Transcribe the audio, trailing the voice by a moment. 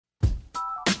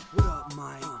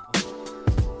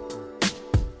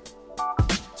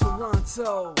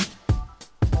Toronto.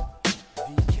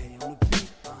 VK on the beat.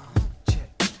 Check.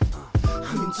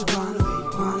 I'm in Toronto where you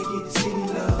wanna get the city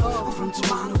love. I'm from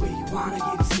Toronto where you wanna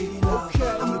get the city love.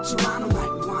 I'm in Toronto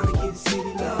like we wanna get the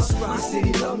city love. My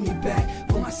city love me back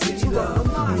for my city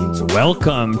love.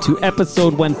 Welcome to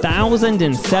episode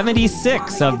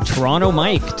 1076 of Toronto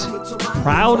Mic'd,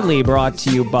 proudly brought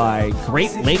to you by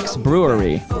Great Lakes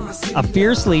Brewery, a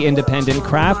fiercely independent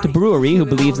craft brewery who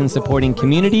believes in supporting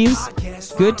communities,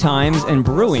 good times, and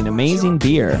brewing amazing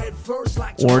beer.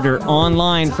 Order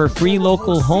online for free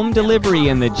local home delivery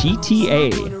in the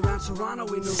GTA.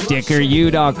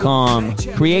 StickerU.com.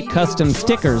 Create custom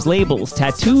stickers, labels,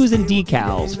 tattoos, and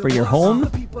decals for your home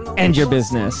and your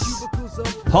business.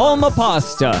 Palma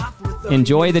Pasta.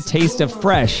 Enjoy the taste of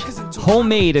fresh,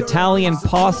 homemade Italian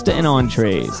pasta and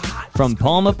entrees from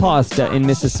Palma Pasta in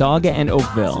Mississauga and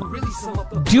Oakville.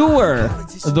 Doer,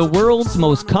 the world's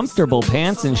most comfortable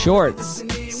pants and shorts.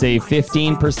 Save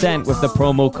 15% with the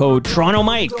promo code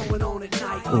TorontoMike.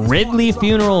 Ridley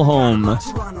Funeral Home,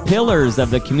 pillars of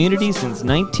the community since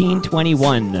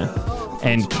 1921.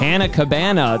 And Canna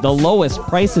Cabana, the lowest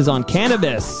prices on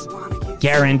cannabis.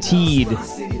 Guaranteed.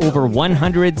 Over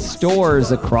 100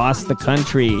 stores across the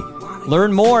country.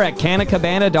 Learn more at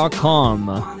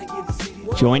cannacabana.com.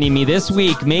 Joining me this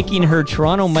week, making her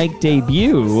Toronto Mic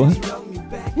debut,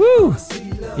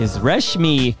 is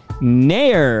Reshmi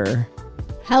Nair.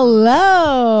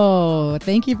 Hello.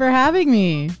 Thank you for having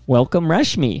me. Welcome,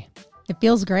 Reshmi. It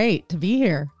feels great to be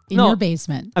here in your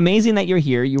basement. Amazing that you're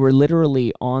here. You were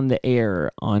literally on the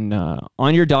air on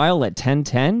your dial at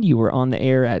 10:10. You were on the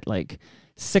air at like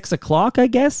 6 o'clock, I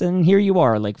guess, and here you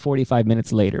are like 45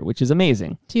 minutes later, which is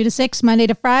amazing. 2 to 6, Monday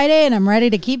to Friday, and I'm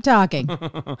ready to keep talking.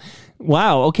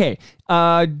 Wow, okay.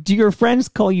 Do your friends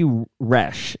call you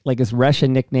Resh? Like, is Resh a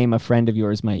nickname a friend of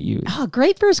yours might use? Oh,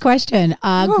 great first question.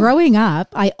 Growing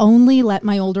up, I only let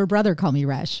my older brother call me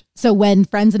Resh. So when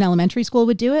friends in elementary school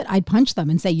would do it, I'd punch them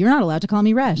and say, you're not allowed to call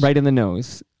me Resh. Right in the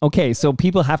nose. Okay, so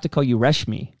people have to call you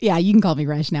Reshmi. Yeah, you can call me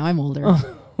Resh now. I'm older.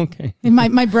 Oh, okay. And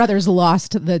my brother's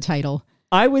lost the title.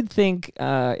 I would think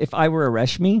if I were a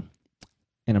Reshmi,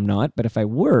 and I'm not, but if I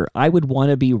were, I would want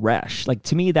to be Resh. Like,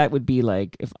 to me, that would be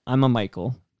like, if I'm a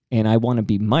Michael and I want to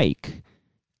be Mike,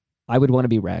 I would want to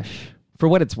be Resh, for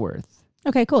what it's worth.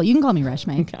 Okay, cool. You can call me Resh,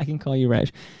 Mike. I can call you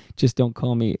Resh. Just don't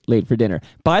call me late for dinner.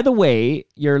 By the way,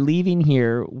 you're leaving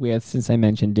here with, since I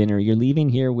mentioned dinner, you're leaving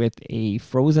here with a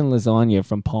frozen lasagna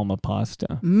from Palma Pasta.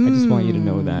 I just want you to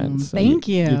know that. So thank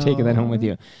you. You're taking that home with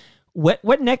you.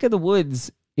 What neck of the woods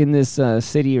in this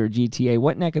city or GTA,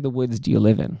 what neck of the woods do you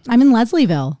live in? I'm in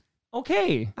Leslieville.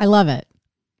 Okay. I love it.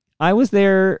 I was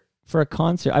there for a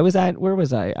concert. Where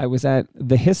was I? I was at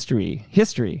the History.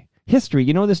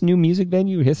 You know this new music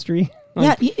venue, History?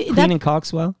 Yeah. Queen and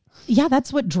Coxwell? Yeah,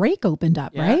 that's what Drake opened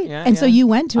up, right? Yeah, and so you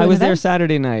went to it. I was there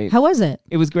Saturday night. How was it?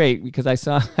 It was great because I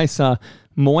saw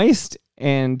Moist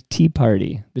and Tea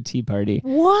Party, the Tea Party.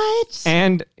 What?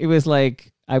 And it was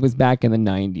like, I was back in the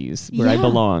 90s where I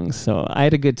belong, so I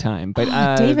had a good time.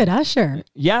 But David Usher.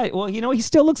 Yeah, well, he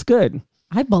still looks good.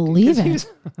 I believe it. He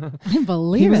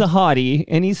was a hottie,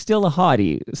 and he's still a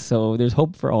hottie, so there's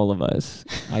hope for all of us,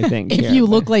 I think. If you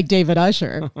look like David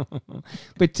Usher.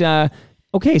 But,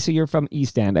 okay, so you're from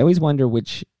East End. I always wonder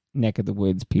which neck of the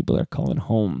woods people are calling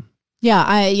home. Yeah,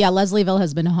 Leslieville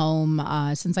has been home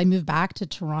since I moved back to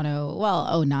Toronto,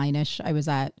 09-ish. I was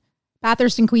at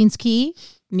Bathurst and Queen's Quay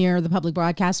near the public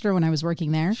broadcaster when I was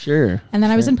working there. Sure. And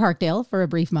then I was in Parkdale for a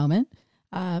brief moment.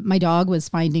 My dog was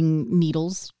finding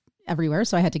needles everywhere,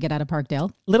 so I had to get out of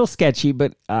Parkdale. Little sketchy,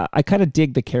 but I kind of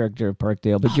dig the character of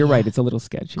Parkdale, but you're right, it's a little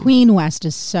sketchy. Queen West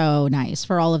is so nice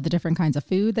for all of the different kinds of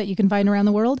food that you can find around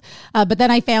the world. But then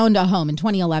I found a home in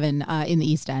 2011 in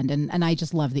the East End, and I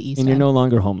just love the East End. And you're no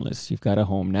longer homeless. You've got a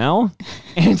home now.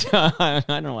 And I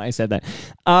don't know why I said that.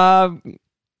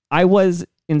 I was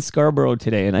in Scarborough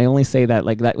today, and I only say that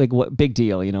like what big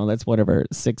deal, that's one of our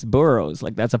 6 boroughs.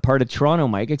 Like, that's a part of Toronto,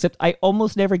 Mike, except I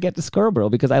almost never get to Scarborough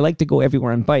because I like to go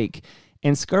everywhere on bike,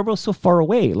 and Scarborough's so far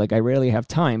away, like I rarely have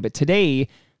time. But today,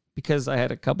 because I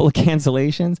had a couple of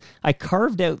cancellations, I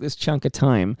carved out this chunk of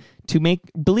time to make,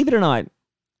 believe it or not,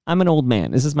 I'm an old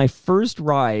man. This is my first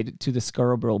ride to the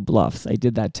Scarborough Bluffs. I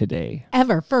did that today.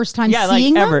 Ever? First time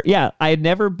seeing them? Ever. Yeah, I had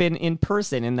never been in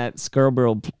person in that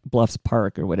Scarborough Bluffs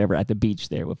Park or whatever at the beach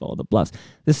there with all the bluffs.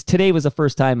 Today was the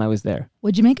first time I was there.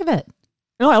 What'd you make of it?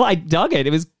 No, I dug it.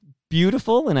 It was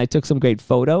beautiful, and I took some great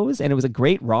photos, and it was a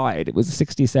great ride. It was a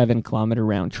 67-kilometer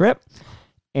round trip,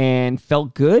 and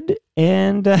felt good.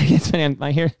 And it's funny,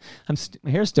 my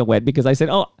hair's still wet because I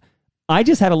said, I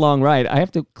just had a long ride. I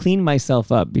have to clean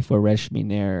myself up before Reshmi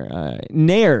Nair.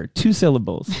 Nair, 2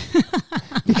 syllables.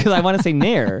 because I want to say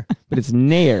Nair, but it's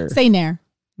Nair. Say Nair.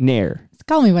 Nair.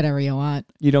 Call me whatever you want.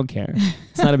 You don't care.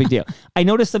 It's not a big deal. I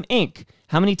noticed some ink.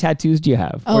 How many tattoos do you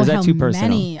have? Or is that too personal?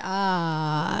 Many?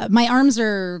 My arms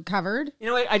are covered. You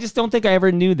know what? I just don't think I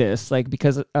ever knew this, like,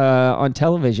 because on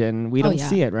television we don't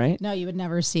see it, right? No, you would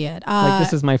never see it. Like,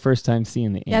 this is my first time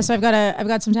seeing the ink. Yeah, so I've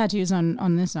got some tattoos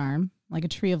on this arm, like a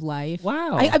tree of life.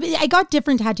 Wow. I got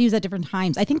different tattoos at different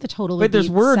times. I think the total would But there's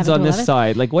be words 7 on to this 11.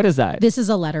 side. Like, what is that? This is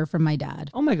a letter from my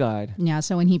dad. Oh my God. Yeah,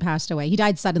 so when he passed away, he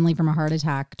died suddenly from a heart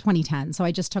attack, 2010. So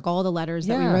I just took all the letters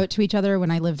that we wrote to each other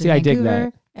when I lived in Vancouver. I dig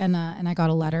that. And I got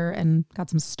a letter and got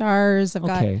some stars. I've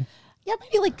got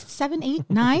maybe like 7, 8,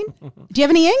 9. Do you have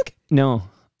any ink? No.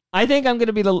 I think I'm going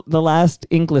to be the last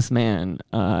inkless man.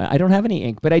 I don't have any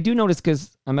ink, but I do notice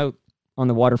because I'm out on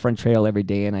the waterfront trail every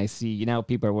day and I see,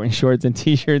 people are wearing shorts and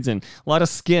t-shirts and a lot of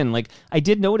skin. Like, I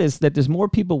did notice that there's more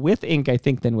people with ink, I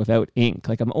think, than without ink.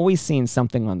 Like, I'm always seeing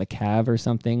something on the calf or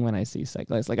something when I see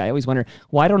cyclists. Like, I always wonder,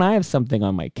 why don't I have something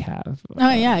on my calf? Oh,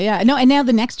 yeah. No, and now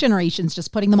the next generation's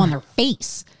just putting them on their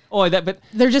face. Oh, but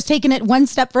they're just taking it one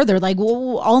step further. Like,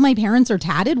 well, all my parents are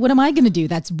tatted. What am I going to do?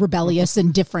 That's rebellious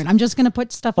and different. I'm just going to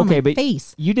put stuff on my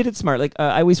face. You did it smart. Like,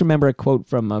 I always remember a quote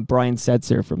from Brian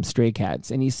Setzer from Stray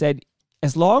Cats, and he said,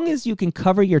 as long as you can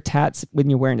cover your tats when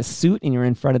you're wearing a suit and you're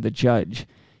in front of the judge,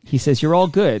 he says, you're all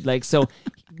good. Like, so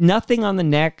nothing on the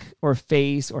neck or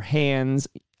face or hands.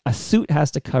 A suit has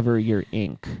to cover your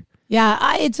ink.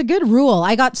 Yeah, it's a good rule.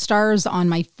 I got stars on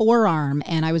my forearm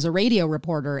and I was a radio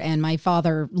reporter and my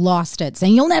father lost it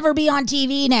saying, you'll never be on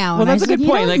TV now. Well, and that's a good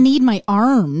point. You don't need my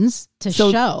arms to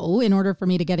show in order for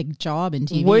me to get a job in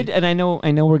TV. And I know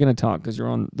we're going to talk because you're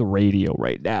on the radio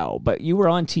right now, but you were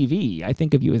on TV. I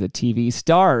think of you as a TV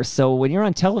star. So when you're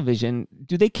on television,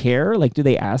 do they care? Like, do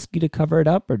they ask you to cover it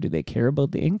up or do they care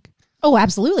about the ink? Oh,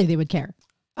 absolutely. They would care.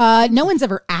 No one's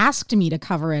ever asked me to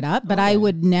cover it up, but I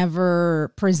would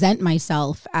never present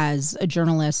myself as a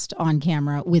journalist on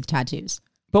camera with tattoos.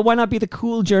 But why not be the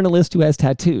cool journalist who has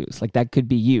tattoos? Like, that could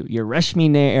be you. You're Reshmi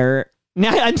Nair.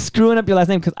 Now I'm screwing up your last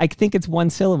name because I think it's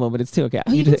one syllable, but it's two. Okay,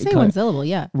 oh, you can say one syllable,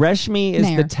 yeah. Reshmi is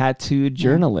Nair. the tattooed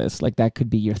journalist. Like, that could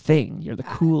be your thing. You're the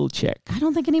cool chick. I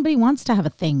don't think anybody wants to have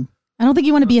a thing. I don't think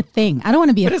you want to be a thing. I don't want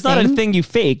to be a thing. But it's not a thing you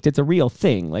faked. It's a real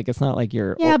thing. Like, it's not like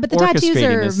you're but the tattoos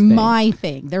are my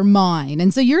thing. They're mine.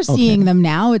 And so you're seeing them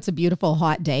now. It's a beautiful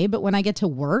hot day. But when I get to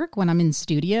work, when I'm in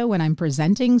studio, when I'm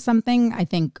presenting something, I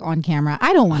think on camera,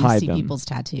 I don't want to see people's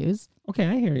tattoos. Okay,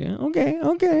 I hear you. Okay.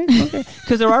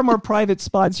 Because there are more private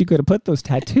spots you could have put those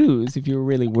tattoos if you were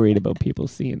really worried about people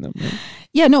seeing them. Right?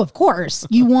 Yeah, no, of course.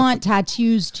 You want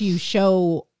tattoos to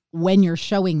show when you're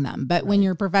showing them, but when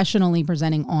you're professionally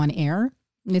presenting on air,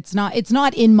 it's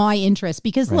not in my interest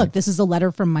because look, this is a letter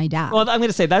from my dad. Well, I'm going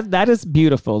to say that is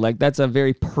beautiful. Like, that's a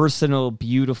very personal,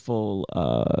 beautiful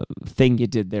thing you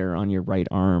did there on your right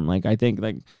arm. Like, I think,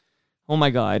 like, oh my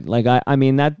God, like, I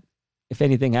mean, that if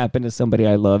anything happened to somebody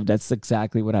I loved, that's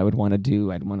exactly what I would want to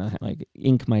do. I'd want to like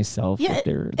ink myself. Yeah,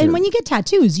 and when you get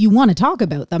tattoos, you want to talk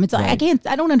about them. It's like,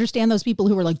 I don't understand those people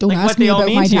who are like, don't ask me about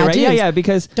my tattoos. Right? Yeah,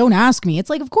 because don't ask me. It's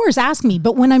like, of course, ask me.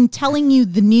 But when I'm telling you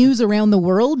the news around the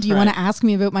world, do you want to ask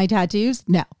me about my tattoos?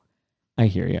 No. I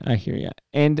hear you.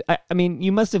 And I mean,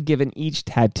 you must have given each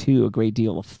tattoo a great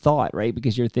deal of thought, right?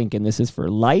 Because you're thinking this is for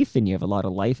life and you have a lot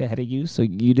of life ahead of you. So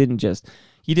you didn't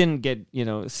get,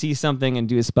 see something and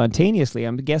do it spontaneously.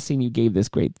 I'm guessing you gave this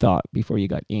great thought before you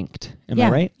got inked. Am I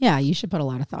right? Yeah, you should put a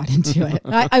lot of thought into it.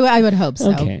 I would hope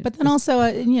so. Okay. But then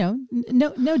also,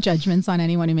 no judgments on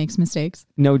anyone who makes mistakes.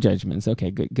 No judgments.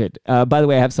 Okay, good. By the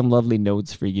way, I have some lovely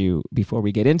notes for you before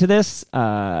we get into this.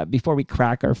 Before we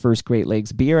crack our first Great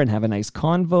Lakes beer and have a nice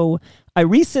convo, I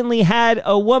recently had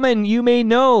a woman you may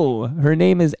know. Her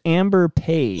name is Amber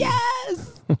Pay.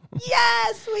 Yes!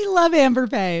 Yes, we love Amber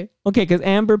Pay. Okay, because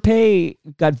Amber Pay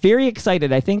got very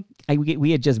excited. I think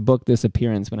we had just booked this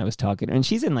appearance when I was talking to her, and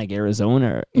she's in like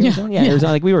Arizona.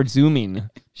 Arizona. Like we were Zooming.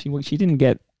 She didn't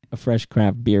get a fresh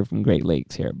craft beer from Great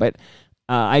Lakes here, but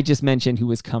I just mentioned who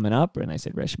was coming up, and I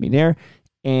said Reshmi Nair.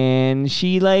 And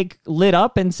she like lit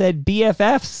up and said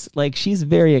BFFs. Like, she's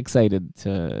very excited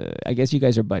to, I guess you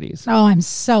guys are buddies. Oh, I'm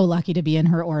so lucky to be in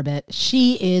her orbit.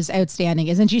 She is outstanding,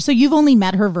 isn't she? So you've only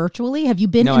met her virtually? Have you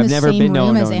been in the same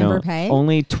room as Amber Pay?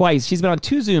 Only twice. She's been on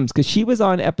 2 Zooms because she was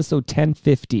on episode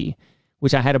 1050,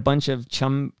 which I had a bunch of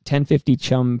 1050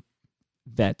 chum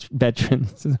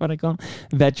veterans is what I call them.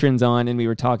 Veterans on, and we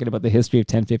were talking about the history of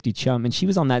 1050 chum, and she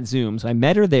was on that Zoom. So I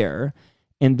met her there.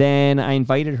 And then I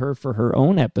invited her for her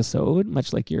own episode,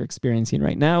 much like you're experiencing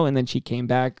right now. And then she came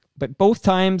back, but both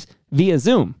times via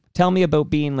Zoom, Tell me about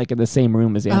being like in the same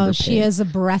room as Amber Pay. She is a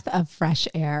breath of fresh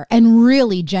air. And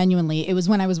really, genuinely, it was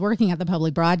when I was working at the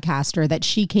public broadcaster that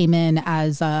she came in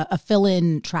as a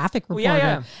fill-in traffic reporter.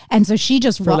 Yeah. And so she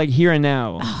just... For like Here and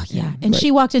Now. Oh, yeah. And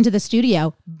she walked into the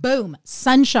studio, boom,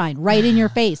 sunshine right in your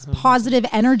face, positive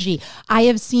energy. I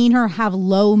have seen her have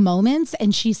low moments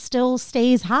and she still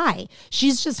stays high.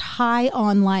 She's just high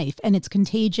on life and it's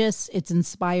contagious. It's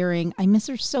inspiring. I miss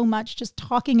her so much just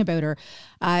talking about her.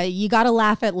 You got to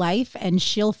laugh at life and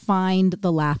she'll find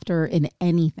the laughter in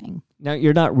anything. Now,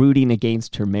 you're not rooting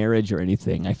against her marriage or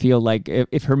anything. I feel like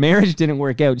if her marriage didn't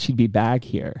work out, she'd be back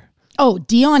here. Oh,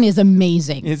 Dion is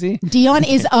amazing. Is he? Dion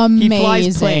is amazing. He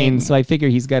flies planes, so I figure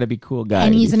he's got to be a cool guy.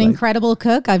 And he's an incredible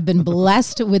cook. I've been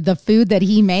blessed with the food that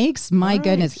he makes. My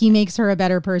goodness, he makes her a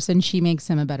better person. She makes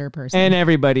him a better person. And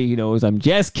everybody knows I'm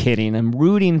just kidding. I'm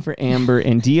rooting for Amber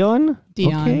and Dion.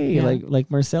 Okay, yeah. like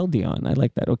Marcel Dion. I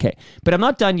like that. Okay. But I'm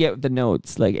not done yet with the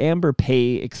notes. Like Amber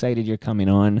Pay, excited you're coming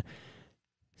on.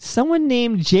 Someone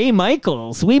named Jay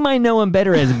Michaels. We might know him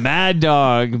better as Mad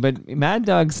Dog, but Mad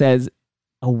Dog says,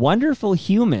 a wonderful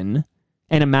human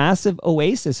and a massive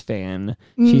Oasis fan.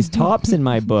 She's tops in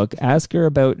my book. Ask her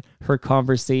about her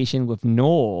conversation with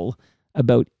Noel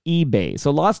about eBay.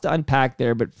 So lots to unpack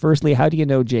there, but firstly, how do you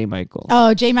know Jay Michaels?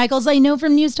 Oh, Jay Michaels, I know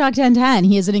from Newstalk 1010.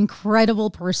 He is an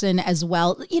incredible person as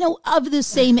well, you know, of the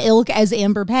same ilk as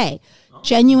Amber Pay.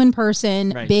 Genuine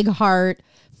person, big heart,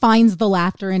 finds the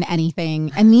laughter in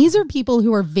anything. And these are people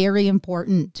who are very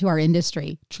important to our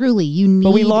industry. Truly, you need.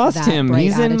 But we lost him.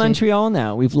 He's attitude. In Montreal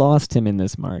now. We've lost him in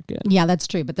this market. Yeah, that's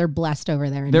true. But they're blessed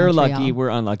over there in They're Montreal. lucky. We're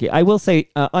unlucky. I will say,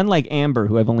 unlike Amber,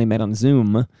 who I've only met on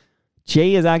Zoom,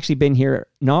 Jay has actually been here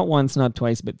not once, not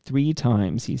twice, but 3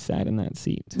 times he sat in that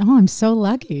seat. Oh, I'm so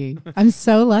lucky. I'm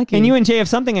so lucky. And you and Jay have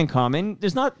something in common.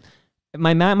 There's not...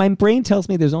 My brain tells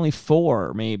me there's only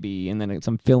 4 maybe, and then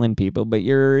some fill-in people, but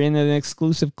you're in an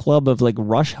exclusive club of like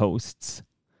Rush hosts,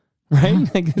 right?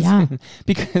 Yeah.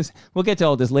 Because we'll get to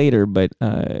all this later, but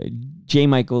Jay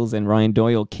Michaels and Ryan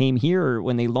Doyle came here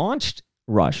when they launched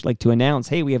Rush, like to announce,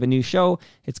 hey, we have a new show.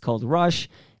 It's called Rush.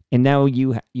 And now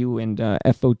you and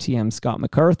FOTM Scott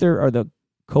MacArthur are the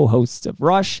co-hosts of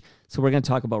Rush. So we're going to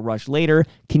talk about Rush later.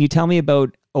 Can you tell me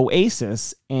about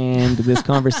Oasis and this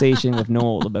conversation with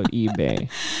Noel about eBay?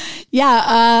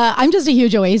 Yeah, I'm just a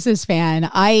huge Oasis fan.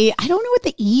 I don't know what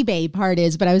the eBay part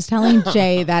is, but I was telling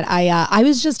Jay that I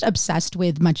was just obsessed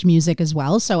with Much Music as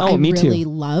well. So I really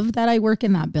love that I work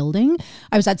in that building.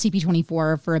 I was at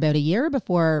CP24 for about a year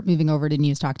before moving over to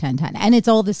Newstalk 1010. And it's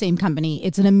all the same company.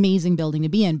 It's an amazing building to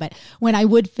be in. But when I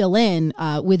would fill in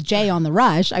with Jay on the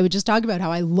Rush, I would just talk about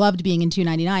how I loved being in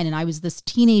 299. And I was this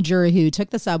teenager who took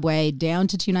the subway down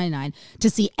to 299 to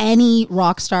see any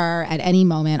rock star at any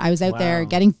moment. I was out there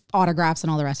getting autographs and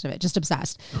all the rest of it. Just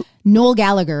obsessed. Noel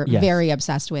Gallagher, very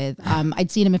obsessed with. I'd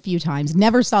seen him a few times.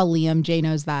 Never saw Liam. Jay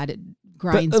knows that. It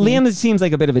grinds me. Liam seems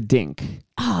like a bit of a dink.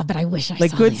 Oh, but I wish I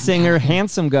like saw good Liam singer, Gallagher.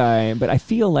 handsome guy, but I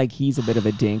feel like he's a bit of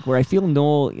a dink. Where I feel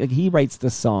Noel, like he writes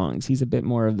the songs. He's a bit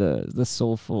more of the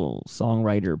soulful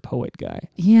songwriter, poet guy.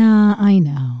 Yeah, I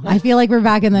know. I feel like we're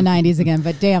back in the 90s again,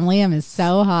 but damn, Liam is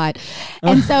so hot.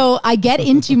 And so I get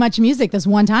into Much Music this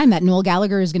one time that Noel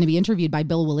Gallagher is going to be interviewed by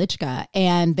Bill Welichka,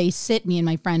 and they sit me and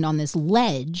my friend on this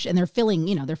ledge, and they're filling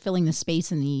the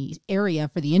space in the area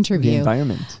for the interview. The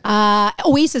environment.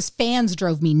 Oasis fans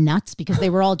drove me nuts because they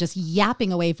were all just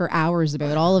yapping away for hours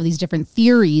about all of these different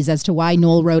theories as to why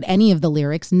Noel wrote any of the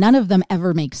lyrics. None of them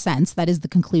ever make sense. That is the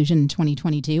conclusion in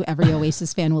 2022. Every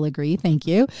Oasis fan will agree. Thank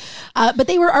you. But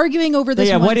they were arguing over this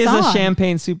one what is song. a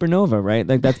champagne supernova, right?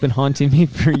 Like that's been haunting me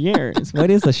for years. What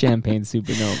is a champagne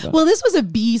supernova? Well, this was a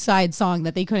B-side song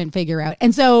that they couldn't figure out.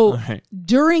 And so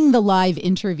during the live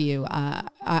interview,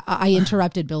 I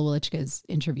interrupted Bill Welichka's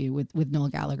interview with Noel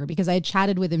Gallagher because I had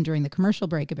chatted with him during the commercial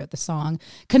break about the song,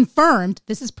 confirmed,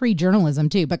 this is pre-journalism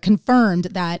too, but confirmed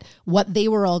that what they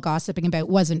were all gossiping about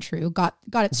wasn't true. Got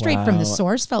it straight from the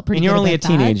source. Felt pretty. And you're good only a about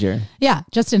teenager. That. Yeah,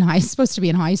 just supposed to be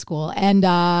in high school. And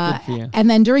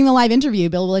then during the live interview,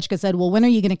 Bill Welichka said, "Well, when are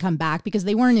you going to come back?" Because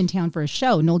they weren't in town for a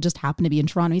show. Noel just happened to be in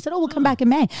Toronto. He said, "Oh, we'll come back in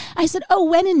May." I said, "Oh,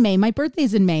 when in May? My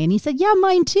birthday's in May." And he said, "Yeah,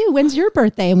 mine too. When's your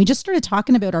birthday?" And we just started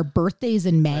talking about our birthdays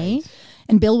in May. Right.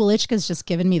 And Bill Welichka's just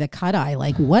given me the cut eye.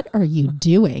 Like, what are you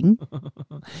doing?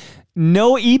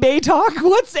 No eBay talk?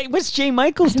 What's Jay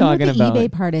Michaels talking about? The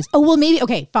eBay part is. Oh, well, maybe.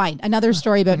 Okay, fine. Another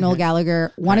story about Noel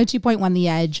Gallagher. 102.1 The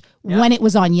Edge when it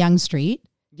was on Yonge Street.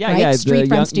 right? Yeah, Street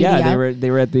front studio. Yeah, they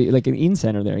were at the like an Eaton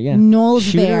Center there. Yeah, Noel's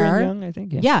Shooter there. And Young, I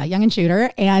think. Yeah, Young and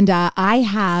Shooter, and I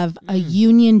have a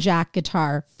Union Jack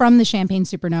guitar from the Champagne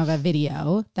Supernova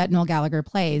video that Noel Gallagher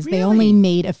plays. Really? They only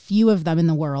made a few of them in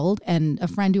the world, and a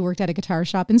friend who worked at a guitar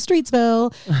shop in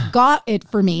Streetsville got it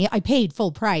for me. I paid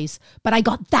full price, but I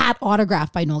got that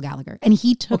autographed by Noel Gallagher, and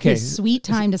he took his sweet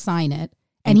time to sign it.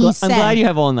 And he said, "I'm glad you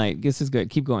have all night. This is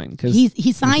good. Keep going." Because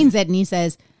he signs it and he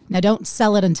says, "Now don't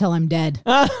sell it until I'm dead."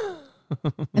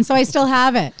 And so I still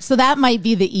have it. So that might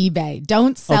be the eBay.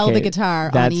 Don't sell the guitar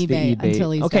on eBay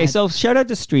until he's dead. So shout out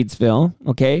to Streetsville,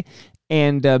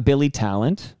 and Billy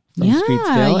Talent from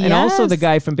Streetsville. And also the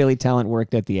guy from Billy Talent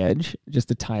worked at The Edge, just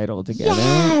to tie it all together.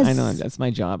 Yes. I know, that's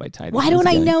my job. I tied it Why don't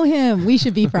I know him? We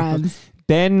should be friends.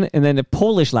 Ben, and then a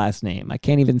Polish last name. I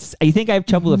can't even. I think I have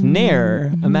trouble with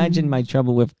Nair. Imagine my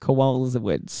trouble with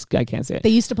Kowalskiewicz. I can't say it. They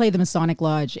used to play the Masonic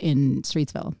Lodge in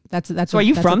Streetsville. So are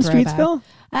you from Streetsville?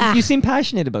 You seem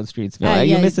passionate about Streetsville. Are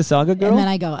you a Mississauga girl? And then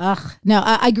I go, ugh. No,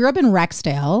 I grew up in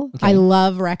Rexdale. Okay. I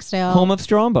love Rexdale. Home of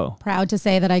Strombo. Proud to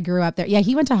say that I grew up there. Yeah,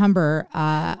 he went to Humber.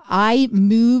 I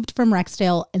moved from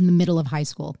Rexdale in the middle of high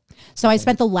school. So I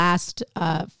spent the last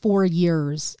 4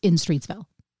 years in Streetsville.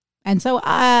 And so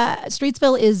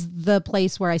Streetsville is the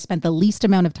place where I spent the least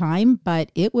amount of time,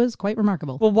 but it was quite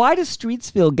remarkable. Well, why does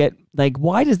Streetsville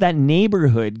why does that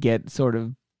neighborhood get sort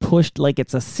of pushed like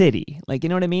it's a city? Like, you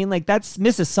know what I mean? Like, that's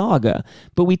Mississauga,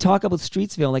 but we talk about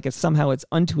Streetsville like it's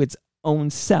unto its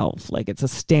own self, like it's a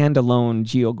standalone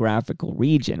geographical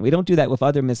region. We don't do that with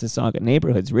other Mississauga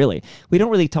neighborhoods, really. We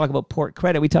don't really talk about Port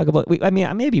Credit. We talk about,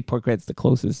 maybe Port Credit's the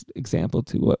closest example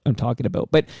to what I'm talking about.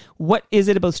 But what is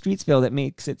it about Streetsville that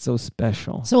makes it so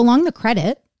special? So along the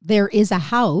Credit, there is a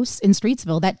house in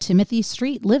Streetsville that Timothy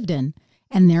Street lived in.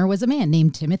 And there was a man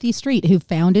named Timothy Street who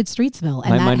founded Streetsville.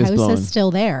 And that house is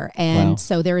still there. And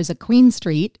so there is a Queen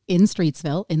Street in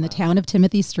Streetsville in the town of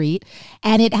Timothy Street.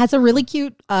 And it has a really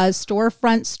cute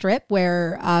storefront strip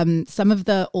where some of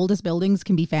the oldest buildings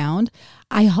can be found.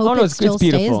 I hope it still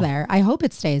stays there. I hope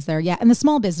it stays there. Yeah. And the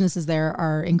small businesses there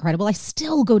are incredible. I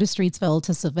still go to Streetsville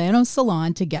to Silvano's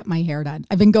Salon to get my hair done.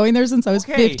 I've been going there since I was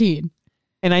 15.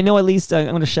 And I know at least, I'm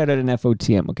going to shout out an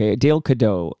FOTM, okay? Dale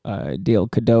Cadeau. Dale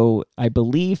Cadeau, I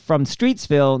believe, from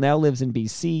Streetsville, now lives in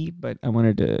BC, but I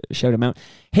wanted to shout him out.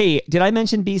 Hey, did I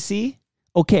mention BC?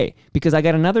 Okay, because I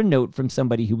got another note from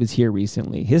somebody who was here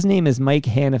recently. His name is Mike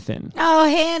Hanifin. Oh,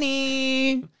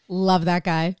 Hanny. Love that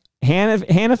guy.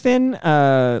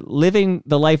 Hanifin, living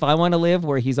the life I want to live,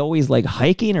 where he's always like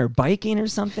hiking or biking or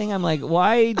something. I'm like,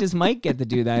 why does Mike get to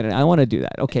do that? And I want to do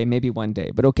that. Okay, maybe one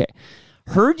day, but okay.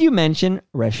 Heard you mention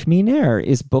Reshmi Nair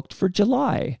is booked for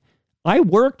July. I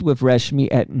worked with Reshmi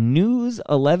at News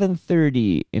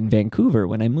 1130 in Vancouver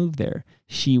when I moved there.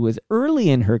 She was early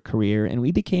in her career and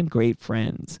we became great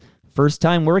friends. First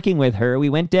time working with her, we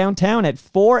went downtown at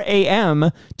 4 a.m.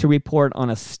 to report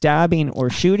on a stabbing or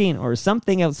shooting or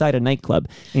something outside a nightclub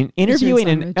and interviewing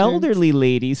an elderly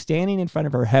lady standing in front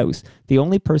of her house, the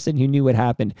only person who knew what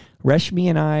happened. Reshmi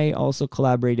and I also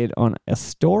collaborated on a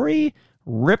story,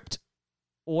 ripped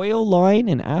oil line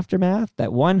and aftermath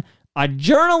that won a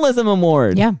journalism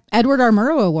award. Yeah, Edward R.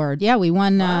 Murrow Award. Yeah, we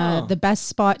won the best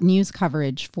spot news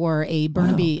coverage for a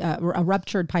Burnaby, a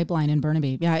ruptured pipeline in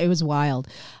Burnaby. Yeah, it was wild.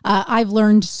 I've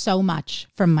learned so much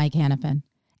from Mike Hanifin.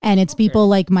 And it's people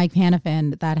like Mike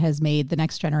Hanifin that has made the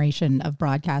next generation of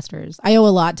broadcasters. I owe a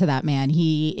lot to that man.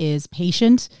 He is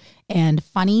patient and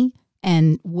funny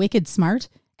and wicked smart,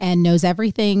 and knows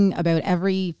everything about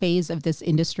every phase of this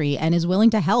industry and is willing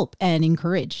to help and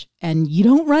encourage. And you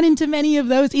don't run into many of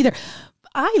those either.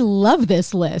 I love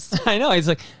this list. I know. It's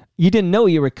like, you didn't know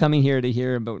you were coming here to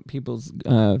hear about people's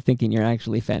thinking you're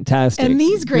actually fantastic. And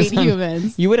these great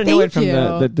humans. You wouldn't know it from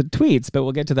the tweets, but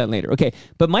we'll get to that later. Okay.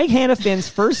 But Mike Hanifin's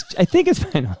first, I think it's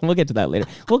fine. We'll get to that later.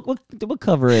 We'll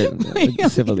cover it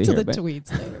civilly here. To the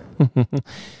tweets later.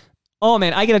 Oh,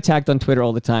 man, I get attacked on Twitter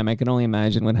all the time. I can only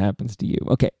imagine what happens to you.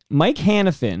 Okay, Mike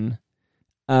Hanifin,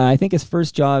 I think his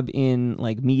first job in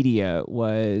media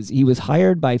was he was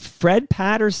hired by Fred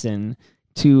Patterson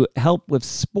to help with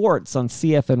sports on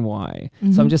CFNY.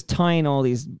 Mm-hmm. So I'm just tying all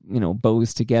these,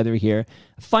 bows together here.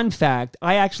 Fun fact,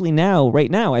 I actually right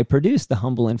now, I produce the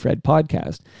Humble and Fred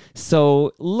podcast.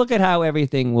 So look at how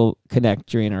everything will connect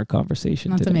during our conversation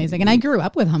That's today. Amazing. And I grew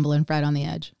up with Humble and Fred on the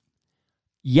Edge.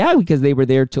 Yeah, because they were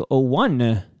there till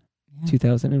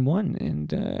 2001. And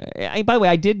by the way,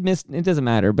 I did miss, it doesn't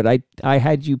matter, but I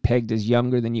had you pegged as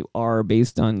younger than you are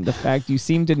based on the fact you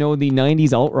seem to know the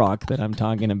 90s alt rock that I'm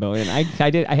talking about. And I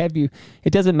have you,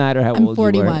 it doesn't matter how old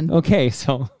 41. you are. Okay,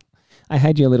 so I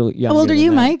had you a little younger. How old are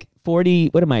you, that. Mike? 40,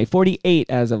 what am I? 48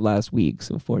 as of last week.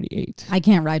 So 48. I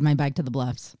can't ride my bike to the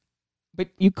Bluffs. But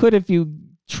you could if you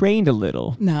trained a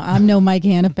little. No, I'm no Mike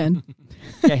Hannafin.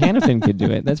 Yeah, Hannafin could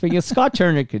do it. That's what Scott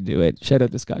Turner could do it. Shout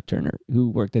out to Scott Turner, who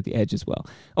worked at the Edge as well.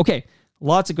 Okay,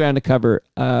 lots of ground to cover.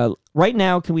 Right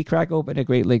now, can we crack open a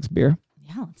Great Lakes beer?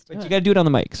 Yeah, let's do it. But you got to do it on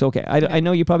the mic. So, okay. I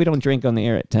know you probably don't drink on the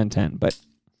air at 10:10, but...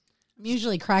 I'm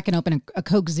usually cracking open a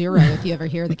Coke Zero if you ever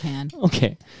hear the can.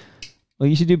 Okay. Well,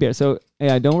 you should do beer. So,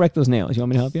 yeah, don't wreck those nails. You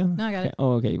want me to help you? No, I got it.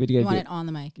 Oh, okay. But you want it on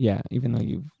the mic. Yeah, even though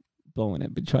you've blown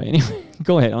it, but try anyway.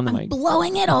 Go ahead, on the mic.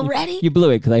 Blowing it already? You blew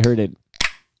it because I heard it.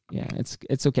 Yeah,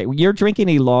 it's okay. You're drinking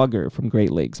a lager from Great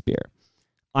Lakes beer.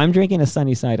 I'm drinking a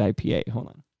Sunnyside IPA. Hold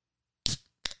on.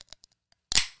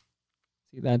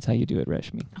 See, that's how you do it,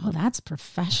 Reshmi. Oh, that's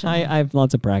professional. I have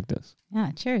lots of practice.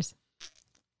 Yeah, cheers.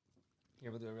 Here,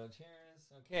 we'll do a real cheers.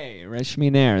 Okay,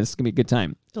 Reshmi Nair. This is going to be a good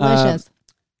time. Delicious.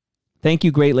 Thank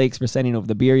you, Great Lakes, for sending over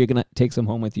the beer. You're going to take some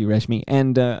home with you, Reshmi.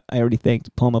 And I already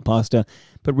thanked Palma Pasta.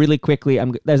 But really quickly,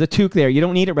 there's a toque there. You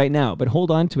don't need it right now, but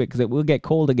hold on to it because it will get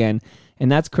cold again.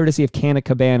 And that's courtesy of Canna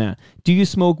Cabana. Do you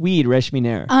smoke weed, Reshmi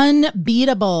Nair?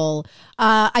 Unbeatable.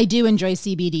 I do enjoy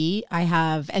CBD. I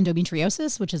have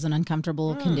endometriosis, which is an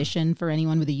uncomfortable condition for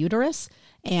anyone with a uterus.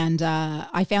 And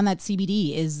I found that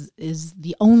CBD is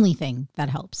the only thing that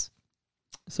helps.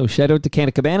 So shout out to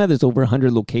Canna Cabana. There's over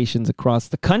 100 locations across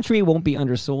the country. Won't be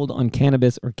undersold on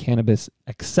cannabis or cannabis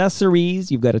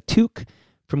accessories. You've got a toque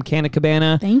from Canna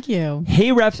Cabana. Thank you.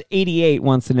 Hey Refs 88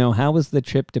 wants to know, how was the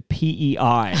trip to PEI?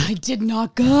 I did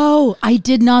not go. Okay,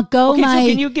 so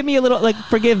can you give me a little,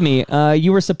 forgive me,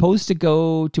 you were supposed to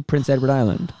go to Prince Edward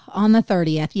Island. On the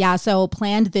 30th, yeah. So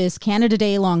planned this Canada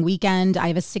Day long weekend. I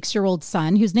have a 6-year-old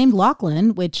son who's named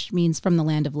Lachlan, which means from the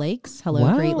land of lakes. Hello,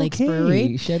 wow, Great Lakes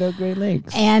Brewery. Shout out Great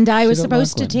Lakes. And I was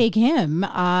supposed to take him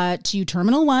to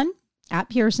Terminal 1 at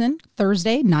Pearson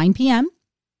Thursday, 9 p.m.,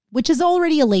 which is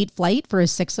already a late flight for a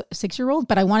six-year-old,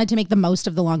 but I wanted to make the most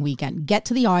of the long weekend. Get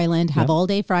to the island, have all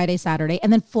day Friday, Saturday,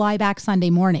 and then fly back Sunday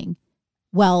morning.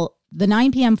 Well, the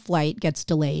 9 p.m. flight gets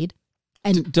delayed.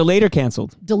 And delayed or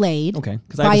canceled? Delayed. Okay,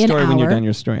 because I have a story when you're done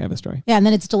your story. I have a story. Yeah, and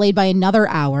then it's delayed by another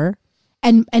hour.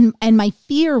 And my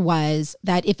fear was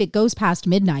that if it goes past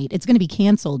midnight, it's going to be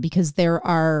canceled because there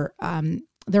are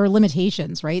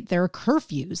limitations, right? There are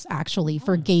curfews, actually,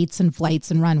 for gates and flights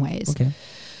and runways. Okay.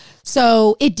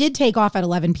 So it did take off at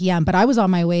 11 p.m., but I was on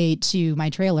my way to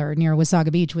my trailer near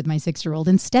Wasaga Beach with my 6-year-old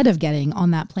instead of getting on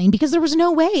that plane because there was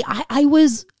no way. I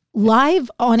was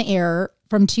live on air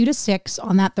from 2 to 6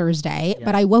 on that Thursday,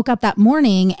 but I woke up that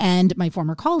morning and my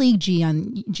former colleague,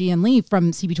 Gian Lee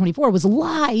from CB24, was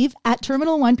live at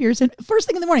Terminal 1 Pearson first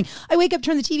thing in the morning. I wake up,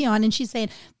 turn the TV on, and she's saying,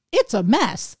 "It's a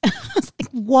mess." I was like,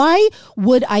 why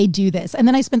would I do this? And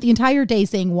then I spent the entire day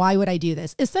saying, why would I do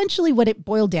this? Essentially what it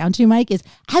boiled down to, Mike, is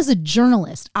as a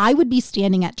journalist, I would be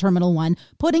standing at Terminal 1,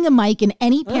 putting a mic in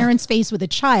any parent's face with a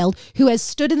child who has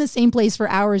stood in the same place for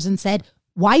hours and said,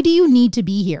 why do you need to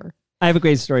be here? I have a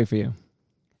great story for you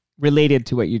related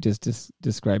to what you just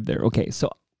described there. Okay, so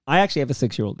I actually have a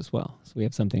 6-year-old as well. So we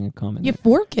have something in common. You have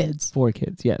 4 kids? 4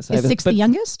 kids, yes. Is 6 the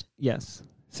youngest? Yes.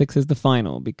 6 is the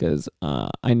final because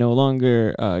I no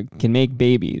longer can make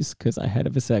babies because I had a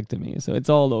vasectomy. So it's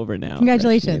all over now.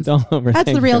 Congratulations. It's all over.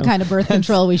 That's the real kind of birth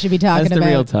control we should be talking about. That's the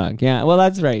real talk. Yeah. Well,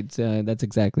 that's right. That's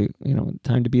exactly,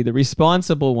 time to be the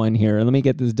responsible one here. Let me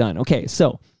get this done. Okay.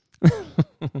 So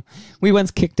we once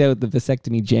kicked out the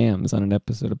vasectomy jams on an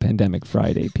episode of Pandemic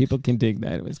Friday. People can dig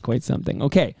that. It was quite something.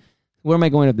 Okay. Where am I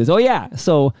going with this? Oh, yeah.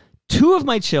 So 2 of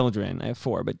my children, I have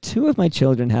 4, but 2 of my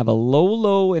children have a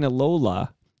Lolo and a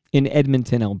Lola in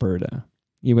Edmonton, Alberta.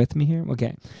 You with me here?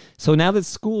 Okay. So now that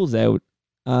school's out,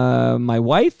 my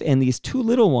wife and these 2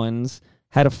 little ones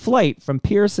had a flight from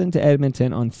Pearson to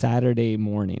Edmonton on Saturday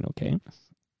morning, okay?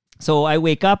 So I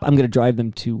wake up, I'm going to drive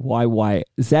them to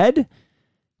YYZ.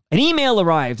 An email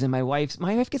arrives, and my wife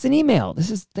gets an email. This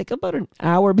is like about an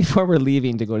hour before we're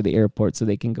leaving to go to the airport so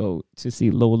they can go to see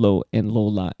Lolo and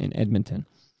Lola in Edmonton.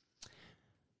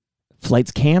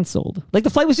 Flight's canceled. Like the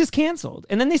flight was just canceled.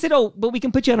 And then they said, "Oh, but we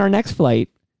can put you on our next flight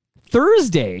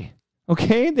Thursday."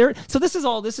 Okay? So this is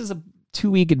a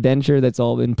 2-week adventure that's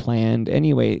all been planned.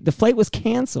 Anyway, the flight was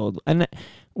canceled. And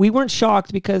we weren't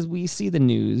shocked because we see the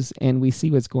news and we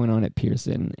see what's going on at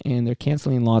Pearson and they're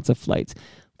canceling lots of flights.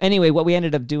 Anyway, what we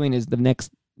ended up doing is the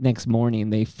next morning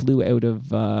they flew out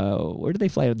of where did they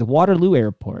fly out? The Waterloo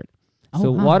Airport. So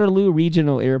Waterloo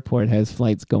Regional Airport has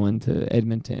flights going to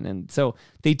Edmonton, and so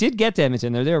they did get to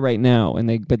Edmonton. They're there right now,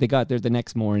 but they got there the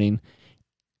next morning.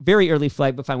 very early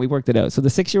flight, but fine, we worked it out. So the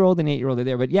 6-year-old and 8-year-old are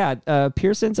there. But yeah,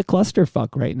 Pearson's a clusterfuck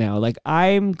right now. Like,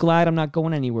 I'm glad I'm not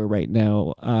going anywhere right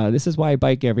now. This is why I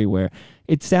bike everywhere.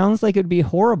 It sounds like it'd be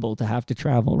horrible to have to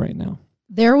travel right now.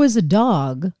 There was a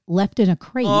dog left in a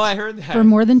crate I heard that. for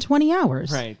more than 20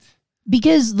 hours. Right.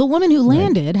 Because the woman who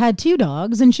landed had 2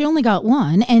 dogs and she only got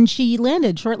 1, and she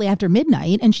landed shortly after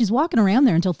midnight, and she's walking around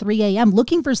there until 3 a.m.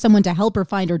 looking for someone to help her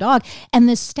find her dog. And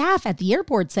the staff at the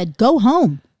airport said, go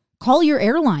home. Call your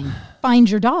airline, find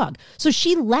your dog. So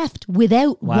she left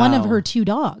without one of her 2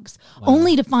 dogs,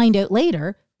 only to find out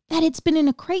later that it's been in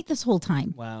a crate this whole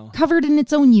time, covered in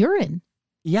its own urine.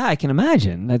 Yeah, I can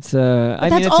imagine. That's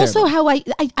that's also how I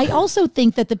also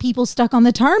think that the people stuck on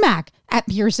the tarmac at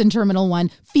Pearson Terminal 1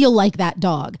 feel like that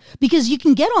dog, because you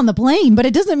can get on the plane, but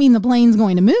it doesn't mean the plane's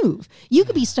going to move. You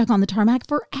could be stuck on the tarmac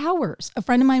for hours. A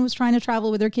friend of mine was trying to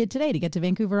travel with her kid today to get to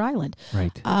Vancouver Island.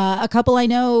 Right. A couple I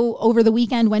know over the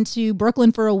weekend went to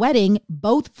Brooklyn for a wedding.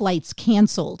 Both flights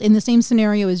canceled in the same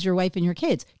scenario as your wife and your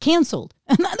kids. Canceled.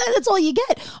 And that's all you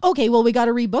get. Okay, well, we got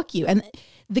to rebook you. And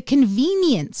the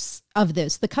convenience of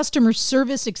this, the customer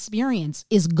service experience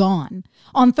is gone.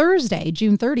 On Thursday,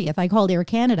 June 30th, I called Air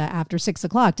Canada after 6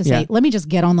 o'clock to say, let me just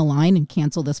get on the line and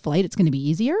cancel this flight. It's going to be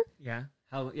easier. Yeah.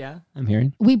 I'm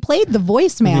hearing. We played the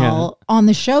voicemail on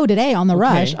the show today on The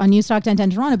Rush on Newstalk 1010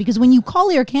 Toronto, because when you call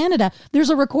Air Canada, there's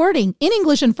a recording in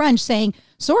English and French saying,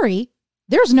 sorry,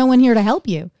 there's no one here to help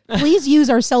you. Please use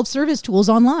our self-service tools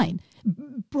online.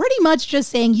 Pretty much just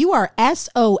saying you are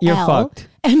SOL. You're fucked.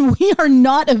 And we are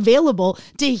not available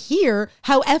to hear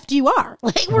how effed you are.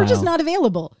 Like, we're just not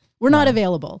available. We're not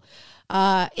available.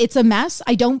 It's a mess.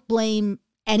 I don't blame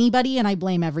anybody, and I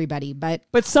blame everybody. But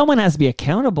someone has to be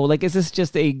accountable. Like, is this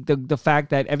just the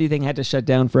fact that everything had to shut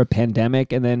down for a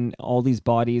pandemic, and then all these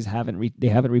bodies haven't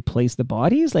replaced the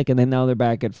bodies? Like, and then now they're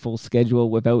back at full schedule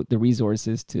without the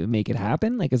resources to make it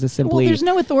happen? Like, is this simply... Well, there's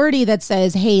no authority that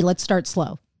says, hey, let's start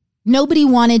slow. Nobody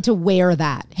wanted to wear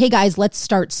that. Hey, guys, let's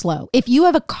start slow. If you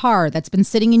have a car that's been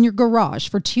sitting in your garage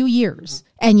for 2 years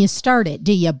and you start it,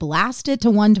 do you blast it to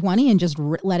 120 and just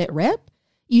let it rip?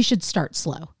 You should start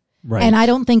slow. Right. And I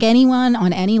don't think anyone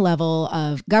on any level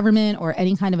of government or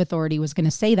any kind of authority was going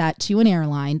to say that to an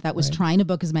airline that was trying to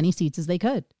book as many seats as they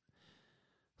could.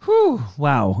 Whew.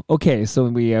 Wow. Okay.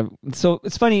 So so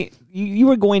it's funny. You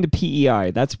were going to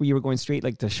PEI. That's where you were going straight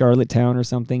like to Charlottetown or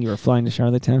something. You were flying to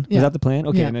Charlottetown. Yeah. Was that the plan?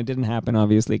 Okay. Yeah. And it didn't happen,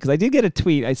 obviously, because I did get a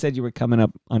tweet. I said you were coming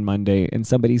up on Monday, and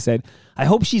somebody said, I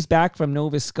hope she's back from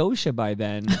Nova Scotia by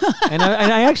then. and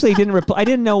I actually didn't reply. I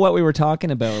didn't know what we were talking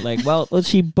about. Like, well,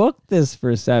 she booked this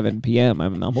for 7 p.m.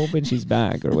 I'm hoping she's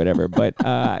back or whatever. But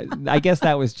I guess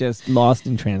that was just lost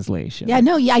in translation. Yeah,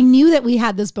 no, I knew that we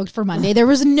had this booked for Monday. There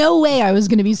was no way I was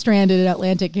going to be stranded in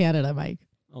Atlantic Canada, Mike.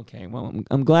 Okay, well,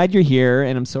 I'm glad you're here,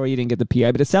 and I'm sorry you didn't get the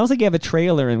PI, but it sounds like you have a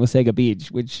trailer in Wasaga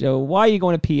Beach, which, why are you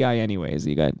going to PI anyways?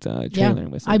 You got a trailer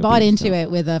in Wasaga Beach. I bought into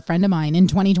it with a friend of mine in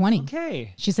 2020.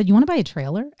 Okay. She said, you want to buy a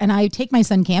trailer? And I take my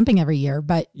son camping every year,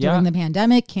 but during the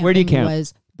pandemic, camping Where do you camp?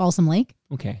 Was Balsam Lake.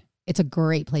 Okay. It's a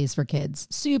great place for kids.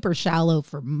 Super shallow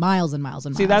for miles and miles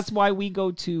and miles. See, that's why we go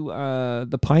to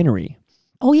the Pinery.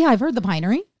 Oh, yeah, I've heard the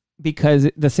Pinery. Because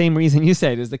the same reason you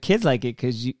said is the kids like it,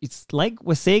 because it's like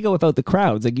Wasaga without the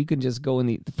crowds. Like, you can just go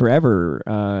in forever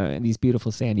in these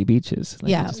beautiful sandy beaches.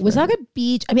 Like, Wasaga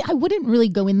Beach. I mean, I wouldn't really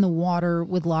go in the water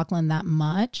with Lachlan that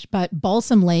much, but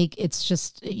Balsam Lake, it's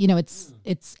just,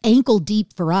 it's ankle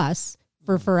deep for us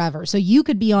for forever. So you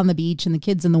could be on the beach and the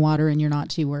kids in the water and you're not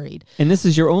too worried. And this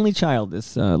is your only child,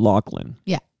 this Lachlan.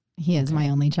 Yeah. He is my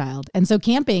only child. And so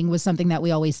camping was something that we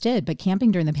always did, but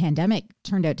camping during the pandemic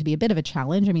turned out to be a bit of a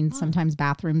challenge. I mean, sometimes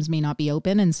bathrooms may not be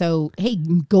open. And so, hey,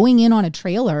 going in on a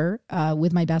trailer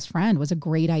with my best friend was a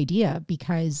great idea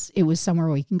because it was somewhere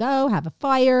we can go, have a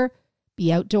fire,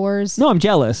 be outdoors. No, I'm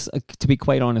jealous, to be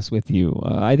quite honest with you.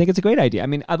 I think it's a great idea. I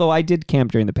mean, although I did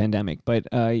camp during the pandemic, but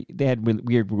they had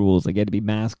weird rules. Like, you had to be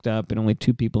masked up and only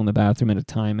 2 people in the bathroom at a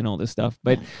time and all this stuff.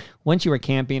 But once you were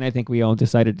camping, I think we all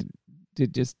decided to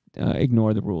just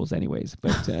ignore the rules anyways.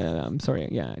 But I'm sorry.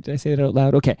 Yeah. Did I say that out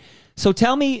loud? Okay. So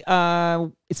tell me,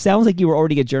 it sounds like you were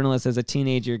already a journalist as a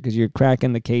teenager because you're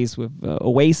cracking the case with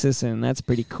Oasis, and that's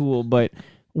pretty cool. But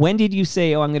when did you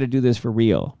say, I'm going to do this for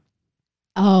real?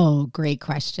 Oh, great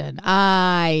question.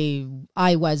 I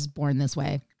was born this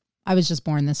way. I was just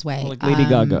born this way. Like Lady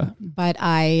Gaga. But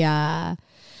I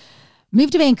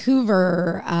moved to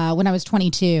Vancouver when I was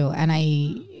 22, and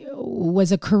I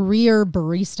was a career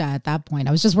barista at that point.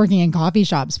 I was just working in coffee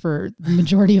shops for the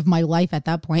majority of my life at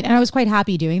that point. And I was quite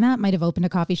happy doing that. Might have opened a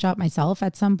coffee shop myself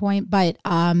at some point. But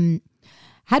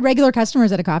had regular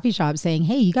customers at a coffee shop saying,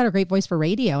 hey, you got a great voice for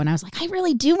radio. And I was like, I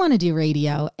really do want to do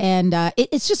radio. And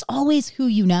it's just always who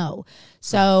you know.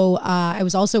 So I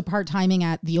was also part-timing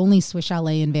at the only Swiss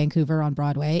Chalet in Vancouver on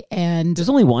Broadway. And there's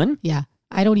only one? Yeah.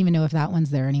 I don't even know if that one's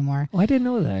there anymore. Oh, I didn't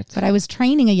know that. But I was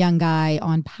training a young guy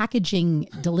on packaging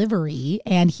delivery,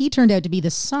 and he turned out to be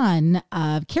the son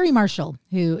of Carrie Marshall,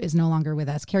 who is no longer with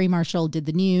us. Carrie Marshall did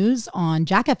the news on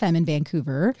Jack FM in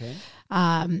Vancouver. Okay.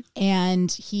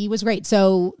 And he was great.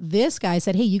 So this guy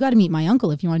said, hey, you got to meet my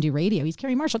uncle if you want to do radio. He's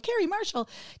Carrie Marshall.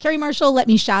 Carrie Marshall let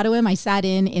me shadow him. I sat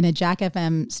in a Jack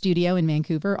FM studio in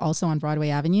Vancouver, also on Broadway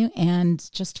Avenue, and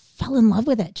just fell in love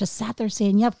with it. Just sat there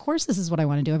saying, yeah, of course this is what I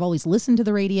want to do. I've always listened to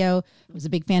the radio. I was a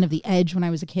big fan of The Edge when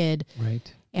I was a kid.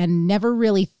 Right. And never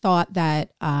really thought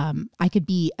that I could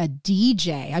be a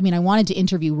DJ. I mean, I wanted to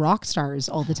interview rock stars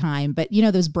all the time, but you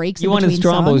know, those breaks. You wanted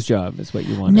Strombo's job is what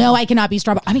you wanted. No, I cannot be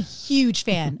Strombo. I'm a huge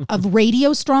fan of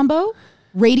Radio Strombo.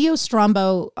 Radio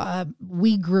Strombo,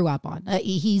 we grew up on.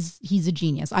 He's a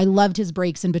genius. I loved his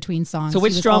breaks in between songs. So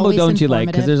which Strombo don't you like?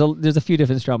 Because there's a few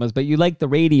different Strombos, but you like the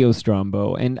Radio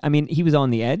Strombo. And I mean, he was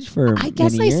on The Edge for I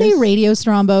guess many I years. say Radio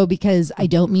Strombo because I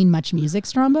don't mean Much Music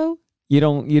Strombo. You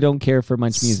don't care for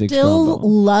Much Music Still Strombo.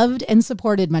 loved and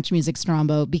supported Much Music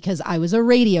Strombo because I was a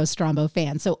Radio Strombo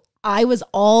fan. So I was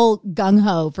all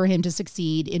gung-ho for him to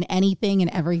succeed in anything and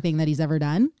everything that he's ever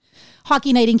done.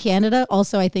 Hockey Night in Canada,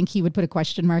 also I think he would put a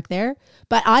question mark there.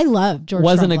 But I love George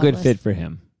Wasn't Strombo. a good fit for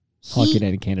him. Hockey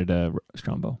Night in Canada,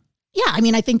 Strombo. Yeah, I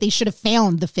mean, I think they should have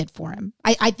found the fit for him.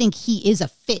 I think he is a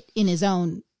fit in his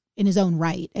own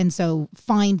right. And so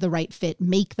find the right fit,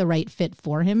 make the right fit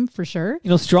for him for sure. You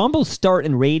know, Strombo's start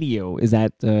in radio is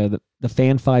at the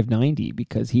Fan 590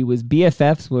 because he was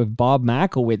BFFs with Bob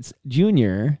Macklewitz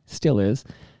Jr., still is.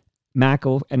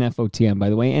 Mackle and FOTM, by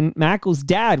the way. And Mackle's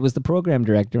dad was the program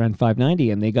director on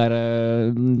 590, and they got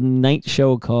a night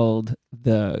show called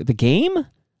The Game? I'm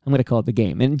going to call it The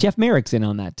Game. And Jeff Merrick's in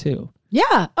on that too.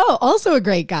 Yeah. Oh, also a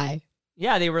great guy.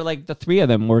 Yeah, they were like the three of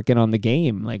them working on The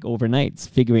Game, like overnights,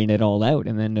 figuring it all out.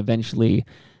 And then eventually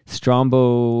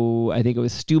Strombo, I think it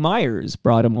was Stu Myers,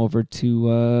 brought him over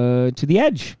to The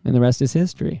Edge, and the rest is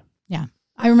history. Yeah.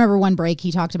 I remember one break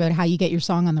he talked about how you get your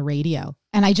song on the radio.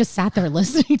 And I just sat there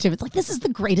listening to it. It's like, this is the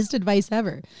greatest advice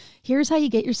ever. Here's how you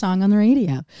get your song on the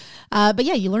radio. But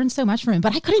yeah, you learn so much from him.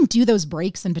 But I couldn't do those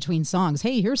breaks in between songs.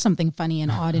 Hey, here's something funny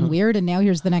and odd and weird. And now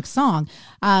here's the next song.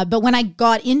 But when I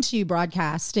got into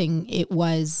broadcasting, it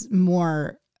was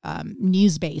more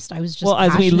news-based. I was just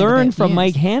as we learned from news.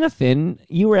 Mike Hannafin,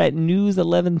 you were at News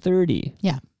 1130.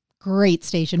 Yeah. Great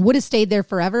station. Would have stayed there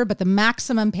forever, but the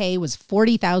maximum pay was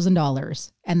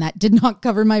 $40,000, and that did not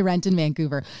cover my rent in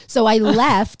Vancouver. So I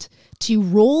left to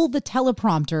roll the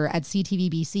teleprompter at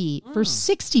CTVBC for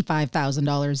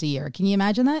 $65,000 a year. Can you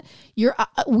imagine that?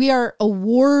 We are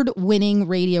award-winning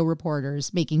radio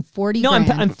reporters making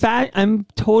 $40,000. I'm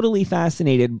totally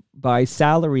fascinated by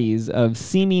salaries of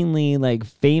seemingly like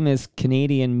famous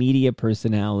Canadian media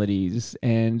personalities,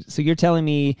 and so you're telling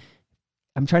me.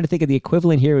 I'm trying to think of the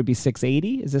equivalent here would be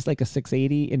 680. Is this like a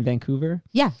 680 in Vancouver?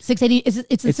 Yeah, 680.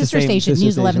 It's a sister station,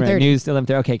 News 1130. Right, News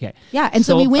 1130. Okay. Yeah, and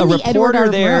so we win the Edward R. A reporter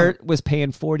there was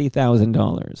paying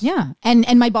 $40,000. Yeah,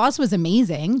 and my boss was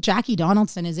amazing. Jackie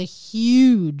Donaldson is a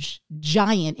huge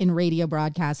giant in radio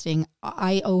broadcasting.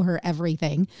 I owe her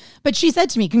everything. But she said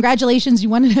to me, congratulations, you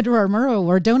won an Edward R. Murrow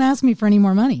Award. Don't ask me for any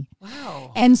more money.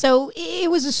 Wow. And so it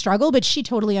was a struggle, but she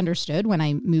totally understood when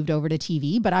I moved over to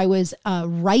TV. But I was a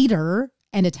writer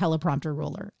and a teleprompter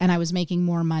roller, and I was making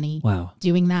more money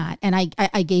doing that. And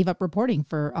I gave up reporting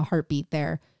for a heartbeat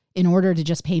there in order to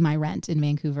just pay my rent in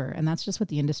Vancouver. And that's just what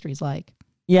the industry's like.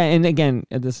 Yeah, and again,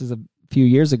 this is a few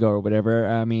years ago or whatever.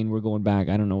 I mean, we're going back,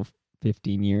 I don't know,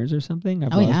 15 years or something.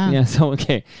 Yeah, so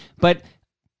okay. But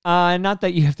not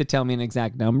that you have to tell me an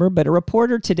exact number, but a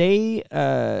reporter today,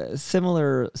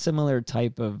 similar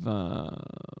type of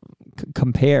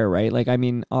compare, right? Like, I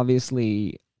mean,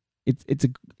 obviously it's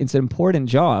an important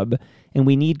job and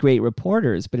we need great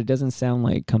reporters, but it doesn't sound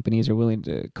like companies are willing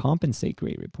to compensate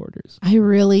great reporters. I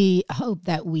really hope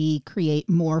that we create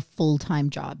more full-time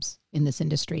jobs in this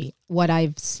industry. What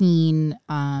I've seen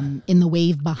in the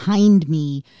wave behind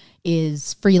me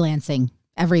is freelancing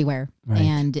everywhere,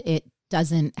 and it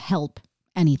doesn't help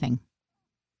anything.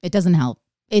 It doesn't help.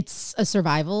 It's a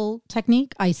survival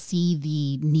technique. I see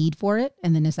the need for it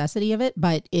and the necessity of it,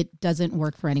 but it doesn't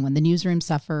work for anyone. The newsrooms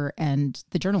suffer and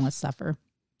the journalists suffer.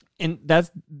 And that's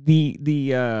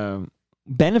the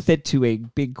benefit to a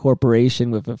big corporation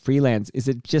with a freelance. Is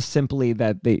it just simply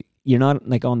that you're not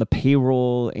like on the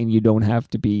payroll, and you don't have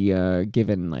to be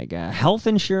given like health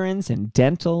insurance and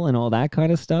dental and all that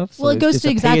kind of stuff. So well, it goes to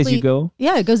exactly as you go.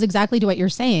 Yeah, it goes exactly to what you're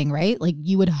saying, right? Like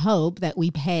you would hope that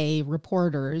we pay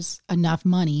reporters enough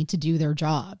money to do their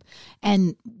job.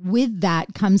 And with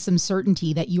that comes some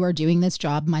certainty that you are doing this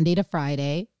job Monday to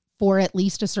Friday for at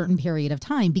least a certain period of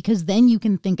time, because then you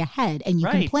can think ahead and you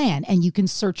can plan and you can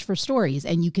search for stories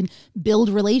and you can build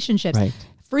relationships. Right.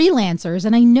 Freelancers,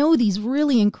 and I know these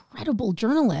really incredible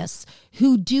journalists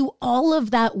who do all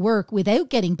of that work without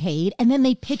getting paid, and then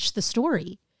they pitch the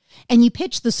story. And you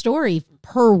pitch the story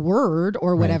per word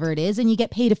or whatever it is, and you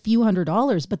get paid a few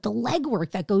 $100s, but the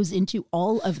legwork that goes into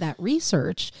all of that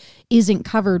research isn't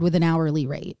covered with an hourly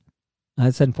rate.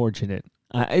 That's unfortunate.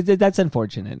 That's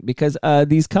unfortunate because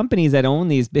these companies that own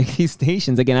these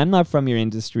stations, again, I'm not from your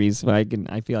industries, so I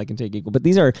feel I can take equal, but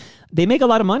they make a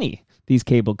lot of money. These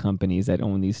cable companies that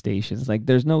own these stations, like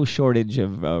there's no shortage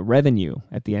of revenue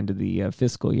at the end of the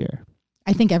fiscal year.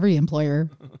 I think every employer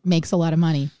makes a lot of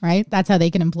money, right? That's how they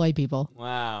can employ people.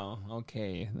 Wow.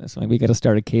 Okay. That's why we got to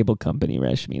start a cable company,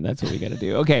 Reshmi. That's what we got to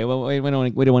do. Okay. Well, we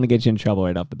don't want to get you in trouble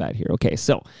right off the bat here. Okay.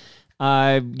 So,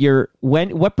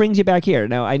 what brings you back here?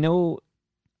 Now,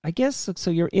 I guess,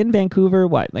 so you're in Vancouver,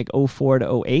 what, like 04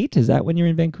 to 08? Is that when you're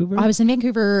in Vancouver? I was in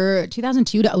Vancouver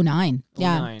 2002 to 09.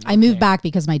 Yeah. Okay. I moved back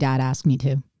because my dad asked me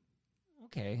to.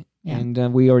 Okay. Yeah.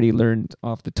 And we already learned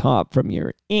off the top from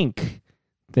your ink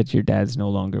that your dad's no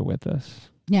longer with us.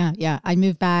 Yeah. Yeah. I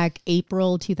moved back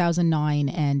April 2009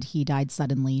 and he died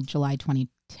suddenly July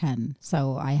 2010.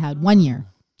 So I had 1 year.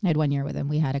 I had 1 year with him.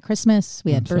 We had a Christmas.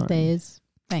 We had birthdays. Sorry.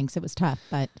 Thanks. It was tough,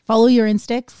 but follow your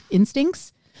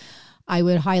instincts. I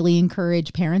would highly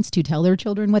encourage parents to tell their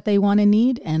children what they want and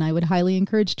need, and I would highly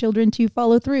encourage children to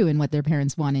follow through in what their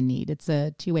parents want and need. It's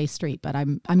a two-way street, but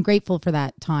I'm grateful for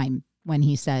that time when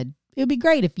he said, it would be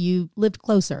great if you lived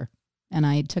closer. And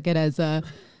I took it as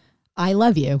I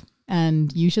love you,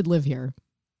 and you should live here.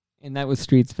 And that was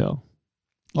Streetsville?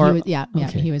 He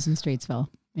was in Streetsville.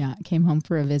 Yeah, I came home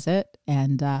for a visit,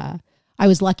 and I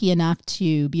was lucky enough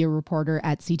to be a reporter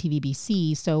at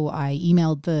CTV-BC, so I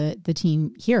emailed the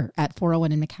team here at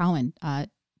 401 in McCowan,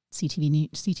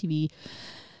 CTV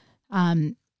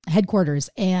headquarters,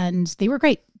 and they were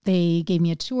great. They gave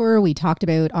me a tour. We talked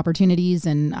about opportunities,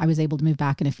 and I was able to move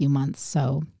back in a few months.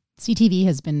 So CTV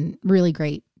has been really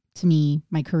great to me,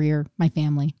 my career, my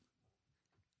family.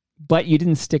 But you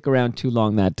didn't stick around too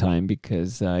long that time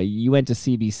because you went to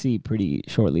CBC pretty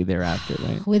shortly thereafter,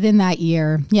 right? Within that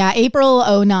year. Yeah, April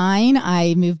 2009,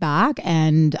 I moved back,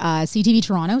 and CTV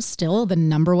Toronto still the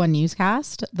number one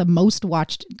newscast, the most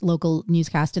watched local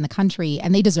newscast in the country,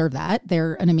 and they deserve that.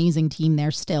 They're an amazing team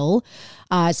there still.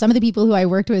 Some of the people who I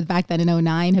worked with back then in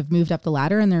 2009 have moved up the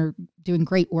ladder, and they're doing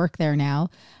great work there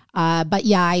now. But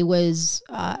yeah, I was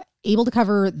able to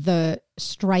cover the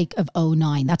strike of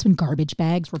 2009. That's when garbage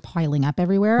bags were piling up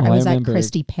everywhere. I was at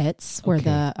Christie Pitts where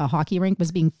the hockey rink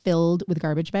was being filled with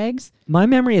garbage bags. My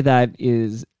memory of that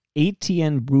is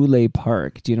Etienne Brule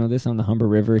Park. Do you know this, on the Humber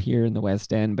River here in the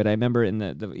West End? But I remember in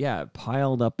the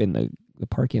piled up in the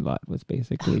parking lot was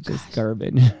basically just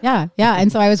garbage. Yeah.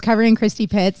 And so I was covering Christie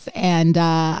Pitts, and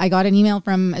I got an email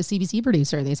from a CBC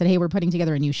producer. They said, hey, we're putting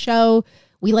together a new show.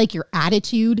 We like your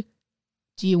attitude.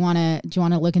 Do you want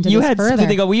to look into this further?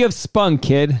 They go, well, you have spunk,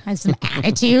 kid. I have some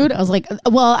attitude. I was like,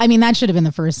 well, I mean, that should have been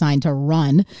the first sign to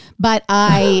run. But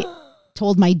I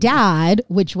told my dad,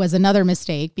 which was another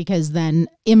mistake, because then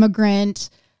immigrant,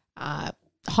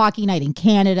 hockey night in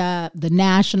Canada, the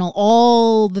national,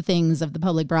 all the things of the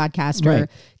public broadcaster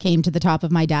came to the top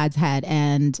of my dad's head.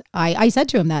 And I said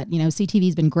to him that,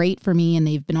 CTV's been great for me and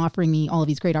they've been offering me all of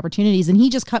these great opportunities. And he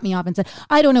just cut me off and said,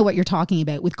 I don't know what you're talking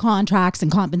about with contracts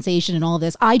and compensation and all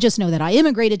this. I just know that I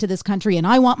immigrated to this country and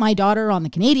I want my daughter on the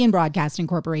Canadian Broadcasting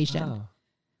Corporation. Oh.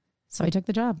 So I took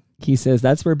the job. He says,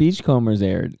 that's where Beachcombers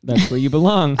aired. That's where you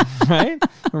belong, right?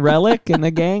 Relic and the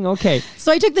gang. Okay.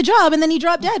 So I took the job, and then he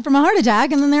dropped dead from a heart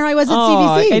attack, and then there I was at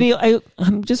CBC. And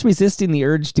I'm just resisting the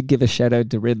urge to give a shout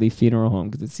out to Ridley Funeral Home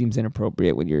because it seems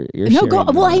inappropriate when you're sharing.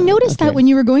 Well, I noticed that when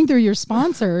you were going through your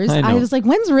sponsors. I was like,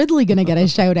 when's Ridley going to get a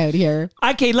shout out here?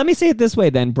 Okay, let me say it this way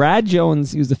then. Brad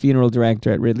Jones, who's the funeral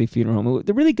director at Ridley Funeral Home,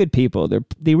 they're really good people.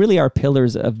 They really are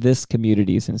pillars of this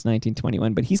community since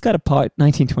 1921. But he's got a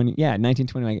 1921.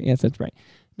 Yes, that's right.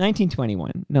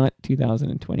 1921, not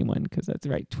 2021, because that's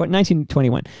right.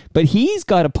 1921. But he's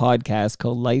got a podcast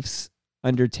called Life's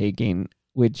Undertaking,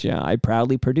 which I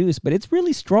proudly produce, but it's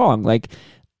really strong. Like,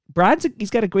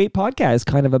 he's got a great podcast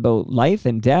kind of about life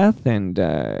and death, and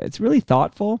it's really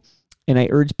thoughtful, and I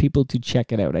urge people to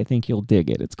check it out. I think you'll dig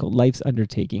it. It's called Life's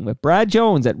Undertaking with Brad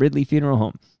Jones at Ridley Funeral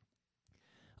Home.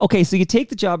 Okay, so you take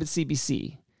the job at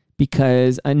CBC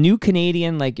because a new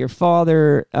Canadian like your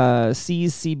father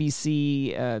sees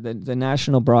CBC, the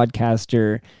national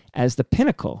broadcaster, as the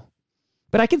pinnacle.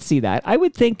 But I can see that. I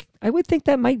would think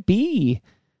that might be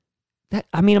that.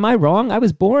 I mean, am I wrong? I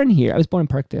was born here. I was born in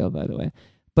Parkdale, by the way.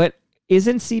 But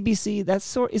isn't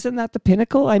CBC isn't that the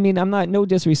pinnacle? I mean, no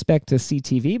disrespect to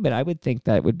CTV, but I would think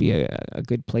that would be a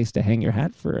good place to hang your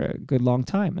hat for a good long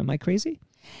time. Am I crazy?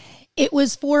 It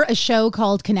was for a show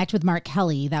called Connect with Mark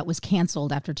Kelly that was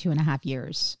canceled after 2.5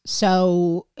 years.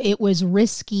 So it was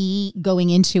risky going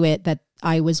into it that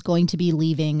I was going to be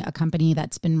leaving a company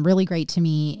that's been really great to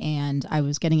me, and I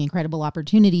was getting incredible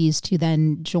opportunities to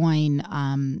then join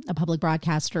a public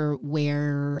broadcaster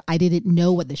where I didn't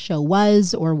know what the show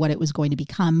was or what it was going to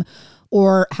become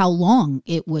or how long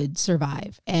it would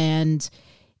survive. And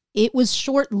it was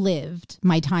short-lived,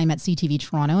 my time at CTV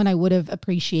Toronto, and I would have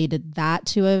appreciated that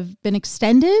to have been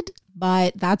extended,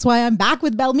 but that's why I'm back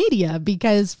with Bell Media,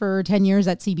 because for 10 years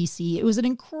at CBC, it was an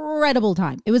incredible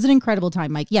time. It was an incredible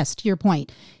time, Mike. Yes, to your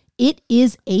point, it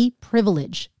is a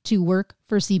privilege to work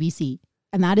for CBC,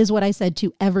 and that is what I said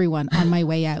to everyone on my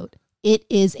way out. It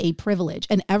is a privilege,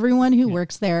 and everyone who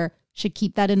works there should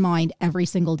keep that in mind every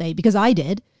single day, because I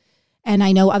did, and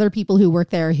I know other people who work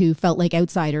there who felt like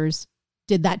outsiders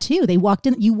did that too. They walked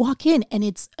in, you walk in and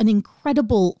it's an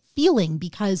incredible feeling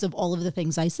because of all of the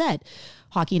things I said,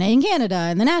 Hockey Night in Canada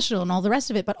and the National and all the rest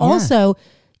of it. But also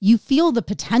you feel the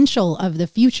potential of the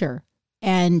future,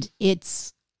 and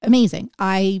it's amazing.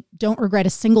 I don't regret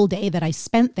a single day that I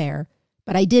spent there,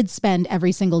 but I did spend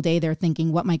every single day there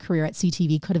thinking what my career at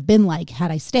CTV could have been like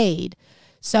had I stayed.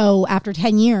 So after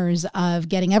 10 years of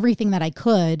getting everything that I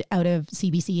could out of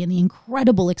CBC and the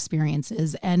incredible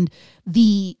experiences and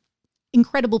the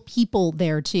incredible people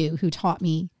there too, who taught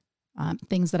me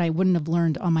things that I wouldn't have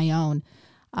learned on my own.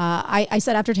 I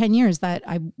said after 10 years that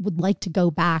I would like to go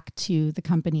back to the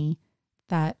company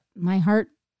that my heart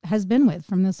has been with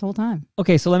from this whole time.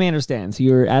 Okay, so let me understand. So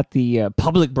you're at the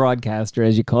public broadcaster,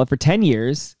 as you call it, for 10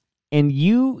 years, and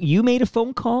you made a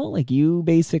phone call? Like you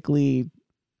basically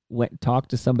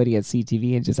talked to somebody at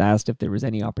CTV and just asked if there was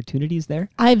any opportunities there?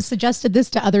 I've suggested this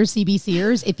to other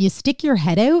CBCers. If you stick your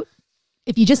head out,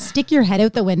 if you just stick your head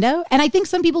out the window, and I think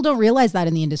some people don't realize that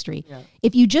in the industry. Yeah.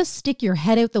 If you just stick your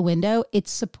head out the window, it's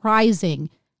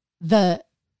surprising the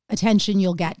attention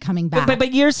you'll get coming back.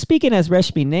 But you're speaking as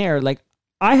Reshmi Nair. Like,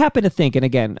 I happen to think, and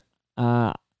again,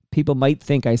 people might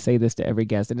think I say this to every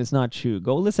guest, and it's not true.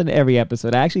 Go listen to every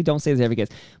episode. I actually don't say this to every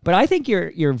guest, but I think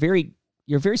you're very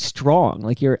strong.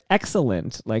 Like, you're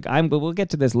excellent. Like, but we'll get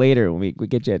to this later when we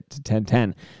get you to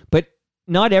 10-10. But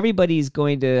not everybody's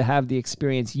going to have the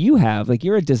experience you have. Like,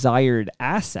 you're a desired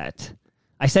asset.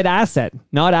 I said asset,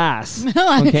 not ass.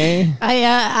 Okay.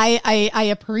 I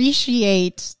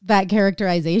appreciate that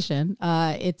characterization.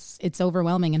 It's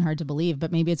overwhelming and hard to believe,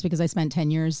 but maybe it's because I spent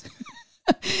 10 years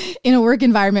in a work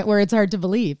environment where it's hard to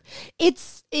believe.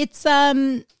 It's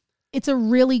a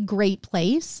really great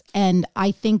place. And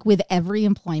I think with every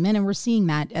employment, and we're seeing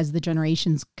that as the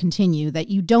generations continue, that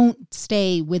you don't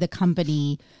stay with a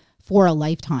company for a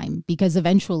lifetime, because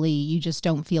eventually you just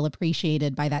don't feel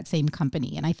appreciated by that same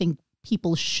company. And I think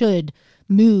people should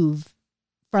move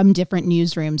from different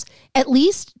newsrooms, at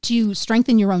least to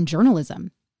strengthen your own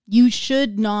journalism. You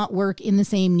should not work in the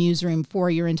same newsroom for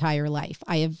your entire life.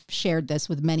 I have shared this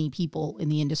with many people in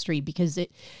the industry, because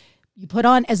you put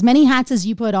on as many hats as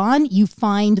you put on, you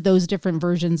find those different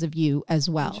versions of you as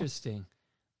well. Interesting.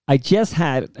 I just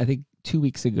had, I think 2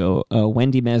 weeks ago,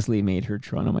 Wendy Mesley made her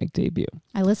Toronto Mike debut.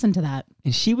 I listened to that.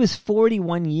 And she was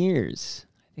 41 years.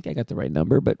 I think I got the right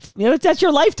number, but that's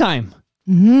your lifetime.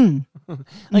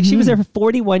 Mm-hmm. She was there for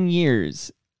 41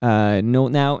 years. Now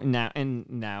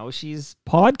she's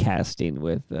podcasting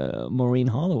with Maureen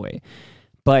Holloway.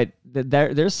 But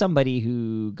there's somebody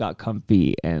who got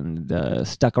comfy and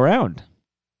stuck around.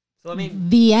 So I mean,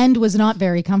 the end was not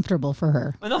very comfortable for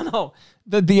her. No.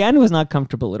 The end was not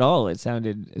comfortable at all. It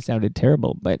sounded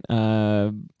terrible. But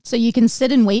so you can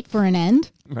sit and wait for an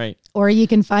end, right? Or you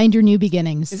can find your new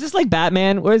beginnings. Is this like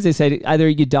Batman? What does they say? Either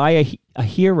you die a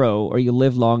hero or you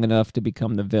live long enough to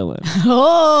become the villain.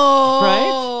 Oh,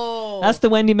 right. That's the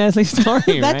Wendy Mesley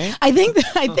story, right? I think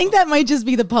that might just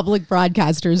be the public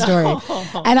broadcaster story.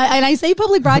 And I say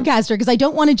public broadcaster because I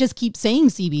don't want to just keep saying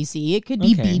CBC. It could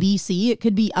be BBC. It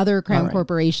could be other crown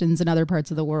corporations in other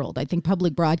parts of the world. I think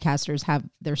public broadcasters have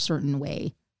their certain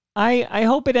way. I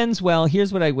hope it ends well.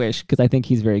 Here's what I wish, because I think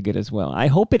he's very good as well. I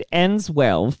hope it ends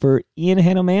well for Ian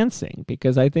Hanomansing,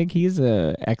 because I think he's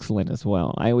excellent as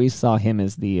well. I always saw him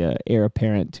as the heir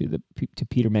apparent to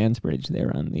Peter Mansbridge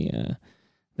there on the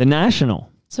National.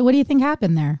 So what do you think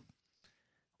happened there?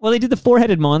 Well, they did the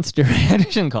four-headed monster. I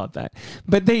shouldn't call it that.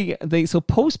 But so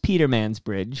post Peter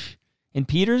Mansbridge, and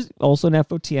Peter's also an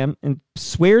FOTM, and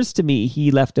swears to me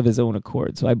he left of his own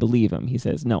accord. So I believe him. He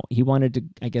says, no, he wanted to,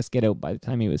 I guess, get out by the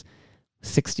time he was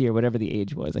 60 or whatever the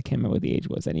age was. I can't remember what the age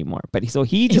was anymore. But so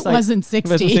he just wasn't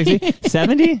 60.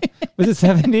 70? Was it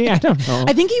 70? I don't know.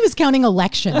 I think he was counting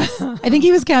elections. I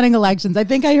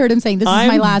think I heard him saying, this is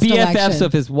my last election. I'm BFFs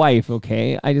of his wife,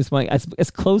 okay? I just want, as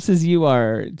close as you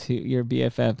are to your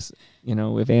BFFs,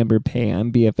 with Amber Pay,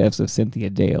 I'm BFFs of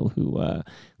Cynthia Dale, who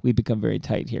we become very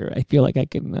tight here. I feel like I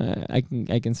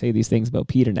can say these things about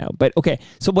Peter now. But okay,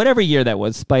 so whatever year that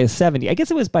was, by his 70, I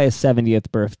guess it was by his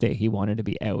 70th birthday, he wanted to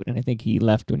be out, and I think he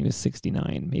left when he was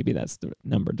 69. Maybe that's the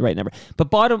right number.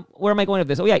 But where am I going with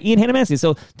this? Oh yeah, Ian Hanomansky.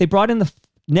 So they brought in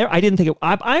I didn't think it.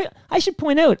 I should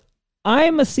point out,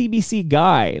 I'm a CBC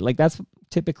guy. Like that's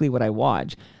typically what I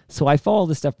watch. So I follow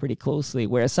this stuff pretty closely,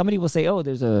 whereas somebody will say, oh,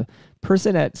 there's a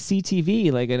person at CTV,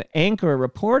 like an anchor, a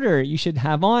reporter you should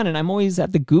have on, and I'm always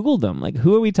have to Google them. Like,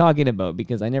 who are we talking about?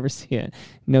 Because I never see it.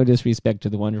 No disrespect to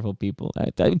the wonderful people.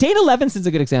 Dana Levinson's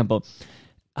a good example.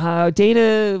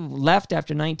 Dana left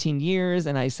after 19 years,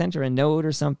 and I sent her a note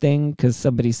or something because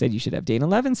somebody said you should have Dana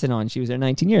Levinson on. She was there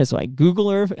 19 years. So I Google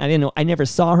her. I didn't know. I never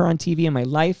saw her on TV in my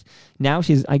life. Now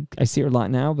I see her a lot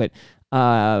now, but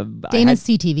Dana's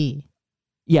CTV.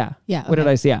 Yeah. Yeah. What did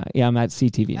I say? Yeah, I'm at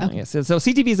CTV now. Okay. Yes. So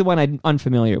CTV is the one I'm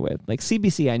unfamiliar with. Like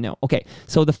CBC, I know. Okay.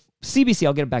 So the CBC,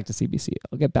 I'll get back to CBC.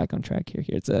 I'll get back on track here.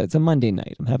 It's a Monday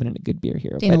night. I'm having a good beer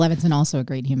here. Dana Levinson, also a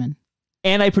great human.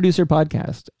 And I produce her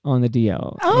podcast on the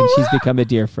DL. And she's become a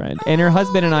dear friend. And her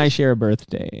husband and I share a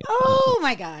birthday. Oh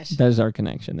my gosh. That is our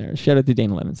connection there. Shout out to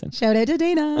Dana Levinson. Shout out to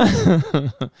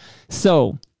Dana.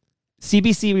 So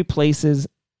CBC replaces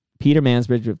Peter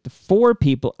Mansbridge with the four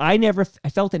people. I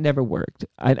felt it never worked.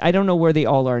 I don't know where they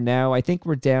all are now. I think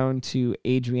we're down to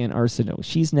Adrienne Arsenault.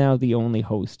 She's now the only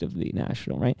host of the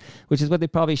National, right? Which is what they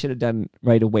probably should have done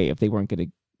right away if they weren't going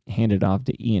to hand it off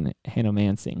to Ian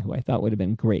Hanomansing, who I thought would have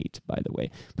been great, by the way.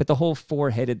 But the whole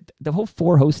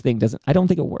four-host thing I don't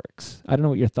think it works. I don't know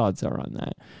what your thoughts are on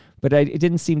that. But it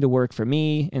didn't seem to work for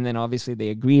me. And then obviously they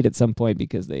agreed at some point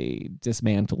because they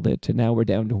dismantled it. And now we're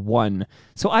down to one.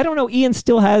 So I don't know. Ian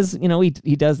still has,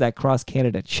 he does that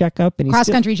cross-Canada checkup. And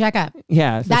cross-country checkup.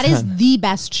 Yeah. That is the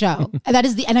best show.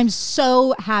 And I'm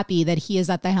so happy that he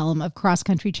is at the helm of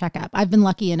cross-country checkup. I've been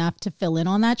lucky enough to fill in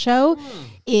on that show.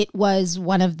 It was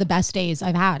one of the best days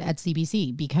I've had at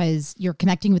CBC because you're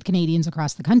connecting with Canadians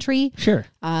across the country. Sure.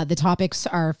 The topics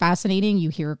are fascinating. You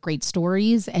hear great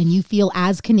stories and you feel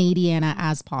as Canadiana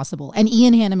as possible. And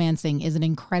Ian Hanomansing is an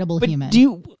incredible human.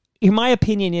 In my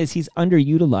opinion, he's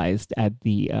underutilized at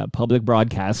the public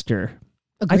broadcaster.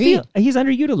 Agreed. I feel he's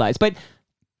underutilized, but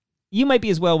you might be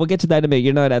as well. We'll get to that in a minute.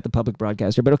 You're not at the public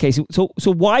broadcaster, but okay. So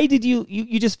why did you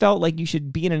just felt like you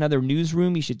should be in another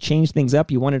newsroom? You should change things up.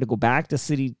 You wanted to go back to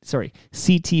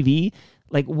CTV.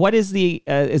 Like, what is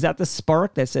is that the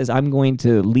spark that says I'm going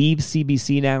to leave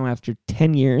CBC now after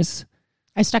 10 years?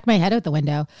 I stuck my head out the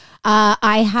window.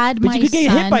 I had but you could get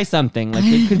hit by something. Like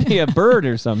it could be a bird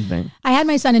or something. I had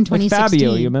my son in 2016. Like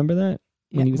Fabio, you remember that?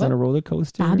 When he was on a roller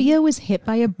coaster? Fabio was hit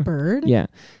by a bird? Yeah.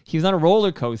 He was on a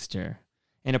roller coaster.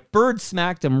 And a bird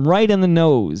smacked him right in the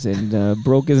nose and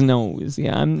broke his nose.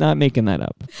 Yeah, I'm not making that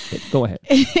up. But go ahead.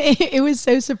 It was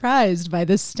so surprised by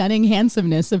the stunning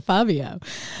handsomeness of Fabio.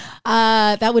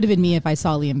 That would have been me if I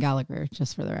saw Liam Gallagher,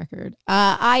 just for the record.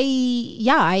 I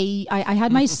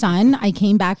had my son. I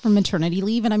came back from maternity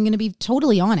leave, and I'm going to be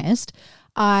totally honest.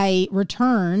 I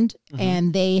returned,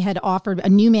 and a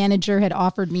new manager had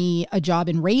offered me a job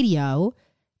in radio.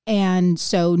 And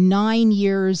so 9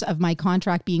 years of my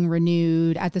contract being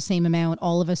renewed at the same amount,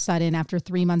 all of a sudden, after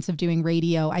 3 months of doing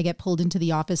radio, I get pulled into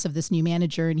the office of this new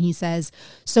manager and he says,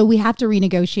 so we have to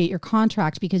renegotiate your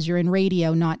contract because you're in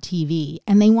radio, not TV.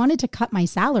 And they wanted to cut my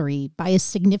salary by a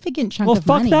significant chunk of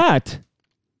money. Well, fuck that.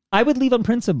 I would leave on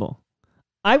principle.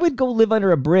 I would go live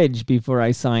under a bridge before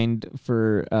I signed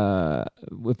for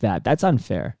with that. That's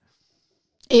unfair.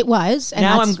 It was.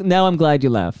 And now I'm glad you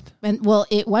left. And well,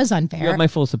 it was unfair. You have my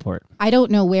full support. I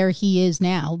don't know where he is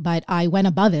now, but I went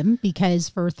above him because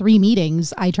for 3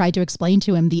 meetings, I tried to explain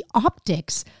to him the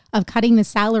optics of cutting the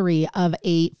salary of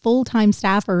a full-time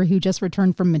staffer who just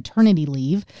returned from maternity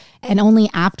leave. And only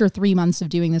after 3 months of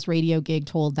doing this radio gig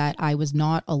told that I was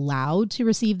not allowed to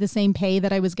receive the same pay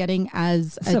that I was getting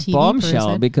as a TV bombshell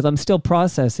person. Because I'm still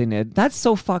processing it. That's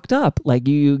so fucked up. Like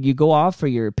you go off for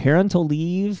your parental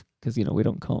leave. Because, we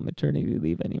don't call it maternity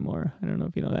leave anymore. I don't know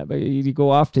if you know that, but you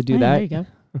go off to do that. There you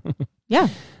go. Yeah.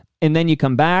 And then you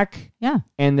come back. Yeah.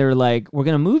 And they're like, we're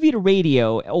going to move you to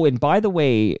radio. Oh, and by the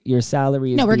way, your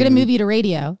salary is... No, we're going to move you to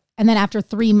radio. And then after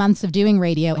 3 months of doing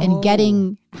radio and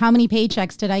getting, how many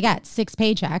paychecks did I get? 6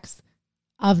 paychecks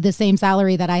of the same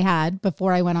salary that I had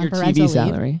before I went on parental TV leave.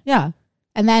 salary. Yeah.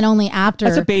 And then only after.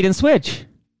 That's a bait and switch.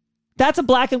 That's a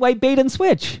black and white bait and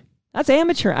switch. That's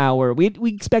amateur hour. We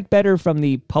expect better from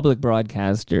the public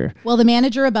broadcaster. Well, the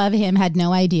manager above him had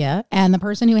no idea, and the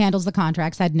person who handles the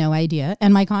contracts had no idea.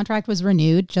 And my contract was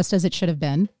renewed just as it should have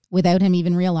been without him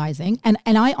even realizing. And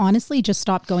I honestly just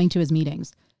stopped going to his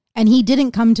meetings. And he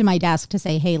didn't come to my desk to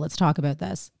say, hey, let's talk about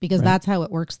this, because that's how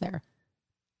it works there.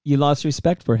 You lost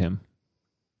respect for him.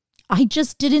 I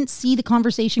just didn't see the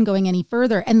conversation going any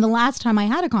further. And the last time I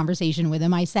had a conversation with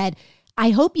him, I said,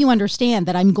 I hope you understand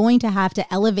that I'm going to have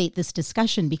to elevate this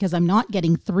discussion because I'm not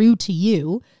getting through to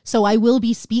you. So I will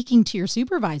be speaking to your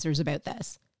supervisors about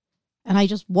this. And I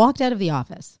just walked out of the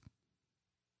office.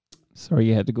 Sorry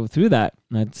you had to go through that.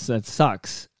 That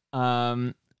sucks.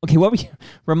 Okay,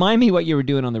 remind me what you were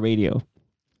doing on the radio.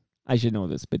 I should know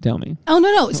this, but tell me. Oh,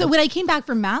 no. So when I came back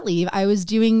from mat leave, I was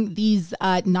doing these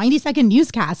 90-second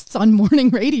newscasts on morning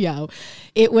radio.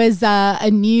 It was a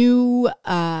new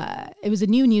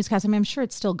newscast. I mean, I'm sure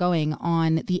it's still going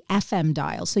on the FM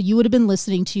dial. So you would have been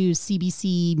listening to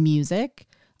CBC Music,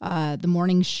 the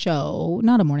morning show,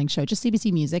 not a morning show, just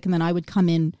CBC Music. And then I would come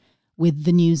in with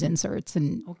the news inserts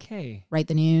and write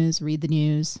the news, read the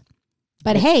news.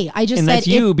 But hey, I just said... And that's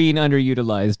you being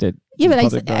underutilized at but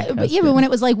when it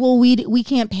was like, well, we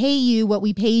can't pay you what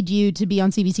we paid you to be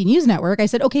on CBC News Network, I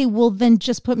said, okay, well, then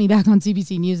just put me back on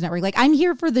CBC News Network. Like, I'm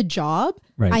here for the job.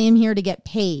 Right. I am here to get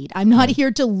paid. I'm not here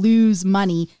to lose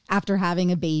money after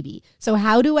having a baby. So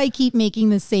how do I keep making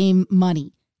the same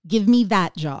money? Give me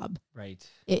that job. Right.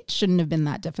 It shouldn't have been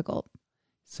that difficult.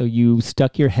 So you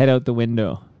stuck your head out the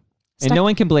window. And no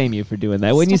one can blame you for doing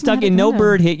that. When you stuck in, no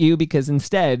bird hit you because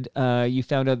instead you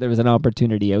found out there was an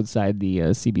opportunity outside the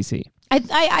CBC.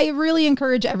 I really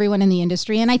encourage everyone in the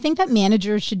industry, and I think that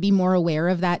managers should be more aware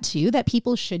of that too, that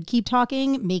people should keep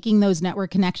talking, making those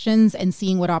network connections and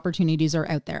seeing what opportunities are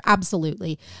out there.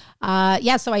 Absolutely.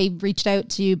 So I reached out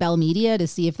to Bell Media to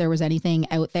see if there was anything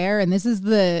out there, and this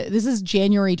is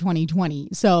January 2020,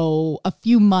 so a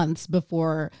few months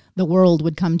before the world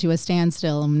would come to a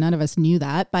standstill, and none of us knew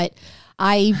that, but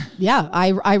I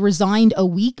resigned a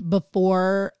week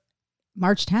before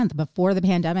March 10th, before the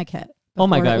pandemic hit. Oh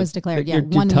my God. It was declared. Your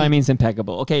timing's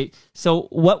impeccable. Okay. So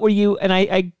what were you, and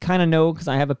I kind of know because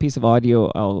I have a piece of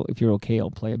audio. If you're okay,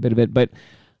 I'll play a bit of it. But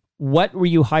what were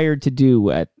you hired to do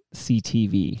at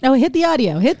CTV? Oh, hit the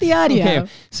audio. Okay.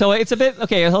 So it's a bit,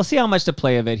 okay, I'll see how much to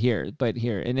play of it here.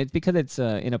 And it's because it's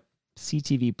in a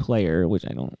CTV player, which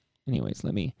I don't, anyways,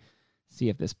 let me see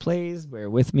if this plays. Bear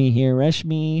with me here,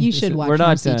 Reshmi. You should watch more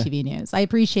CTV News. I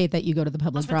appreciate that you go to the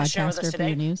public broadcaster for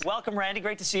your news. Welcome, Randy.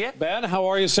 Great to see you. Ben, how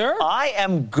are you, sir? I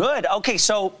am good. Okay,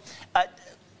 so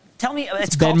tell me.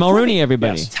 It's Ben Mulrooney,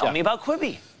 everybody. Yes. Tell me about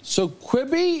Quibi. So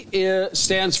Quibi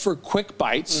stands for Quick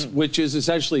Bites, which is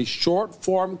essentially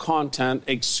short-form content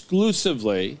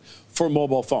exclusively for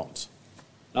mobile phones.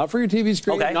 Not for your TV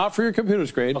screen, not for your computer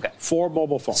screen, for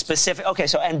mobile phones. Specific. Okay,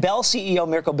 so, and Bell CEO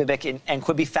Mirko Bibic and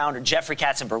Quibi founder Jeffrey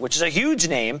Katzenberg, which is a huge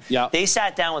name, they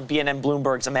sat down with BNN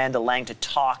Bloomberg's Amanda Lang to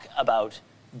talk about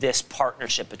this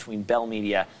partnership between Bell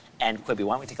Media and Quibi.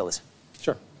 Why don't we take a listen?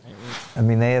 Sure. I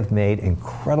mean, they have made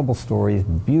incredible stories,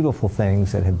 beautiful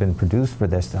things that have been produced for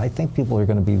this that I think people are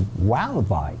going to be wowed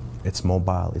by. It's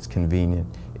mobile, it's convenient,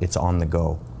 it's on the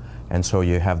go. And so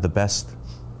you have the best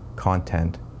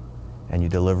content and you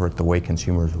deliver it the way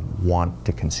consumers want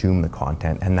to consume the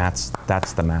content, and that's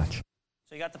the match.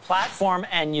 So you got the platform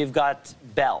and you've got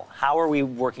Bell. How are we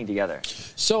working together?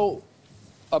 So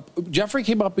Jeffrey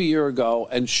came up a year ago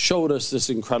and showed us this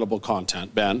incredible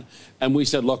content, Ben, and we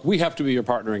said, look, we have to be your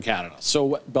partner in Canada.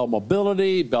 So Bell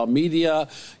Mobility, Bell Media,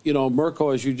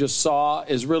 Mirko, as you just saw,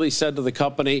 has really said to the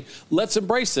company, let's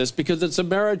embrace this because it's a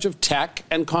marriage of tech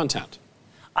and content.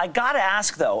 I got to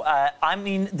ask, though, I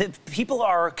mean, the people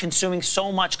are consuming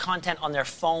so much content on their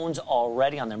phones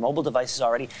already, on their mobile devices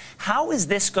already. How is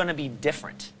this going to be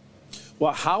different?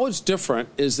 Well, how it's different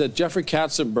is that Jeffrey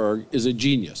Katzenberg is a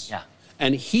genius. Yeah.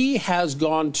 And he has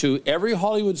gone to every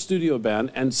Hollywood studio,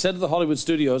 Ben, and said to the Hollywood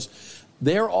studios,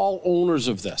 they're all owners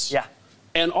of this. Yeah.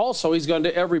 And also, he's gone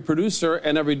to every producer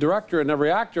and every director and every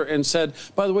actor and said,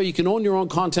 by the way, you can own your own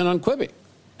content on Quibi.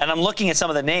 And I'm looking at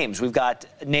some of the names. We've got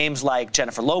names like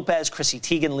Jennifer Lopez, Chrissy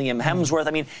Teigen, Liam Hemsworth.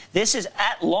 I mean, this is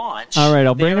at launch. All right,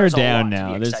 I'll bring her down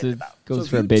now. This goes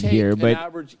for a bit here, but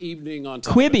average evening on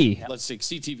Quibi. Let's see,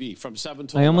 CTV from 7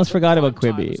 to 11. I almost forgot about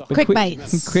Quibi. Quick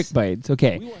bites. Quick bites.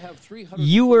 Okay.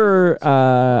 You were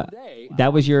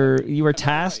you were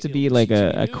tasked to be like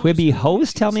a Quibi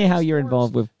host. Tell me how you were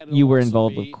involved with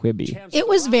Quibi. It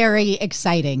was very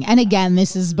exciting. And again,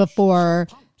 this is before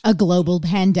a global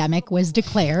pandemic was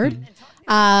declared.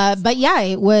 But yeah,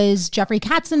 it was Jeffrey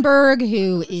Katzenberg,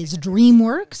 who is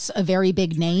DreamWorks, a very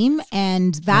big name.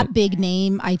 And that big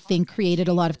name, I think, created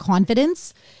a lot of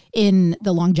confidence in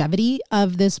the longevity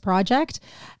of this project.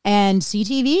 And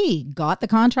CTV got the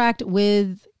contract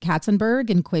with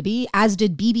Katzenberg and Quibi, as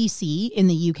did BBC in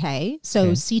the UK.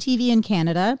 So CTV in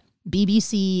Canada,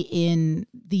 BBC in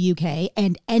the UK,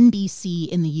 and NBC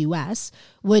in the US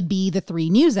would be the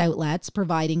 3 news outlets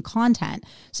providing content.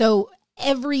 So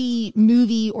every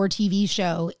movie or TV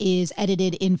show is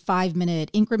edited in 5-minute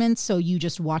increments, so you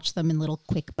just watch them in little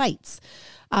quick bites.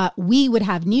 We would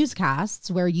have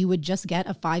newscasts where you would just get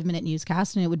a 5-minute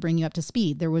newscast and it would bring you up to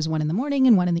speed. There was one in the morning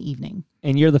and one in the evening.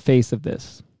 And you're the face of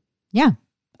this. Yeah.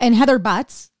 And Heather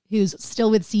Butts, who's still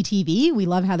with CTV. We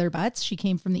love Heather Butts. She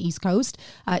came from the East Coast.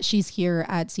 She's here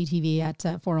at CTV at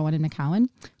 401 in McCowan,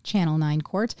 Channel 9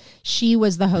 Court. She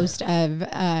was the host of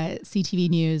CTV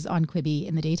News on Quibi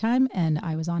in the daytime, and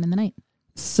I was on in the night.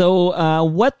 So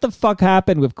what the fuck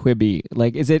happened with Quibi?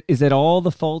 Like, is it all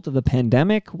the fault of the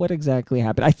pandemic? What exactly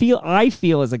happened? I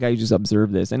feel as a guy who just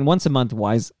observed this, and once a month,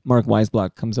 Mark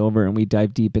Weisblock comes over and we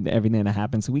dive deep into everything that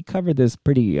happened. So we covered this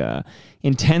pretty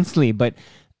intensely, but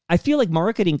I feel like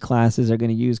marketing classes are going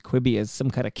to use Quibi as some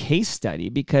kind of case study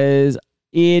because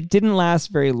it didn't last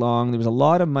very long. There was a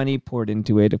lot of money poured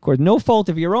into it. Of course, no fault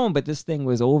of your own, but this thing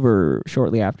was over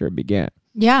shortly after it began.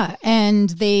 Yeah,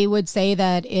 and they would say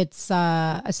that it's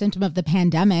a symptom of the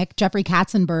pandemic. Jeffrey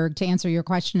Katzenberg, to answer your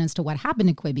question as to what happened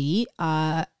to Quibi,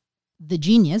 the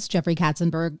genius, Jeffrey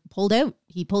Katzenberg, pulled out.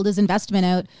 He pulled his investment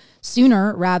out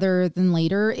sooner rather than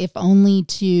later, if only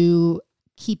to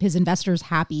keep his investors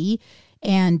happy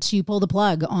and to pull the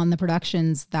plug on the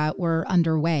productions that were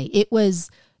underway. It was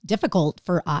difficult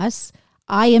for us.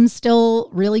 I am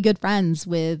still really good friends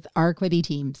with our Quibi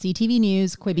team, CTV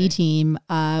News Quibi team.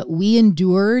 We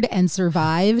endured and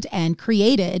survived and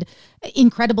created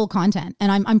incredible content.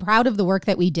 And I'm proud of the work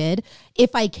that we did.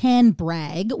 If I can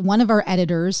brag, one of our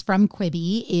editors from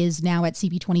Quibi is now at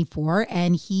CP24,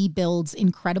 and he builds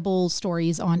incredible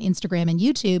stories on Instagram and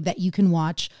YouTube that you can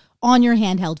watch on your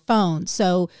handheld phone.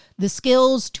 So the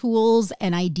skills, tools,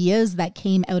 and ideas that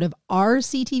came out of our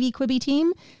CTV Quibi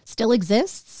team still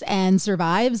exists and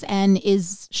survives and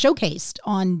is showcased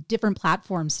on different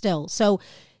platforms still. So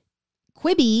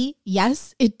Quibi,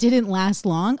 yes, it didn't last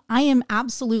long. I am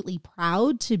absolutely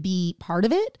proud to be part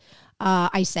of it.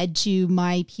 I said to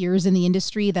my peers in the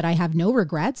industry that I have no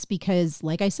regrets because,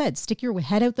 like I said, stick your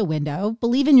head out the window,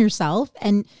 believe in yourself,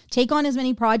 and take on as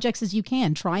many projects as you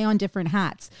can. Try on different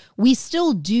hats. We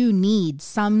still do need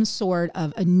some sort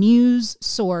of a news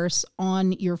source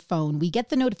on your phone. We get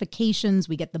the notifications,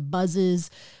 we get the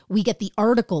buzzes, we get the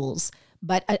articles,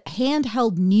 but a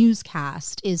handheld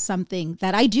newscast is something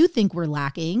that I do think we're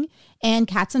lacking. And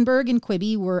Katzenberg and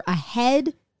Quibi were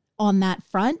ahead on that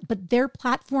front, but their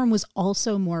platform was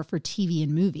also more for TV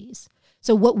and movies.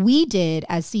 So what we did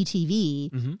as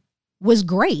CTV was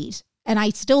great. And I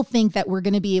still think that we're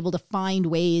going to be able to find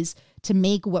ways to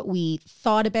make what we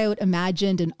thought about,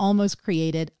 imagined, and almost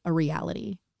created a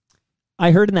reality. I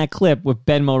heard in that clip with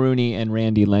Ben Mulrooney and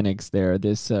Randy Lennox there,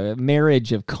 this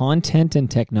marriage of content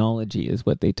and technology is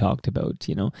what they talked about,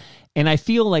 you know? And I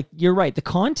feel like you're right. The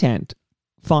content,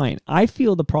 fine. I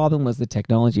feel the problem was the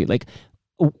technology. Like,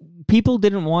 people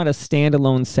didn't want a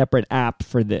standalone separate app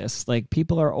for this. Like,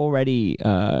 people are already,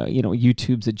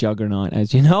 YouTube's a juggernaut,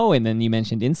 as you know, and then you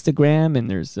mentioned Instagram, and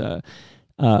there's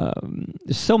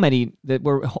so many that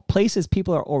were places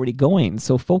people are already going.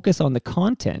 So focus on the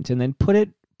content and then put it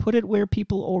where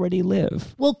people already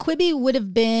live. Well, Quibi would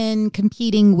have been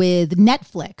competing with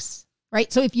Netflix.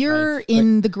 Right. So if you're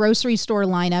in the grocery store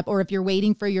lineup, or if you're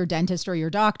waiting for your dentist or your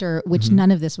doctor, which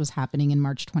none of this was happening in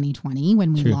March 2020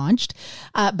 when we launched.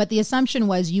 But the assumption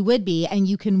was you would be, and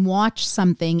you can watch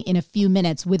something in a few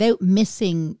minutes without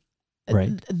missing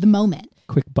the moment.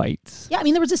 Quick bites. Yeah. I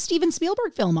mean, there was a Steven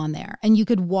Spielberg film on there, and you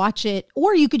could watch it,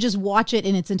 or you could just watch it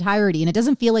in its entirety. And it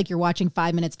doesn't feel like you're watching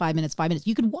 5 minutes, 5 minutes, 5 minutes.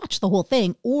 You could watch the whole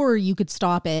thing, or you could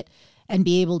stop it and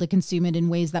be able to consume it in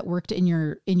ways that worked in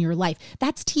your life.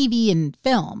 That's TV and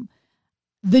film.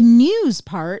 The news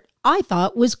part, I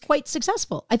thought was quite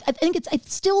successful. I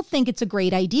still think it's a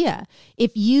great idea.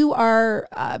 If you are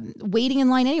waiting in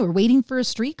line anywhere, waiting for a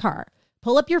streetcar,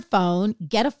 pull up your phone,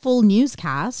 get a full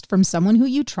newscast from someone who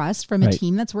you trust, from a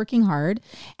team that's working hard.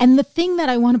 And the thing that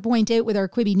I want to point out with our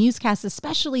Quibi newscasts,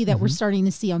 especially that we're starting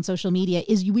to see on social media,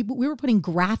 is we were putting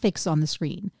graphics on the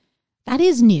screen. That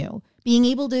is new. Being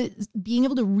able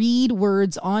to read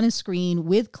words on a screen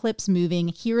with clips moving,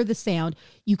 hear the sound.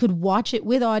 You could watch it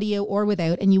with audio or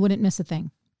without, and you wouldn't miss a thing.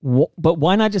 But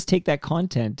why not just take that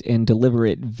content and deliver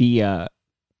it via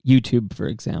YouTube, for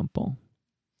example?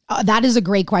 That is a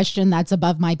great question. That's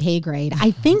above my pay grade.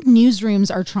 I think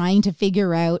newsrooms are trying to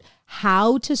figure out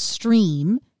how to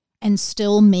stream and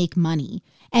still make money.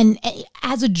 And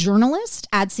as a journalist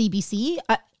at CBC,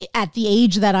 at the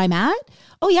age that I'm at,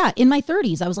 in my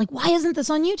 30s, I was like, why isn't this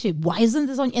on YouTube? Why isn't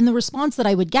this on? And the response that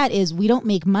I would get is, we don't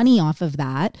make money off of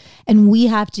that. And we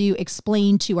have to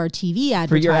explain to our TV advertisers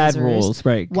for your ad rolls,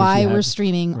 right, why we're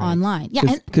streaming online.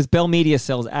 Yeah, because Bell Media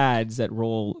sells ads that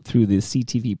roll through the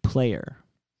CTV player.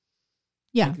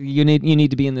 Yeah, like you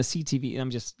need to be in the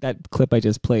CTV. That clip I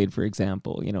just played, for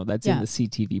example. That's in the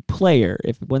CTV player.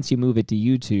 If once you move it to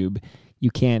YouTube,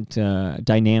 you can't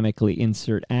dynamically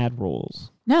insert ad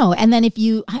rolls. No, and then if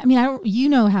you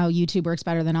know how YouTube works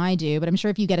better than I do, but I'm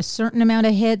sure if you get a certain amount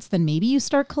of hits, then maybe you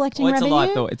start collecting revenue. It's a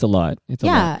lot, though. It's a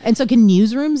lot. And so can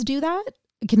newsrooms do that?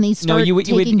 Can they start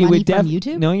taking money from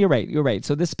YouTube? No, you're right.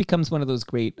 So this becomes one of those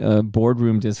great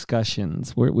boardroom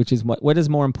discussions, which is what is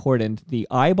more important, the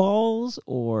eyeballs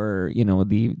or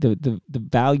the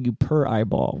value per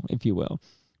eyeball, if you will.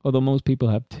 Although most people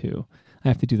have two. I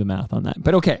have to do the math on that,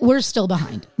 but okay. We're still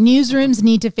behind. Newsrooms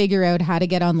need to figure out how to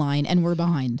get online, and we're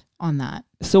behind on that.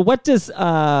 So what does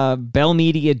Bell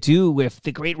Media do with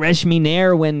the great Reshmi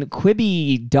Nair when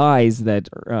Quibi dies that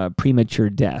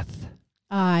premature death?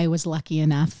 I was lucky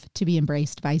enough to be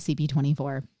embraced by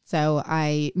CP24. So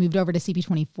I moved over to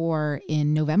CP24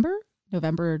 in November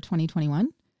 2021.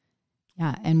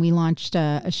 Yeah, and we launched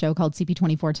a show called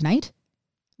CP24 Tonight,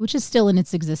 which is still in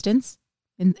its existence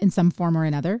in some form or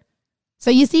another. So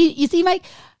you see, Mike,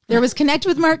 there was Connect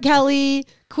with Mark Kelly,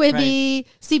 Quibi,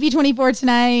 CP24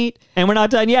 Tonight. And we're not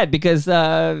done yet because,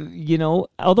 although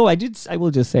I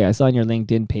will just say, I saw on your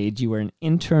LinkedIn page, you were an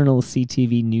internal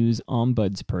CTV news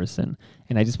ombudsperson.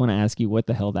 And I just want to ask you what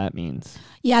the hell that means.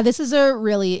 Yeah, this is a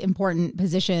really important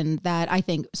position that I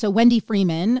think. So Wendy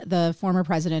Freeman, the former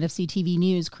president of CTV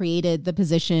News, created the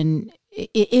position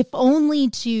if only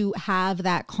to have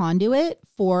that conduit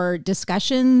for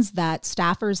discussions that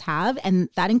staffers have, and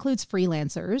that includes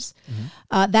freelancers,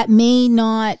 that may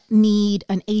not need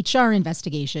an HR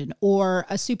investigation or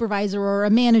a supervisor or a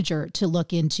manager to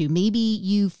look into. Maybe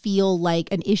you feel like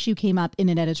an issue came up in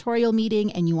an editorial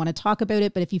meeting and you want to talk about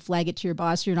it, but if you flag it to your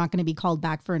boss, you're not going to be called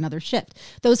back for another shift.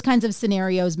 Those kinds of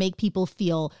scenarios make people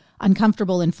feel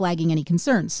uncomfortable in flagging any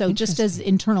concerns. So just as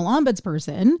internal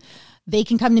ombudsperson, they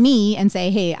can come to me and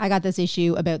say, hey, I got this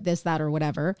issue about this, that, or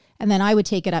whatever. And then I would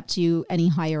take it up to any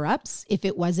higher ups if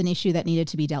it was an issue that needed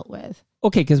to be dealt with.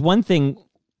 Okay, because one thing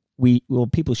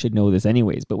people should know this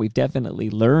anyways, but we've definitely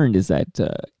learned is that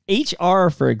HR,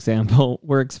 for example,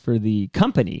 works for the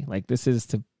company. Like this is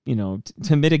to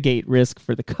mitigate risk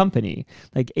for the company.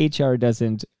 Like HR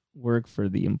doesn't work for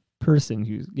the person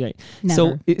who's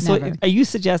Never. So are you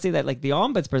suggesting that like the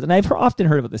ombudsperson? I've often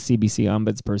heard about the CBC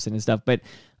ombudsperson and stuff, but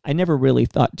I never really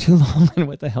thought too long on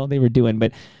what the hell they were doing.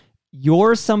 But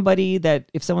you're somebody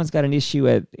that if someone's got an issue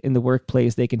in the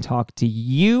workplace, they can talk to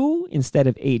you instead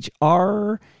of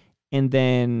HR, and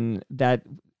then that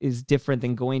is different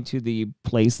than going to the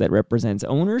place that represents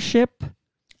ownership.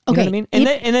 You know what I mean? And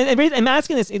then I'm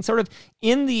asking this in sort of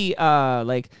in the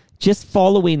just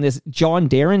following this John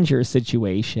Derringer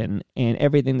situation and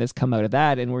everything that's come out of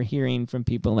that. And we're hearing from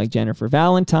people like Jennifer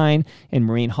Valentine and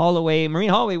Maureen Holloway. Maureen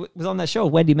Holloway was on that show,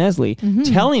 Wendy Mesley,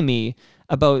 telling me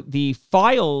about the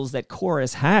files that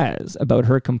Chorus has about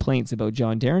her complaints about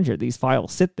John Derringer. These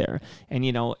files sit there. And,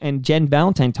 and Jen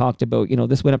Valentine talked about,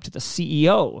 this went up to the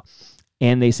CEO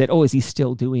and they said, oh, is he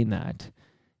still doing that?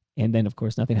 And then, of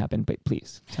course, nothing happened. But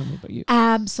please tell me about you.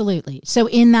 Absolutely. So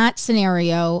in that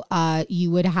scenario,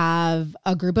 you would have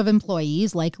a group of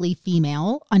employees, likely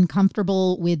female,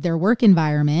 uncomfortable with their work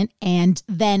environment, and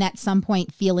then at some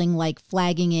point feeling like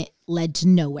flagging it led to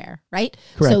nowhere, right?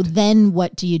 Correct. So then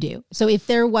what do you do? So if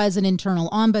there was an internal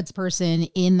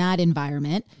ombudsperson in that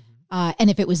environment, and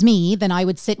if it was me, then I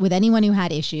would sit with anyone who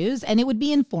had issues, and it would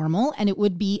be informal and it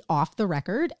would be off the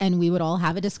record, and we would all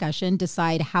have a discussion,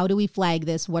 decide how do we flag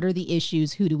this? What are the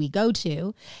issues? Who do we go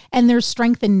to? And there's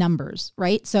strength in numbers,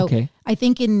 right? So I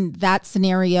think in that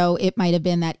scenario, it might have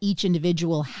been that each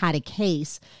individual had a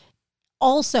case.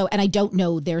 also, and I don't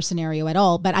know their scenario at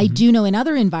all, but I do know in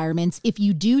other environments, if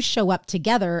you do show up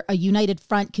together, a united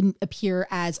front can appear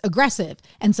as aggressive.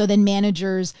 And so then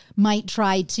managers might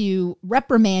try to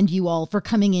reprimand you all for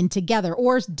coming in together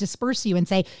or disperse you and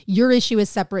say, your issue is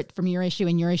separate from your issue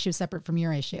and your issue is separate from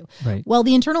your issue. Right. Well,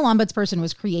 the internal ombudsperson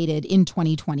was created in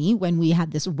 2020 when we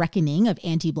had this reckoning of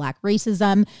anti-Black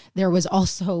racism. There was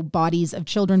also bodies of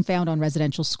children found on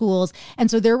residential schools.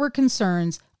 And so there were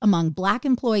concerns among Black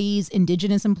employees,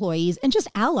 Indigenous employees, and just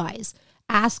allies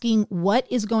asking what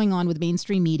is going on with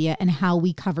mainstream media and how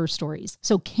we cover stories.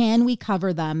 So can we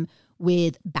cover them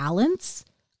with balance,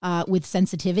 with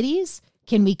sensitivities?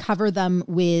 Can we cover them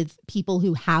with people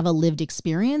who have a lived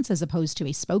experience as opposed to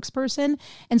a spokesperson?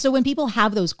 And so when people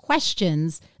have those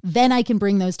questions, then I can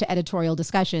bring those to editorial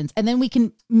discussions, and then we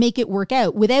can make it work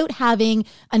out without having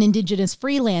an Indigenous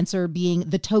freelancer being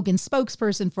the token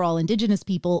spokesperson for all Indigenous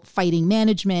people fighting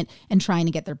management and trying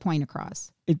to get their point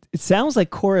across. It sounds like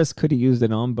Chorus could have used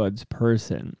an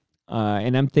ombudsperson.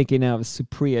 And I'm thinking of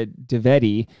Supriya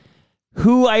Dwivedi,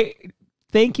 who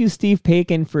thank you, Steve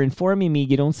Paikin, for informing me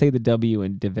you don't say the W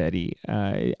in Dwivedi.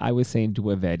 I was saying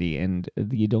Dwivedi, and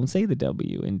you don't say the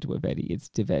W in Dwivedi. It's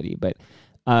Dwivedi. But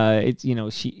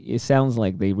it sounds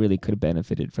like they really could have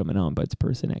benefited from an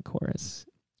ombudsperson at Chorus.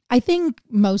 I think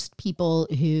most people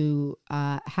who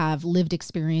have lived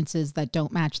experiences that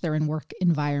don't match their work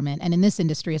environment, and in this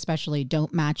industry especially,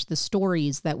 don't match the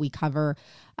stories that we cover,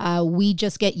 we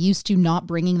just get used to not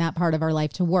bringing that part of our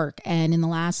life to work. And in the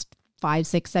last 5,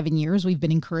 6, 7 years, we've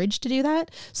been encouraged to do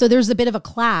that. So there's a bit of a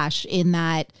clash in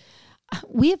that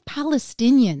we have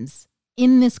Palestinians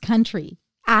in this country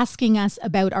asking us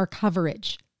about our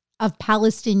coverage of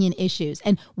Palestinian issues.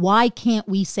 And why can't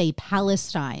we say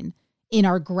Palestine in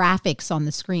our graphics on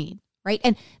the screen, right?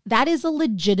 And that is a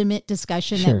legitimate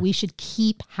discussion that we should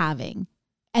keep having.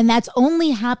 And that's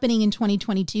only happening in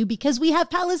 2022 because we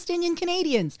have Palestinian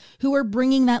Canadians who are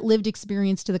bringing that lived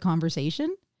experience to the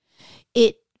conversation.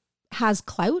 It has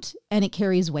clout and it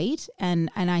carries weight.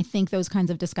 And I think those kinds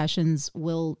of discussions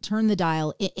will turn the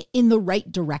dial in the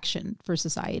right direction for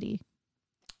society.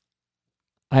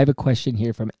 I have a question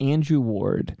here from Andrew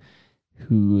Ward,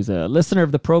 who's a listener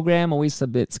of the program, always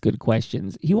submits good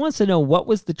questions. He wants to know, what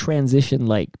was the transition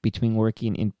like between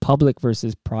working in public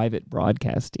versus private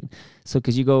broadcasting? So,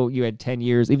 because you had 10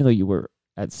 years, even though you were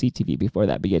at CTV before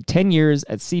that, but you had 10 years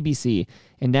at CBC,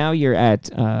 and now you're at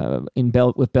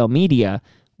with Bell Media.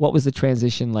 What was the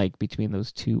transition like between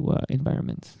those two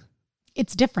environments?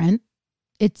 It's different.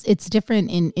 It's different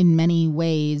in many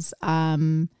ways.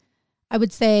 I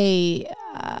would say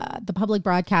the public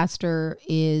broadcaster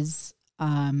is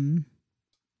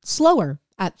slower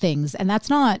at things, and that's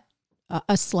not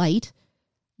a slight,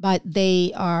 but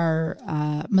they are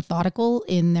methodical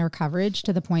in their coverage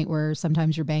to the point where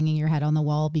sometimes you're banging your head on the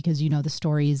wall because you know the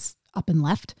story's up and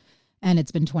left. And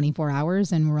it's been 24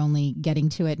 hours and we're only getting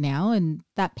to it now. And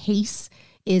that pace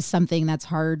is something that's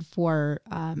hard for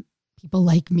people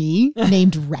like me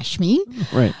named Reshmi.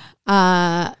 Right.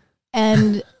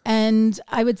 And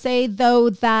I would say, though,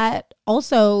 that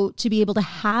also to be able to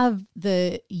have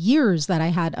the years that I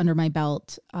had under my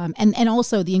belt and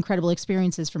also the incredible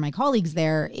experiences for my colleagues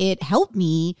there, it helped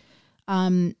me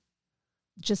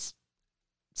just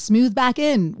smooth back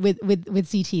in with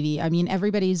CTV. I mean,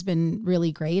 everybody's been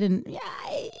really great, and yeah,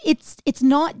 it's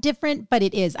not different, but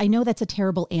it is. I know that's a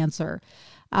terrible answer.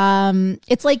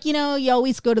 It's like, you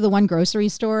always go to the one grocery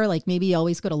store, like maybe you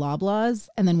always go to Loblaws,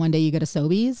 and then one day you go to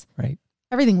Sobeys. Right.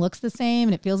 Everything looks the same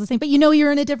and it feels the same, but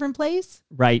you're in a different place.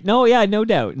 Right. No, yeah, no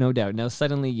doubt. Now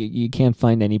suddenly you can't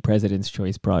find any President's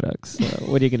Choice products. So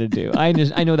what are you going to do? I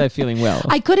know that feeling well.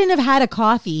 I couldn't have had a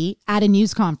coffee at a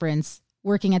news conference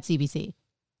working at CBC.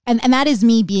 And that is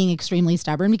me being extremely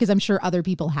stubborn, because I'm sure other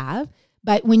people have.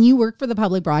 But when you work for the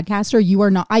public broadcaster, you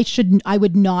are not, I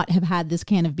would not have had this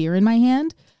can of beer in my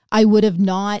hand. I would have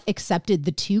not accepted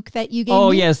the toque that you gave me. Oh,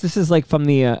 yes. This is like from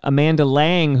the Amanda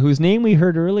Lang, whose name we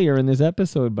heard earlier in this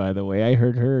episode, by the way. I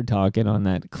heard her talking on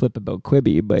that clip about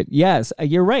Quibi. But yes,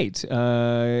 you're right.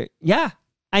 Yeah.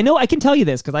 I know, I can tell you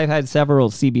this because I've had several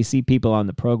CBC people on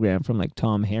the program, from like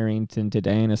Tom Harrington to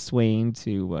Diana Swain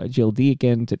to Jill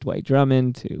Deacon to Dwight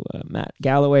Drummond to Matt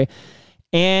Galloway.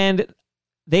 And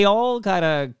they all got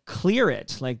to clear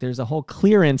it. Like there's a whole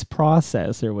clearance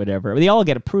process or whatever. They all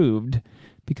get approved,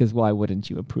 because why wouldn't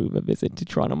you approve a visit to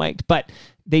Toronto Mike? But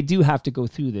they do have to go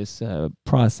through this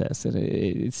process. And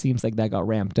it seems like that got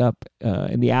ramped up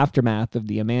in the aftermath of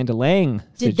the Amanda Lang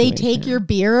situation. Did they take your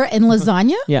beer and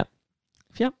lasagna? Yeah.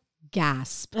 Yep.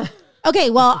 Gasp. Okay,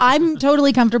 well, I'm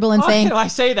totally comfortable in saying. I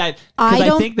say that because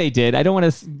I think they did. I don't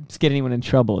want to get anyone in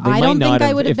trouble. They I don't think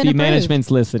I would have been approved. Management's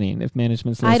listening. If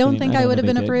management's listening, I don't think I would have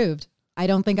been approved. I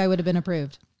don't think I would have been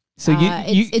approved. So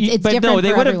it's but no,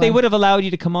 they would have allowed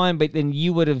you to come on, but then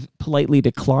you would have politely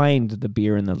declined the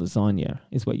beer and the lasagna.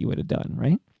 Is what you would have done,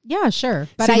 right? Yeah, sure.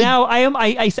 But now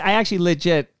I actually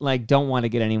legit don't want to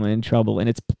get anyone in trouble, and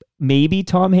it's maybe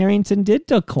Tom Harrington did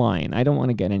decline. I don't want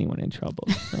to get anyone in trouble,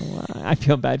 so I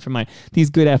feel bad for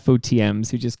these good FOTMs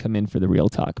who just come in for the real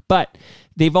talk. But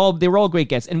they were all great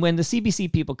guests, and when the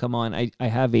CBC people come on, I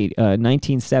have a vintage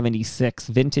 1976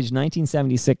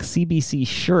 CBC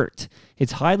shirt.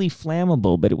 It's highly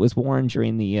flammable, but it was worn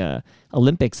during the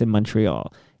Olympics in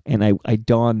Montreal. And I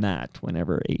don that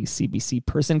whenever a CBC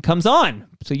person comes on.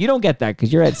 So you don't get that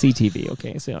because you're at CTV,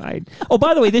 okay? So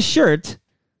by the way, this shirt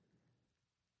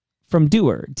from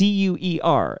Duer,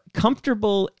 D-U-E-R,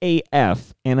 comfortable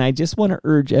AF. And I just want to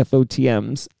urge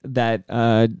FOTMs that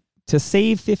to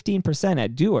save 15%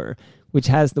 at Duer, which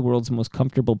has the world's most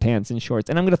comfortable pants and shorts.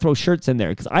 And I'm going to throw shirts in there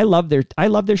because I love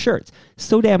their shirts.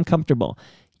 So damn comfortable.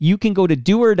 You can go to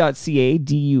duer.ca,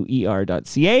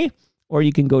 D-U-E-R.ca. Or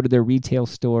you can go to their retail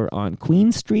store on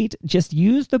Queen Street. Just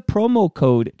use the promo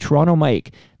code Toronto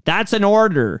Mike. That's an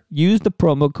order. Use the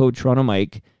promo code Toronto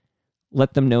Mike.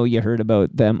 Let them know you heard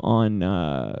about them on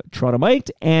Toronto Mike,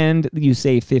 and you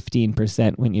save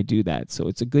 15% when you do that. So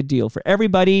it's a good deal for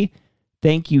everybody.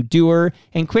 Thank you, Duer.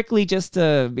 And quickly, just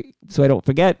so I don't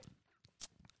forget,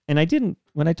 and I didn't,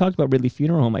 when I talked about Ridley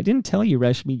Funeral Home, I didn't tell you,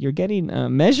 Reshmi, you're getting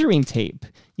measuring tape.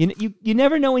 You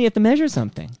never know when you have to measure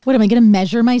something. What, am I going to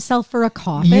measure myself for a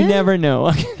coffin? You never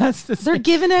know. They're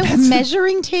giving out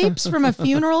measuring tapes from a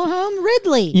funeral home?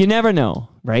 Ridley. You never know,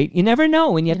 right? You never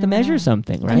know when you have to measure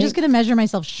something, right? I'm just going to measure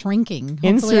myself shrinking.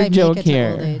 Hopefully Insert joke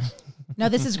here. To old age. No,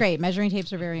 this is great. Measuring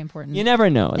tapes are very important. You never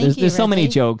know. There's so many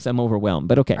jokes. I'm overwhelmed,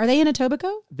 but okay. Are they in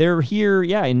Etobicoke? They're here,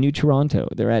 in New Toronto.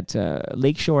 They're at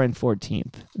Lakeshore and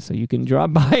 14th. So you can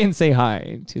drop by and say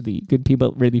hi to the good people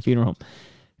at Ridley Funeral Home.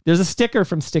 There's a sticker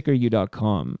from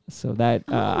stickeryou.com. So that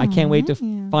I can't wait to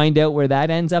find out where that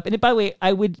ends up. And by the way,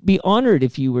 I would be honored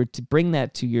if you were to bring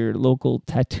that to your local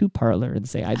tattoo parlor and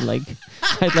say, I'd like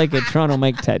a Toronto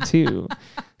Mike tattoo.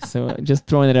 So just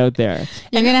throwing it out there.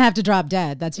 You're going to have to drop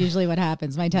dead. That's usually what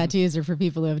happens. My tattoos are for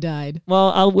people who have died.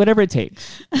 Well, whatever it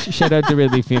takes. Shout out to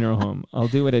Ridley Funeral Home. I'll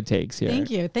do what it takes here.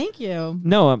 Thank you.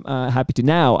 No, I'm happy to.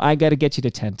 Now, I got to get you to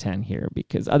 1010 here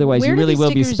because otherwise you really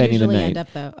will be spending the night. End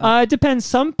up, though? It depends.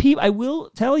 Some people, I will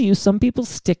tell you, some people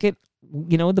stick it,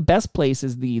 the best place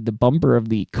is the bumper of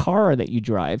the car that you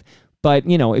drive. But,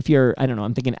 if you're, I don't know,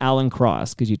 I'm thinking Alan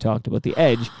Cross because you talked about the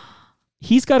Edge.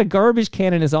 He's got a garbage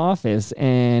can in his office,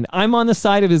 and I'm on the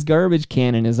side of his garbage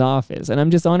can in his office, and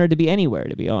I'm just honored to be anywhere,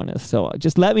 to be honest. So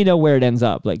just let me know where it ends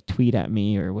up, like tweet at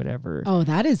me or whatever. Oh,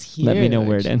 that is huge. Let me know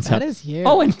where it ends up. That is huge.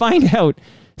 Oh, and find out,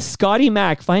 Scotty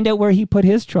Mac, find out where he put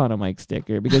his Toronto Mike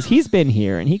sticker, because he's been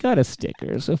here, and he got a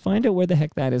sticker, so find out where the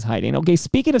heck that is hiding. Okay,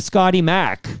 speaking of Scotty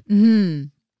Mac,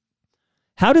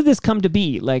 how did this come to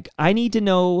be? Like, I need to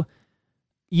know...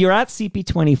 You're at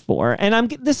CP24, and I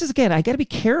got to be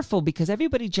careful because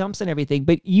everybody jumps on everything,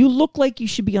 but you look like you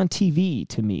should be on TV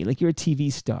to me, like you're a TV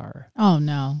star. Oh,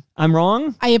 no. I'm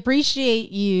wrong? I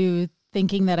appreciate you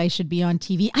thinking that I should be on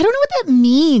TV. I don't know what that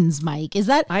means, Mike.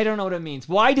 I don't know what it means.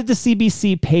 Why did the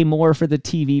CBC pay more for the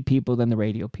TV people than the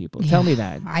radio people? Tell me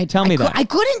that. Tell me that. I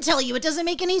couldn't tell you. It doesn't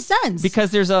make any sense.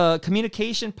 Because there's a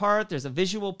communication part, there's a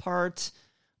visual part,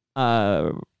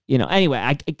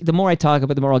 anyway, the more I talk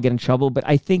about it, the more I'll get in trouble. But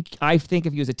I think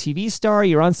if you as a TV star,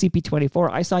 you're on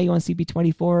CP24. I saw you on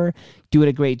CP24 doing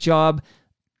a great job.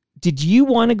 Did you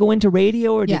want to go into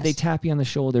radio, or did they tap you on the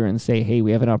shoulder and say, hey,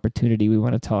 we have an opportunity we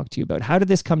want to talk to you about? How did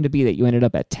this come to be that you ended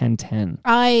up at 1010?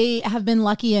 I have been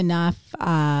lucky enough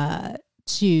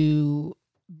to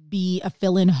be a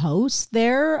fill-in host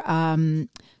there.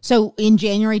 So in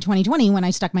January 2020, when I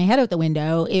stuck my head out the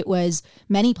window, it was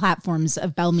many platforms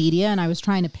of Bell Media, and I was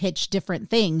trying to pitch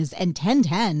different things. And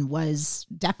 1010 was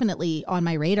definitely on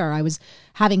my radar. I was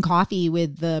having coffee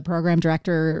with the program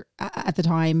director at the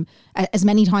time as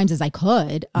many times as I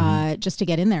could just to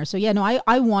get in there. So yeah, no,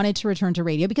 I wanted to return to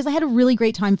radio because I had a really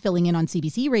great time filling in on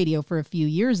CBC radio for a few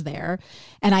years there.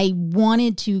 And I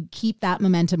wanted to keep that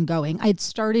momentum going. I had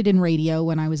started in radio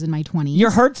when I was in my 20s. Your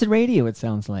heart's in radio, it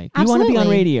sounds like. Absolutely. You want to be on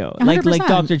radio. 100%. Like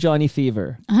Dr. Johnny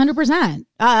Fever. 100%.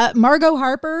 Margot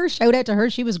Harper, shout out to her.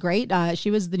 She was great. She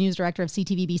was the news director of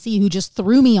CTV-BC who just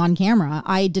threw me on camera.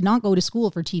 I did not go to school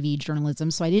for TV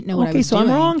journalism, so I didn't know what I was doing. Okay,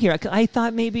 so I'm wrong here. I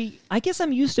thought maybe I guess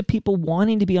I'm used to people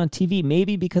wanting to be on TV,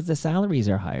 maybe because the salaries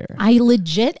are higher. I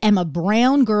legit am a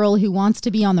brown girl who wants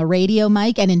to be on the radio,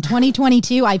 Mike. And in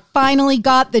 2022, I finally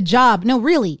got the job. No,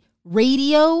 really,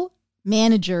 radio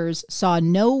managers saw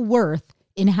no worth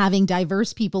in having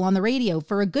diverse people on the radio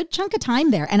for a good chunk of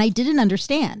time there. And I didn't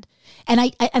understand. And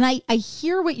I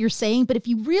hear what you're saying, but if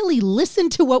you really listen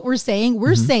to what we're saying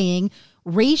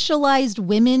racialized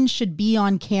women should be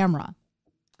on camera.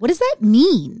 What does that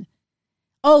mean?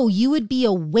 Oh, you would be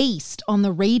a waste on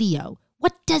the radio.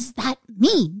 What does that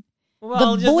mean?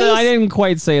 Well, I didn't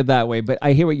quite say it that way, but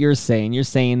I hear what you're saying. You're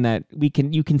saying that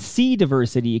you can see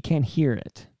diversity, you can't hear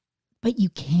it. But you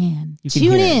can.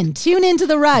 Tune into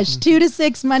The Rush, 2 to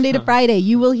 6, Monday to Friday.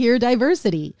 You will hear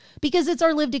diversity because it's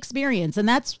our lived experience. And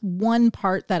that's one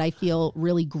part that I feel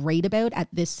really great about at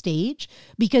this stage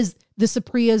because the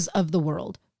Supriyas of the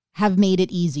world have made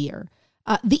it easier.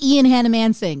 The Ian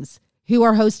Hannah-Mansings, who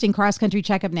are hosting Cross Country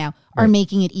Checkup now, are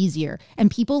making it easier.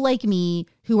 And people like me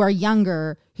who are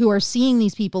younger, who are seeing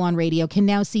these people on radio can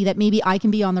now see that maybe I can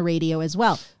be on the radio as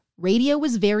well. Radio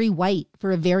was very white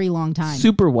for a very long time.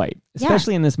 Super white,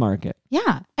 especially in this market.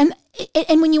 Yeah.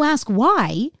 And when you ask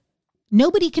why,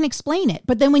 nobody can explain it.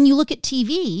 But then when you look at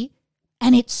TV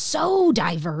and it's so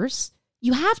diverse,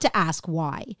 you have to ask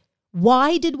why.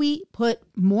 Why did we put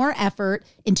more effort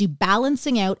into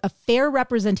balancing out a fair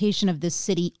representation of this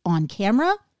city on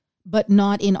camera, but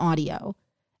not in audio?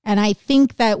 And I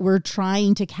think that we're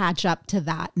trying to catch up to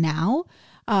that now.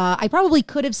 I probably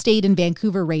could have stayed in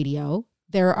Vancouver radio.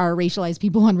 There are racialized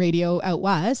people on radio out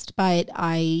west, but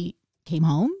I came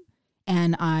home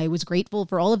and I was grateful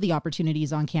for all of the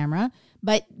opportunities on camera.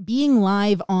 But being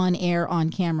live on air on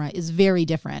camera is very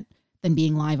different than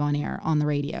being live on air on the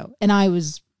radio. And I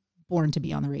was born to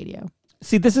be on the radio.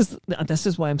 See, this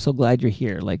is why I'm so glad you're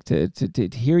here. Like to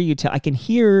hear you tell. I can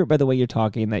hear by the way you're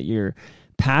talking that your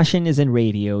passion is in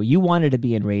radio. You wanted to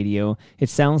be in radio. It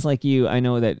sounds like you. I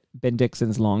know that Ben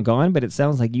Dixon's long gone, but it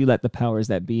sounds like you let the powers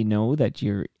that be know that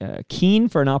you're keen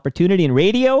for an opportunity in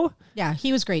radio. Yeah,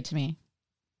 he was great to me.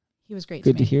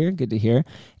 Good to hear. Good to hear.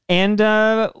 And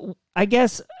I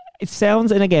guess it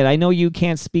sounds, and again, I know you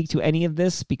can't speak to any of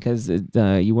this because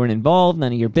you weren't involved,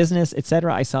 none of your business,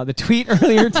 etc. I saw the tweet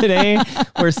earlier today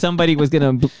where somebody was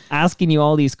asking you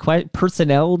all these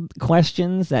personnel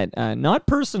questions that, not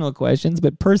personal questions,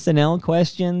 but personnel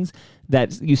questions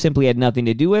that you simply had nothing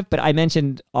to do with. But I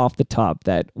mentioned off the top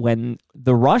that when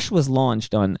The Rush was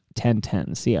launched on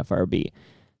 1010 CFRB,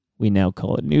 we now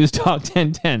call it Newstalk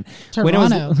 1010.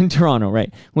 Toronto,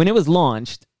 right. When it was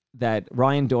launched, that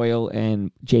Ryan Doyle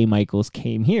and Jay Michaels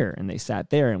came here and they sat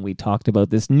there and we talked about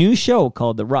this new show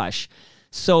called The Rush.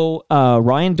 So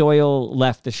Ryan Doyle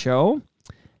left the show.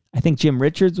 I think Jim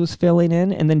Richards was filling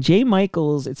in. And then Jay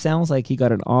Michaels, it sounds like he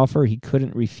got an offer he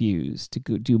couldn't refuse to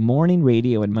go do morning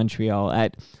radio in Montreal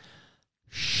at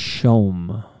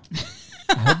Shome.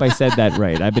 I hope I said that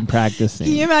right. I've been practicing.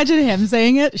 Can you imagine him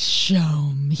saying it?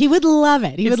 Shome. He would love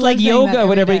it. It's like yoga,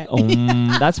 whatever.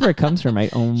 That's where it comes from,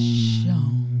 right?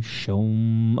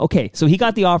 Shome. Okay, so he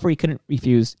got the offer. He couldn't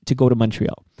refuse to go to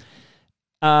Montreal.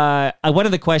 One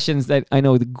of the questions that I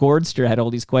know the Gordster had all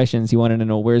these questions. He wanted to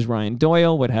know where's Ryan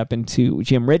Doyle? What happened to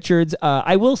Jim Richards?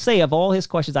 I will say of all his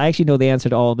questions, I actually know the answer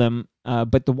to all of them.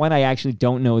 But the one I actually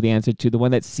don't know the answer to, the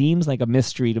one that seems like a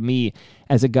mystery to me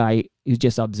as a guy who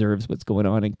just observes what's going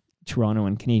on in Toronto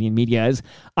and Canadian media, is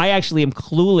I actually am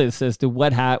clueless as to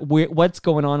what's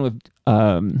going on with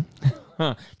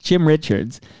Jim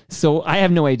Richards. So I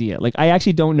have no idea. Like, I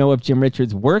actually don't know if Jim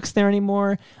Richards works there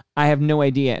anymore. I have no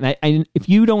idea. And I if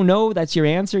you don't know, that's your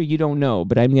answer. You don't know.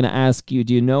 But I'm going to ask you,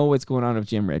 do you know what's going on with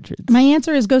Jim Richards? My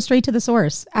answer is go straight to the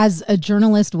source, as a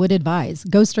journalist would advise.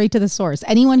 Go straight to the source.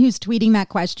 Anyone who's tweeting that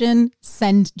question,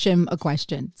 send Jim a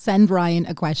question. Send Ryan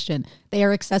a question. They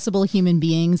are accessible human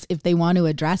beings. If they want to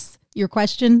address your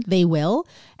question, they will.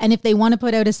 And if they want to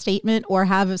put out a statement or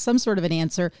have some sort of an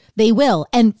answer, they will.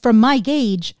 And from my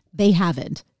gauge, they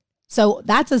haven't. So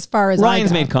that's as far as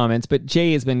Ryan's made comments, but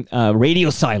Jay has been radio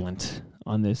silent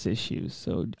on this issue.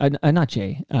 So not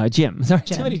Jay, Jim. Sorry,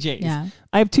 too many J's. Yeah.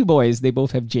 I have two boys. They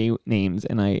both have J names,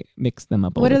 and I mix them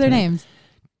up. What are their names?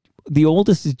 The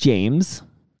oldest is James.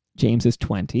 James is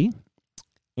 20,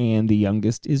 and the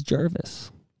youngest is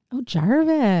Jarvis. Oh,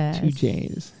 Jarvis. 2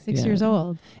 J's. 6 years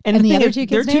old. And the other two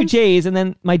kids' names? They're 2 J's, and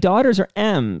then my daughters are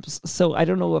M's. So I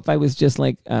don't know if I was just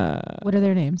like... What are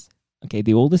their names? Okay,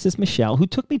 the oldest is Michelle, who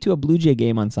took me to a Blue Jay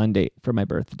game on Sunday for my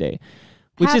birthday.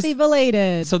 Happy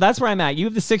belated. So that's where I'm at. You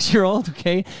have the 6-year-old,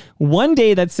 okay? One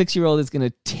day that 6-year-old is going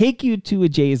to take you to a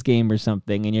Jays game or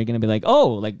something, and you're going to be like, oh,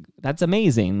 like, that's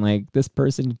amazing. Like, this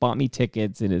person bought me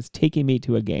tickets and is taking me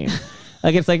to a game.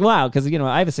 Like, it's like, wow, because,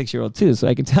 I have a 6-year-old too, so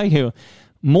I can tell you,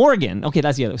 Morgan, okay,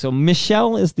 that's the other. So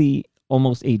Michelle is the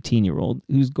almost 18-year-old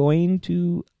who's going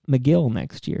to McGill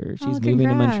next year. She's moving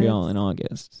to Montreal in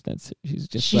August. She's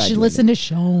just She should listen to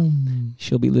Shom.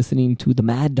 She'll be listening to the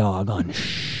Mad Dog on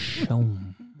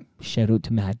Shom. Shout out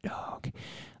to Mad Dog.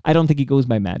 I don't think he goes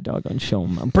by Mad Dog on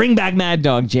Shom. Bring back Mad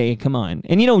Dog, Jay. Come on.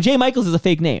 And Jay Michaels is a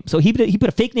fake name. So he put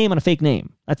a fake name on a fake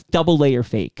name. That's double layer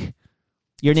fake.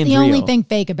 Your name's real. It's the only thing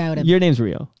fake about him. Your name's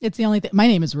real. It's the only thing. My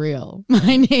name is real.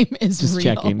 My name is just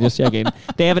real. Just checking.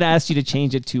 They haven't asked you to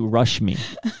change it to Rush Me.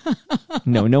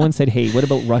 No one said, hey, what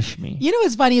about Rush Me? You know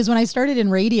what's funny is when I started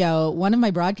in radio, one of my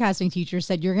broadcasting teachers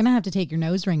said, you're going to have to take your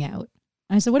nose ring out.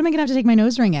 And I said, what am I going to have to take my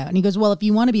nose ring out? And he goes, well, if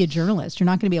you want to be a journalist, you're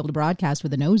not going to be able to broadcast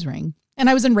with a nose ring. And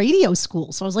I was in radio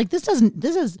school. So I was like, this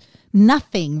is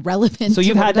nothing relevant. So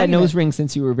you've had that nose ring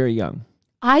since you were very young.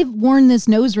 I've worn this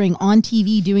nose ring on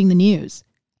TV doing the news.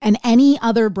 And any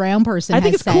other brown person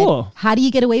has said, cool. How do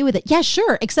you get away with it? Yeah,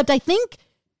 sure. Except I think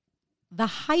the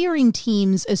hiring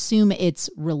teams assume it's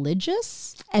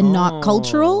religious and not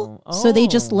cultural. So they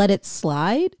just let it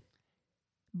slide.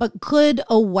 But could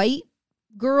a white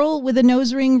girl with a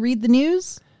nose ring read the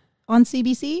news on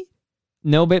CBC?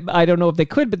 No, but I don't know if they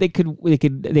could, but they could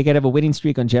have a winning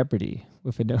streak on Jeopardy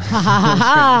with a nose.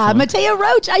 Matea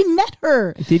Roach, I met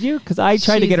her. Did you? Because I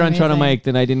tried to get her on Toronto Mic,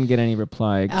 then I didn't get any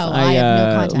reply. I have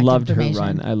no contact loved information. her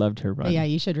run. I loved her run. But yeah,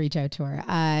 you should reach out to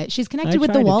her. She's connected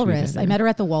with the Walrus. I met her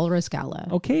at the Walrus Gala.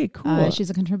 Okay, cool. She's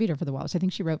a contributor for the Walrus. I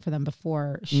think she wrote for them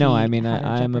before. I'm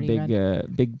a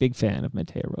big fan of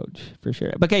Matea Roach for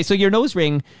sure. Okay, so your nose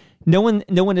ring, no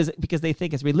one is because they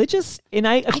think it's religious. And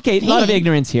a lot of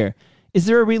ignorance here. Is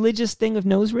there a religious thing of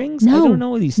nose rings? No, I don't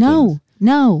know these things.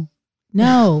 No.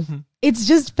 It's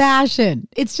just fashion.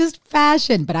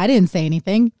 But I didn't say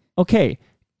anything. Okay.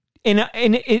 And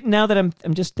now that I'm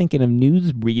just thinking of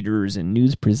news readers and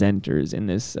news presenters in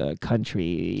this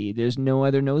country, there's no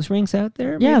other nose rings out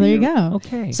there? Yeah, there you go.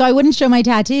 Okay. So I wouldn't show my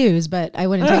tattoos, but I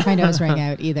wouldn't take my nose ring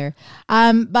out either.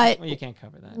 But you can't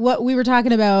cover that. What we were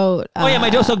talking about.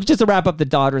 So just to wrap up the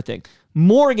daughter thing.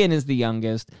 Morgan is the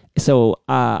youngest, so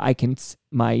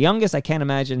my youngest, I can't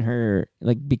imagine her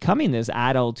like becoming this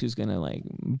adult who's gonna like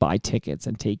buy tickets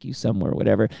and take you somewhere or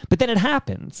whatever. But then it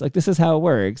happens. Like this is how it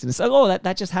works. And it's like,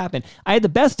 that just happened. I had the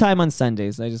best time on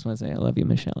Sundays. I just want to say I love you,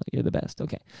 Michelle. You're the best.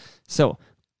 Okay, so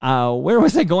where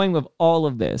was I going with all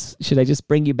of this? Should I just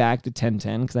bring you back to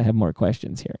 1010 because I have more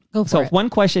questions here? Go for it. One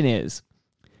question is,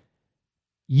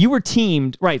 you were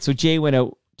teamed right? So Jay went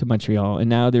out to Montreal, and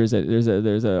now there's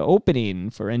a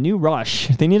opening for a new Rush.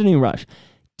 They need a new Rush.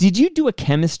 Did you do a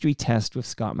chemistry test with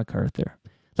Scott MacArthur?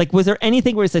 Like, was there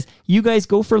anything where it says you guys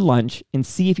go for lunch and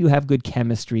see if you have good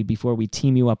chemistry before we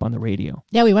team you up on the radio?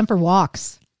 Yeah, we went for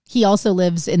walks. He also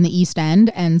lives in the East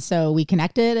End, and so we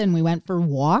connected and we went for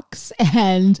walks.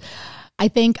 And I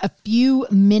think a few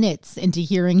minutes into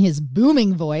hearing his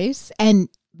booming voice, and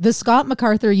the Scott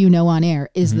MacArthur on air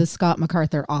is the Scott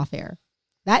MacArthur off air.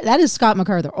 That is Scott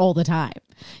MacArthur all the time.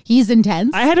 He's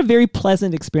intense. I had a very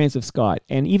pleasant experience with Scott,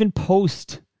 and even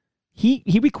post, he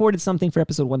recorded something for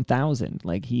episode 1000.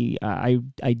 Like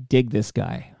I dig this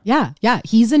guy. Yeah.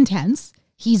 He's intense.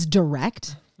 He's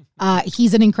direct.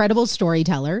 He's an incredible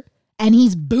storyteller, and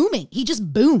he's booming. He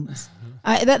just booms.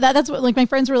 That's what, like, my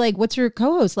friends were like, what's your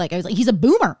co-host like? I was like, he's a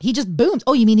boomer. He just booms.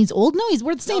 Oh, you mean he's old? No,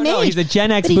 we're the same age. No, he's a Gen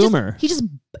X boomer. He just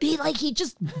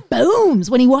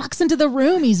booms. When he walks into the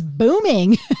room, he's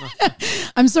booming.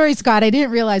 I'm sorry, Scott. I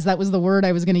didn't realize that was the word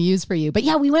I was going to use for you. But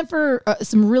yeah, we went for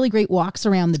some really great walks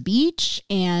around the beach,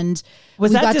 and we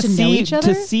got to know each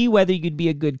other. To see whether you'd be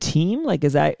a good team? Like,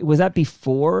 was that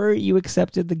before you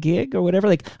accepted the gig or whatever?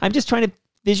 Like, I'm just trying to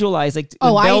visualize, like,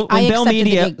 Bell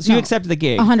Media, so you accepted the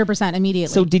gig 100%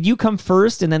 immediately. So did you come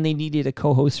first, and then they needed a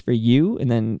co-host for you, and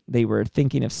then they were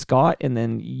thinking of Scott, and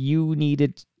then you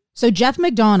needed? So Jeff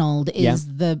McDonald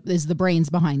is the brains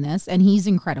behind this, and he's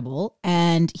incredible.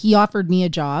 And he offered me a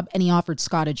job, and he offered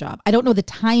Scott a job. I don't know the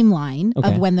timeline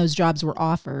of when those jobs were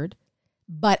offered,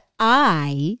 but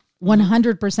I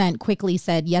 100% quickly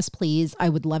said, yes, please. I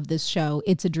would love this show.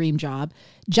 It's a dream job.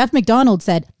 Jeff McDonald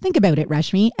said, think about it,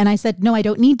 Reshmi. And I said, no, I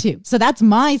don't need to. So that's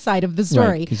my side of the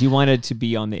story. Because you wanted to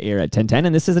be on the air at 1010,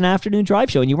 and this is an afternoon drive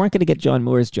show, and you weren't going to get John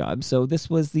Moore's job. So this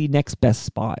was the next best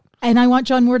spot. And I want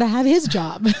John Moore to have his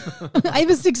job. I have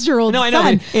a 6-year-old son. I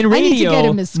know. In radio, I need to get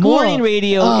him to school. Morning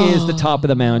radio is the top of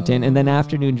the mountain, and then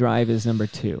afternoon drive is number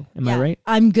 2. Am I right?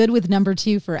 I'm good with number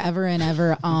 2 forever and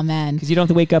ever. Amen. Because you don't have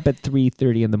to wake up at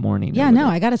 3:30 in the morning. Yeah, no,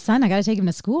 I got a son. I got to take him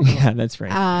to school. Yeah, that's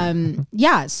right.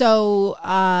 Yeah, so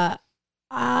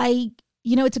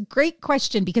it's a great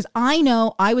question, because I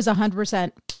know I was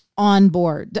 100% on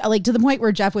board, like to the point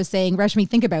where Jeff was saying, Reshmi,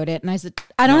 think about it. And I said,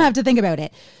 I don't have to think about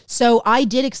it. So I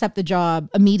did accept the job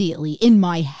immediately in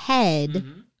my head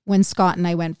when Scott and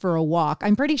I went for a walk.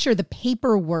 I'm pretty sure the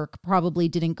paperwork probably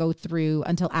didn't go through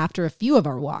until after a few of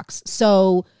our walks.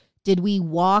 So did we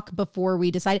walk before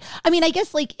we decided? I mean, I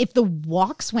guess like if the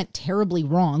walks went terribly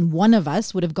wrong, one of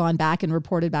us would have gone back and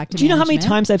reported back to Do you know how many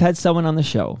times I've had someone on the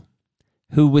show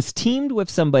who was teamed with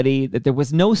somebody that there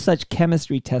was no such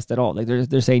chemistry test at all? Like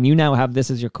they're saying, you now have this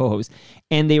as your co-host.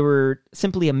 And they were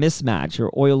simply a mismatch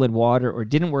or oil and water or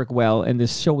didn't work well. And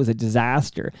this show was a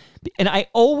disaster. And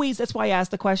that's why I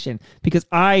asked the question, because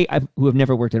I who have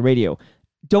never worked in radio,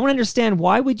 don't understand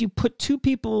why would you put two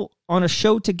people on a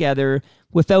show together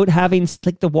without having,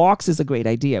 like the walks is a great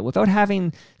idea, without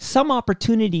having some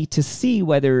opportunity to see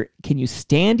whether can you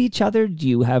stand each other? Do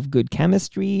you have good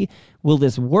chemistry? Will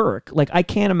this work? Like I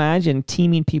can't imagine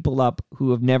teaming people up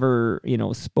who have never,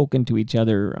 spoken to each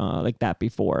other like that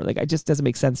before. Like it just doesn't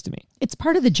make sense to me. It's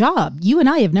part of the job. You and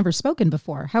I have never spoken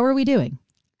before. How are we doing?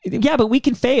 Yeah, but we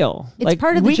can fail. It's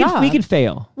part of the job. We can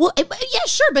fail. Well, yeah,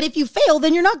 sure. But if you fail,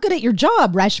 then you're not good at your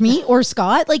job, Reshmi or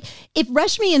Scott. Like if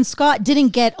Reshmi and Scott didn't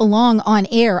get along on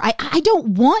air, I don't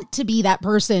want to be that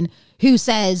person who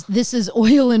says this is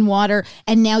oil and water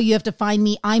and now you have to find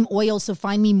me. I'm oil, so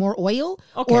find me more oil.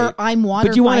 Okay. Or I'm water.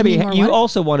 But you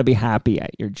also want to be happy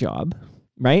at your job.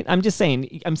 Right? I'm saying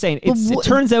it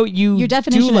turns out your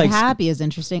definition of happy is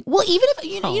interesting. Well, even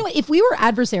if if we were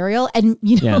adversarial and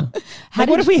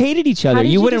what if we hated each other?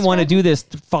 You wouldn't want to do this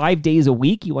 5 days a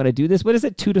week. You want to do this. What is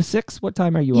it? 2 to 6? What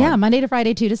time are you on? Yeah, Monday to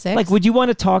Friday, 2 to 6. Like, would you want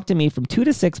to talk to me from 2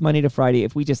 to 6 Monday to Friday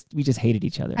if we just hated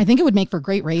each other? I think it would make for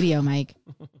great radio, Mike.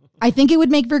 I think it would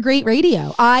make for great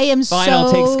radio. I am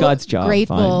I'll take Scott's job.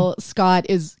 Grateful Scott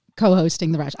is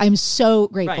co-hosting the Rush. I'm so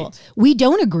grateful. Right. We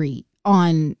don't agree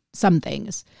on some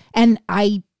things. And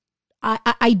I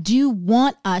do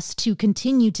want us to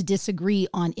continue to disagree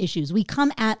on issues. We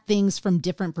come at things from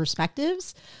different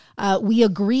perspectives. We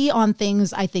agree on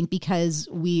things, I think, because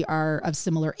we are of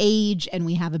similar age and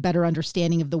we have a better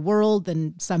understanding of the world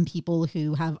than some people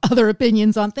who have other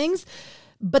opinions on things.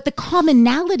 But the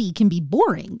commonality can be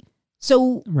boring.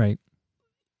 So right.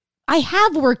 I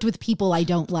have worked with people I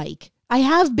don't like. I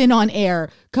have been on air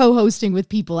co-hosting with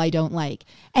people I don't like.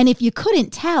 And if you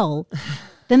couldn't tell,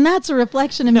 then that's a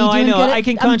reflection of me doing good. I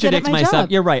can contradict myself.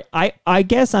 Job. You're right. I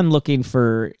guess I'm looking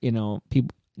for,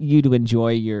 you to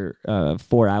enjoy your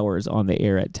 4 hours on the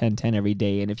air at 10:10 every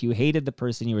day. And if you hated the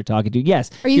person you were talking to, yes.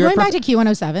 Are you going back to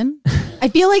Q107? I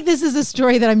feel like this is a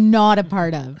story that I'm not a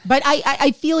part of. But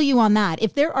I feel you on that.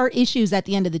 If there are issues at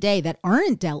the end of the day that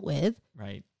aren't dealt with,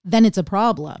 right, then it's a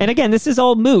problem. And again, this is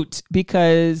all moot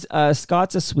because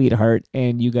Scott's a sweetheart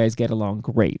and you guys get along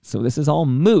great. So this is all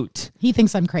moot. He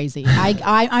thinks I'm crazy.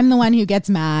 I'm the one who gets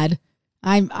mad.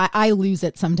 I lose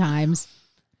it sometimes.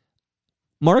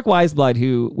 Mark Weisblad,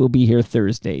 who will be here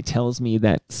Thursday, tells me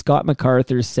that Scott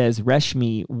MacArthur says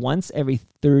Reshmi once every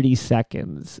 30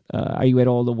 seconds. Are you at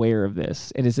all aware of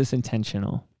this? And is this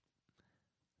intentional?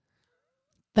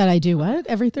 That I do what?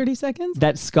 Every 30 seconds?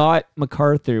 That Scott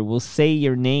MacArthur will say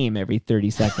your name every 30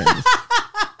 seconds.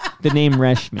 The name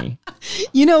Reshmi.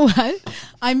 You know what?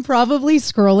 I'm probably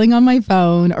scrolling on my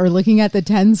phone or looking at the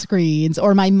 10 screens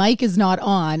or my mic is not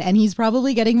on and he's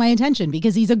probably getting my attention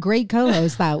because he's a great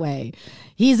co-host that way.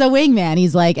 He's a wingman.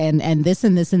 He's like, and this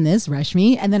and this and this,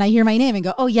 Reshmi. And then I hear my name and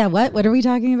go, oh yeah, what? What are we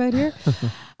talking about here?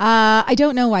 I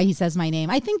don't know why he says my name.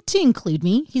 I think to include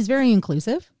me. He's very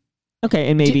inclusive. Okay,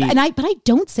 and maybe... But I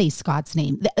don't say Scott's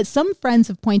name. Some friends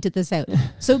have pointed this out.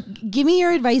 So give me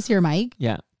your advice here, Mike.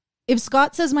 Yeah. If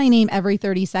Scott says my name every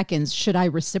 30 seconds, should I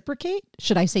reciprocate?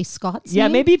 Should I say Scott's name? Yeah,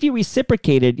 maybe if you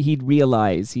reciprocated, he'd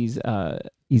realize he's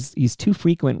too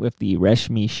frequent with the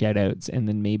Reshmi shoutouts, and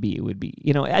then maybe it would be,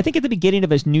 I think at the beginning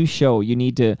of a new show, you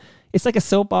need to, it's like a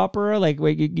soap opera, like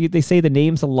where they say the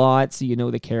names a lot, so you know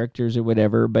the characters or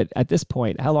whatever. But at this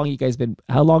point, how long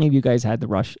have you guys had the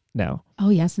Rush now? Oh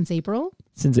yeah, since April.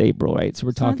 Since April, right? So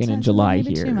we're talking in July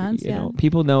here. 2 months,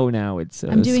 people know now it's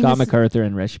Scott MacArthur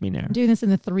and Reshmi Nair. I'm doing this in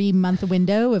the 3-month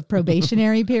window of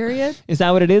probationary period. Is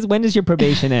that what it is? When does your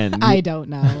probation end? I don't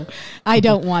know. I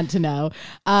don't want to know.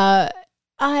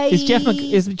 Is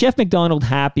Jeff McDonald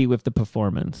happy with the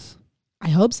performance? I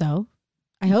hope so.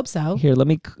 Here, let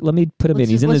me put him in.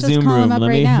 He's in the Zoom room. Let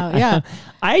me. Now. Yeah,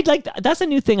 that's a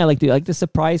new thing I like to do. I like to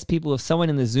surprise people with someone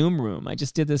in the Zoom room. I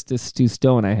just did this to Stu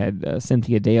Stone. I had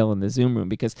Cynthia Dale in the Zoom room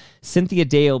because Cynthia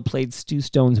Dale played Stu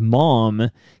Stone's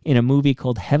mom in a movie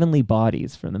called Heavenly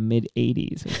Bodies from the mid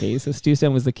 '80s. Okay, so Stu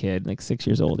Stone was the kid, like 6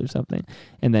 years old or something,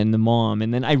 and then the mom,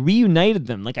 and then I reunited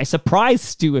them. Like I surprised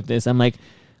Stu with this. I'm like,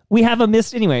 We have a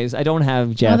missed. Anyways, I don't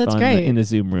have Jeff in the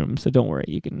Zoom room, so don't worry.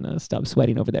 You can stop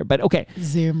sweating over there. But okay.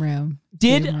 Zoom room.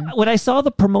 When I saw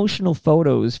the promotional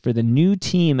photos for the new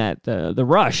team at the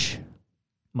Rush,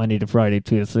 Monday to Friday,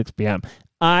 2 to 6 p.m.,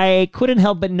 I couldn't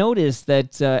help but notice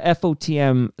that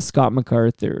FOTM Scott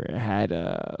MacArthur had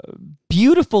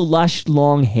beautiful, lush,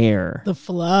 long hair. The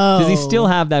flow. Does he still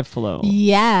have that flow?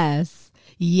 Yes.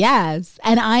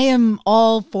 And I am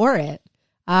all for it.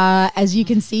 As you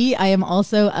can see, I am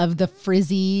also of the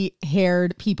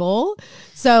frizzy-haired people.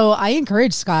 So I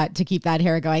encourage Scott to keep that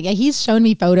hair going. He's shown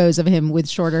me photos of him with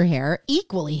shorter hair,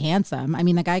 equally handsome. I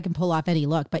mean, the guy can pull off any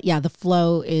look. But yeah, the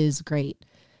flow is great.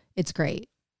 It's great.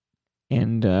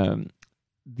 And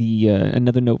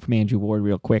another note from Andrew Ward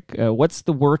real quick. What's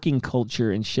the working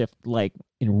culture and shift like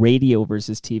in radio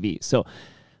versus TV? So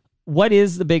what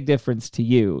is the big difference to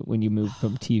you when you move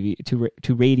from TV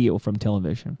to radio from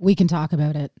television? We can talk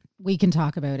about it.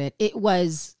 It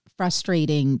was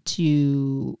frustrating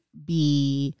to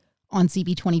be on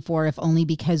CP24, if only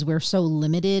because we're so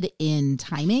limited in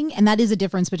timing. And that is a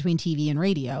difference between TV and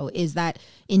radio, is that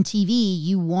in TV,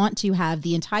 you want to have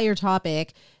the entire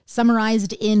topic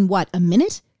summarized in a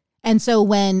minute? And so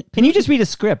when... Can you just read a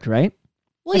script, right?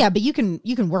 Well, yeah, but you can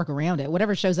work around it.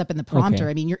 Whatever shows up in the prompter.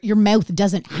 Okay. I mean, your mouth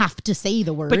doesn't have to say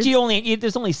the words. But you can only you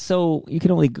can only stray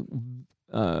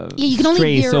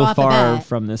veer so off far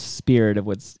from the spirit of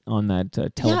what's on that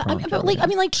teleprompter.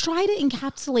 Yeah, try to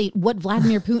encapsulate what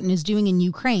Vladimir Putin is doing in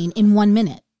Ukraine in 1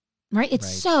 minute. Right?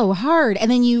 It's so hard. And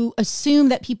then you assume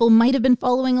that people might have been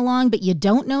following along, but you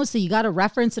don't know. So you got to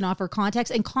reference and offer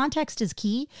context. And context is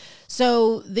key.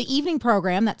 So the evening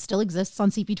program that still exists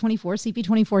on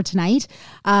CP24 Tonight,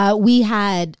 we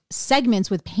had segments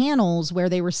with panels where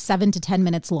they were 7 to 10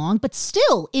 minutes long, but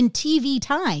still in TV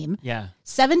time. Yeah.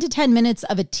 7 to 10 minutes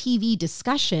of a TV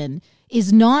discussion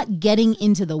is not getting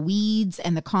into the weeds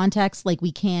and the context like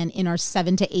we can in our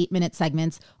 7 to 8 minute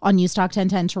segments on Newstalk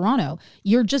 1010 Toronto.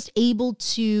 You're just able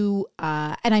to,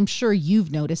 and I'm sure you've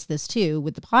noticed this too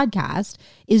with the podcast,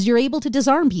 is you're able to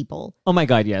disarm people. Oh my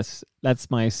God, yes.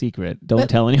 That's my secret. Don't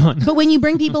tell anyone. But when you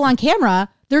bring people on camera,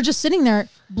 they're just sitting there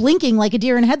blinking like a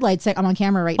deer in headlights saying, I'm on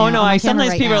camera right now. Oh, no.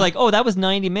 Sometimes people are like, oh, that was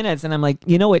 90 minutes. And I'm like,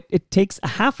 it takes a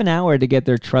half an hour to get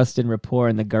their trust and rapport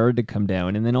and the guard to come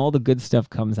down. And then all the good stuff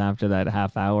comes after that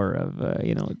half hour of,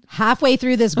 halfway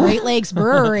through this Great Lakes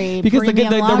Brewery. Because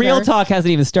the real talk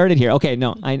hasn't even started here. Okay,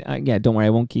 no. Don't worry.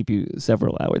 I won't keep you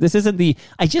several hours. This isn't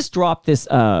I just dropped this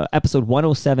episode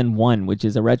 107.1, which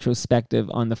is a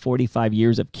retrospective on the 45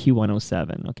 years of Q107.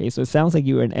 Okay, so it sounds like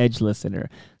you were an Edge listener,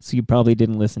 so you probably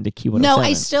didn't listen to Q107. No,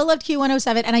 I still love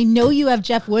Q107, and I know you have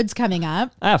Jeff Woods coming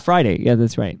up. Friday. Yeah,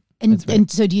 that's right. And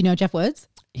so do you know Jeff Woods?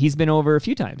 He's been over a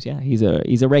few times. Yeah, he's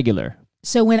a regular.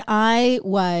 So when I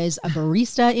was a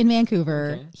barista in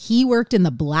Vancouver, he worked in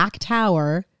the Black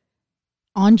Tower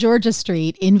on Georgia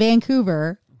Street in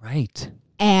Vancouver. Right.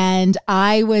 And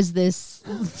I was this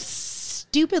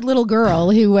stupid little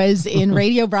girl who was in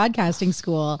radio broadcasting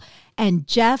school, and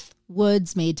Jeff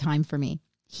Woods made time for me.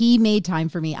 He made time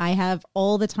for me. I have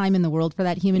all the time in the world for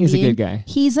that human being. He's a good guy.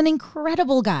 He's an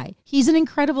incredible guy.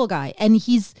 And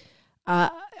he's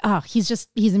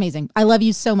amazing. I love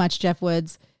you so much, Jeff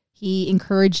Woods. He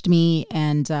encouraged me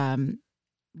and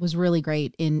was really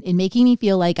great in making me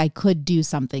feel like I could do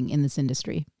something in this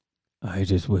industry. I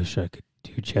just wish I could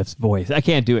do Jeff's voice. I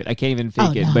can't do it. I can't even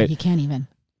fake it. But you can't even.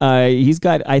 He's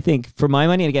got, I think, for my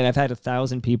money, and again, I've had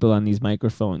 1,000 people on these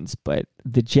microphones, but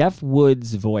the Jeff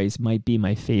Woods voice might be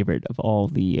my favorite of all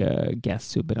the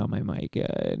guests who've been on my mic.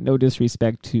 No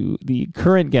disrespect to the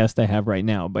current guest I have right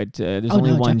now, but there's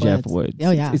only one Jeff Woods.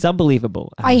 Oh, yeah. It's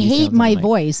unbelievable. I hate my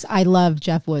voice. I love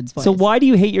Jeff Woods' voice. So why do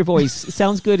you hate your voice? It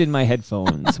sounds good in my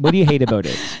headphones. What do you hate about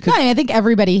it? No, I think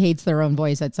everybody hates their own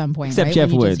voice at some point, except right?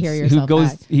 Jeff Woods, who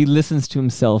goes, he listens to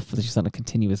himself just on a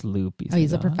continuous loop.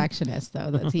 He's a perfectionist,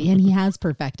 though. And he has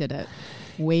perfected it.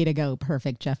 Way to go,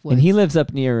 perfect Jeff Woods. And he lives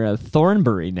up near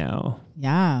Thornbury now.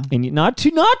 Yeah, and not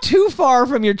too far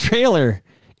from your trailer.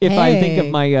 If I think of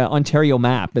my Ontario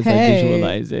map as I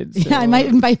visualize it. So. Yeah, I might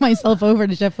invite myself over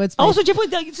to Jeff Woods' place. Also, Jeff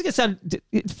Woods, it's gonna sound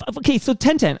okay. So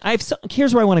 1010.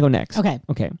 Here's where I want to go next. Okay.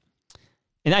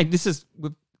 And this is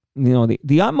with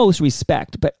the utmost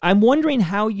respect, but I'm wondering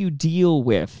how you deal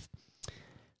with,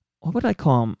 what would I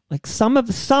call them? Like some of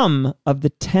the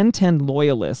 1010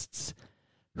 loyalists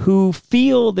who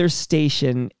feel their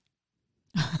station,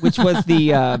 which was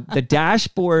the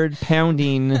dashboard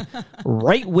pounding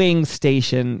right wing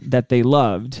station that they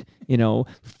loved,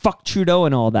 fuck Trudeau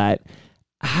and all that.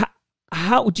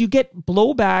 How do you get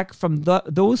blowback from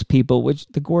those people? Which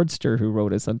the Gordster who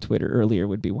wrote us on Twitter earlier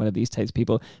would be one of these types of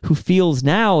people who feels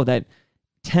now that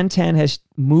 1010 has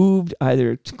moved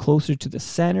either closer to the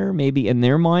center, maybe in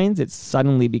their minds, it's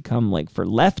suddenly become like for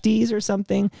lefties or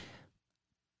something.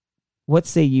 What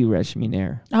say you, Reshmi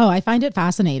Nair? Oh, I find it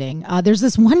fascinating. There's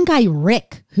this one guy,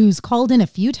 Rick, who's called in a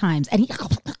few times, and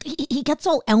he gets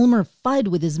all Elmer Fudd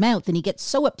with his mouth, and he gets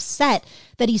so upset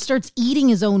that he starts eating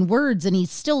his own words, and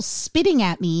he's still spitting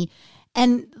at me.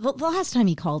 And the last time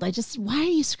he called, why are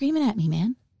you screaming at me,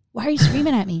 man? Why are you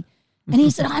screaming at me? And he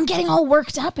said, I'm getting all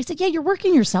worked up. I said, yeah, you're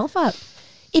working yourself up.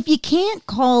 If you can't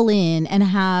call in and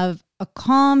have a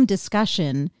calm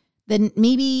discussion, then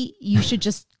maybe you should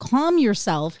just calm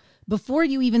yourself before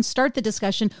you even start the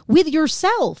discussion with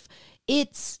yourself.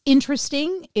 It's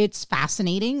interesting. It's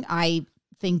fascinating. I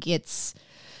think it's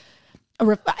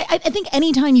I think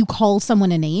anytime you call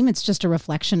someone a name, it's just a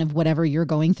reflection of whatever you're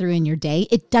going through in your day.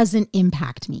 It doesn't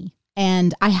impact me.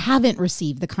 And I haven't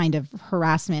received the kind of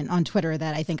harassment on Twitter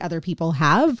that I think other people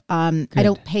have. I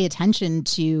don't pay attention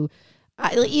to,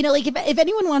 like if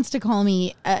anyone wants to call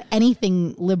me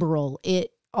anything liberal,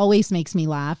 it always makes me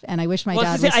laugh. And I wish my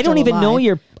dad was I don't even alive. know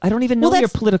your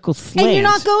political slant. And you're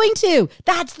not going to.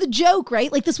 That's the joke,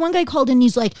 right? Like this one guy called in and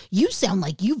he's like, you sound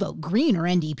like you vote Green or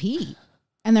NDP.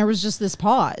 And there was just this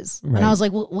pause. Right. And I was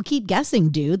like, well, we'll keep guessing,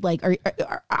 dude. Like,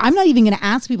 I'm not even going to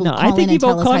ask people to call in and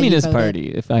tell us how you voted. I think you vote Communist Party,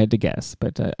 if I had to guess.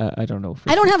 But I don't know.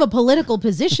 I don't have a political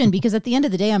position because at the end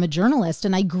of the day, I'm a journalist.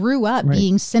 And I grew up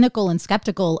being cynical and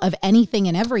skeptical of anything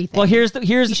and everything. Well, here's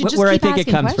where I think it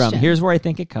comes from. Here's where I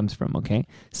think it comes from, okay?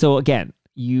 So, again,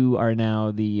 you are now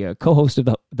the co-host of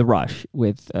The Rush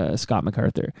with Scott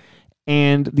MacArthur.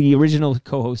 And the original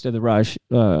co-host of The Rush,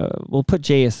 we'll put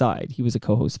Jay aside. He was a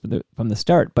co-host from the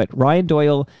start. But Ryan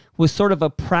Doyle was sort of a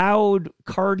proud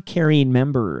card-carrying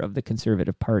member of the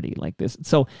Conservative Party like this.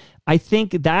 So I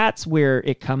think that's where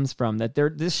it comes from, that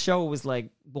this show was he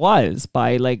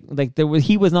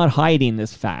was not hiding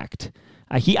this fact.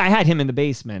 I had him in the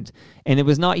basement, and he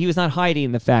was not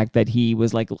hiding the fact that he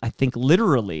was I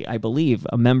believe,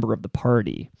 a member of the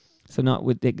party. So not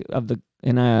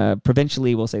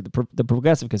provincially, we'll say the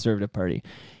Progressive Conservative Party.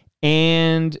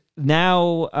 And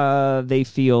now they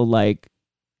feel like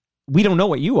we don't know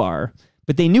what you are,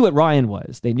 but they knew what Ryan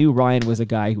was. They knew Ryan was a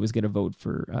guy who was going to vote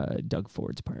for Doug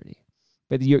Ford's party.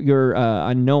 But you're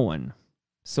unknown.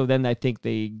 So then I think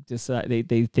they decide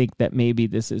they think that maybe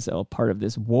this is a part of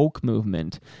this woke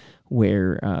movement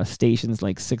where stations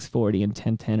like 640 and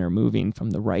 1010 are moving from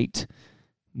the right,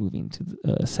 moving to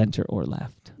the center or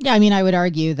left. Yeah, I mean, I would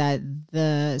argue that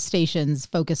the stations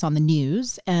focus on the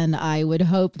news, and I would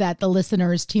hope that the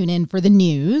listeners tune in for the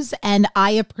news. And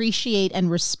I appreciate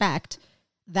and respect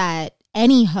that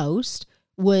any host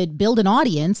would build an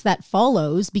audience that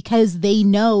follows because they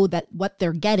know that what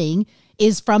they're getting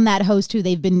is from that host who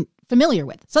they've been familiar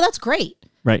with. So that's great.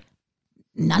 Right.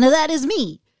 None of that is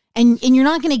me. And you're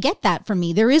not going to get that from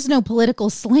me. There is no political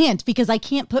slant because I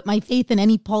can't put my faith in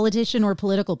any politician or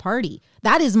political party.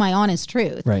 That is my honest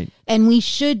truth. Right. And we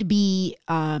should be,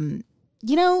 And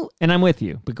I'm with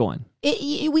you, but go on.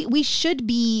 We should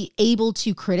be able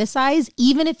to criticize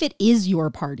even if it is your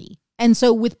party. And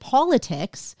so with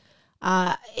politics,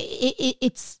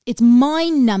 it's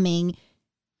mind-numbing.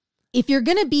 If you're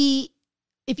going to be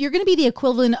the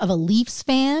equivalent of a Leafs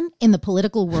fan in the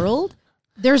political world,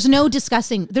 there's no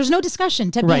discussion to be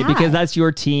had. Right, because that's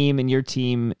your team, and your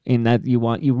team in that you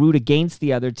root against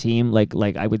the other team. Like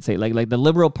I would say, like the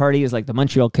Liberal Party is like the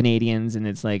Montreal Canadiens, and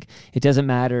it's like it doesn't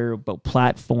matter about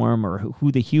platform or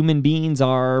who the human beings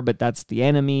are, but that's the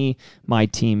enemy. My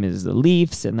team is the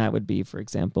Leafs, and that would be, for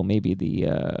example, maybe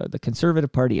the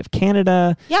Conservative Party of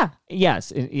Canada. Yeah.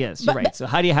 Yes, you're right. So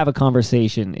how do you have a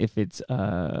conversation if it's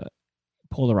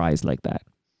polarized like that?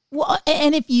 Well,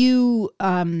 and if you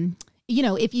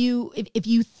if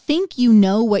you think you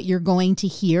know what you're going to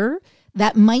hear,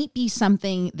 that might be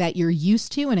something that you're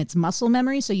used to and it's muscle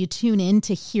memory. So you tune in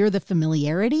to hear the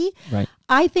familiarity. Right.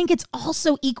 I think it's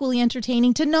also equally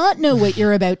entertaining to not know what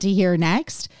you're about to hear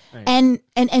next, right,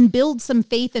 and build some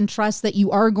faith and trust that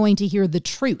you are going to hear the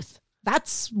truth.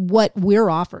 That's what we're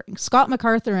offering. Scott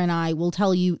MacArthur and I will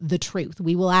tell you the truth.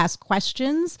 We will ask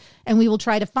questions and we will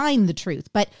try to find the truth.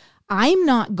 But I'm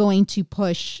not going to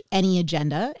push any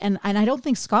agenda, and I don't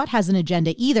think Scott has an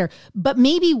agenda either. But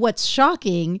maybe what's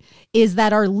shocking is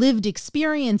that our lived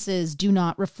experiences do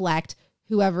not reflect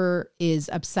whoever is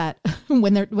upset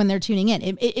when they're tuning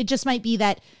in. It just might be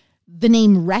that the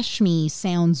name Reshmi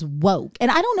sounds woke. And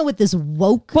I don't know what this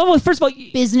woke first of all,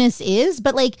 business is,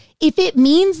 but like if it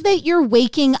means that you're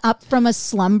waking up from a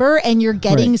slumber and you're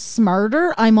getting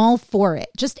smarter, I'm all for it.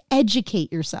 Just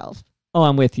educate yourself. Oh,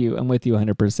 I'm with you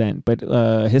 100%. But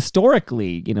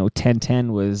historically,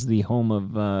 1010 was the home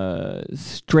of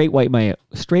straight white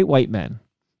men,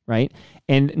 right?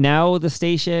 And now the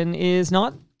station is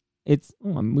not.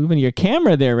 I'm moving your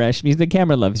camera there, Reshmi. The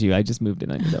camera loves you. I just moved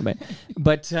it on you, though.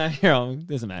 But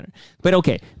doesn't matter. But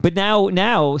okay. But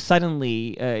now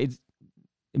suddenly,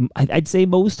 I'd say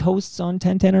most hosts on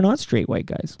 1010 are not straight white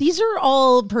guys. These are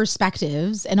all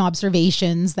perspectives and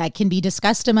observations that can be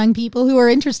discussed among people who are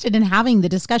interested in having the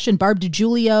discussion. Barb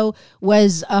DiGiulio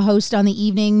was a host on the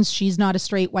evenings. She's not a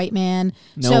straight white man.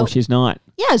 No, she's not.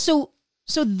 Yeah. So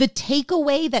the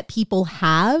takeaway that people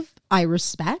have, I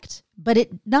respect, but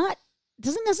it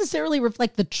doesn't necessarily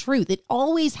reflect the truth. It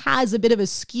always has a bit of a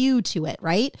skew to it,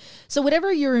 right? So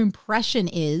whatever your impression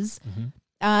is,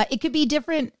 it could be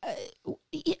different.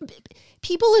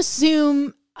 People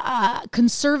assume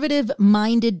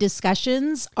conservative-minded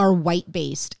discussions are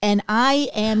white-based, and I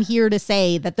am here to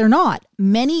say that they're not.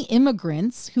 Many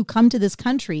immigrants who come to this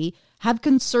country have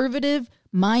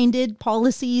conservative-minded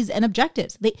policies and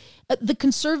objectives. The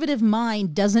conservative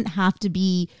mind doesn't have to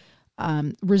be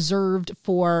reserved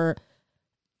for,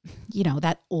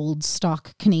 that old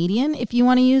stock Canadian, if you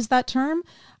want to use that term.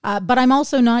 But I'm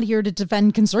also not here to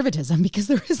defend conservatism because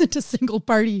there isn't a single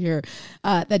party here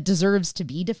that deserves to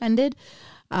be defended.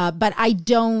 But I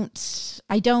don't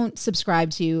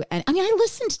subscribe to, and I mean, I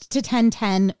listened to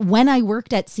 1010 when I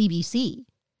worked at CBC.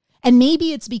 And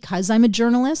maybe it's because I'm a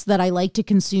journalist that I like to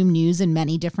consume news in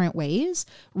many different ways.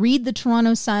 Read the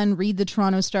Toronto Sun, read the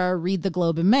Toronto Star, read the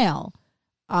Globe and Mail.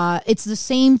 It's the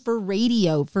same for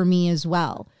radio for me as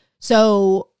well.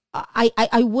 So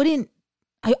I wouldn't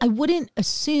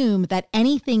assume that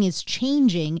anything is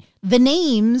changing. The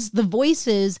names, the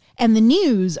voices, and the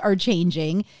news are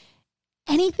changing.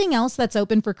 Anything else that's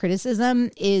open for criticism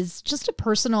is just a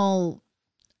personal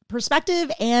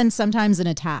perspective and sometimes an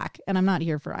attack. And I'm not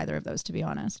here for either of those, to be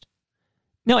honest.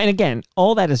 No, and again,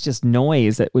 all that is just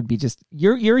noise. That would be just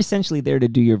you're essentially there to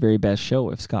do your very best show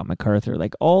with Scott MacArthur.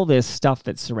 Like all this stuff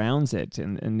that surrounds it,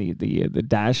 and the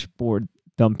dashboard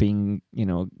thumping,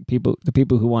 the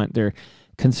people who want their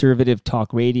conservative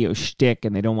talk radio shtick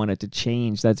and they don't want it to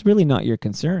change. That's really not your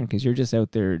concern because you're just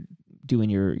out there doing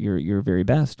your very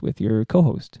best with your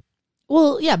co-host.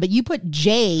 Well, yeah, but you put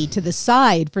Jay to the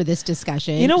side for this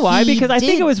discussion. You know why? Because I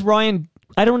think it was Ryan.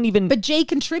 But Jay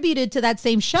contributed to that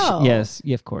same show. Yes,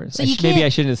 yeah, of course. So maybe I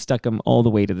shouldn't have stuck him all the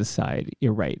way to the side.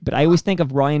 You're right. But I always think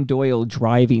of Ryan Doyle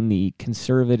driving the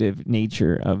conservative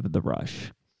nature of the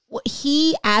Rush. Well,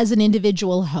 he, as an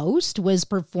individual host, was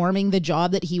performing the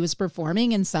job that he was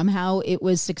performing, and somehow it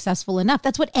was successful enough.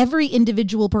 That's what every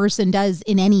individual person does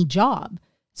in any job.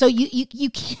 So you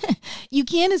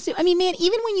can't assume. I mean, man,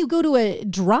 even when you go to a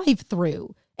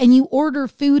drive-through and you order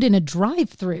food in a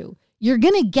drive-through, you're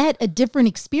going to get a different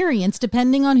experience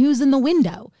depending on who's in the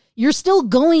window. You're still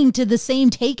going to the same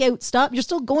takeout stop. You're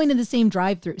still going to the same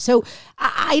drive-through. So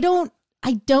I don't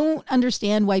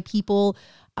understand why people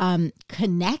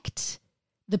connect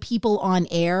the people on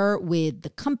air with the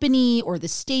company or the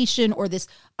station or this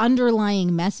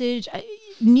underlying message.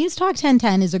 Newstalk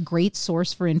 1010 is a great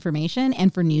source for information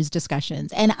and for news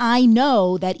discussions. And I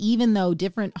know that even though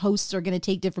different hosts are going to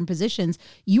take different positions,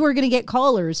 you are going to get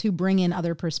callers who bring in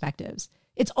other perspectives.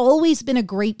 It's always been a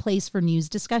great place for news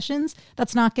discussions.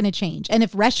 That's not going to change. And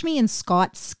if Reshmi and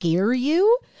Scott scare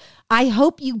you, I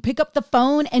hope you pick up the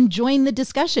phone and join the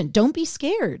discussion. Don't be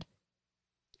scared.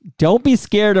 Don't be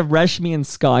scared of Reshmi and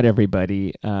Scott,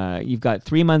 everybody. You've got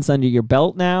 3 months under your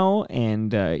belt now,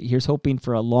 and here's hoping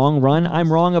for a long run.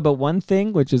 I'm wrong about one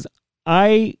thing, which is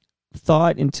I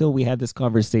thought until we had this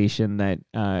conversation that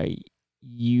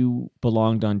you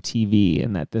belonged on TV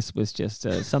and that this was just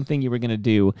something you were going to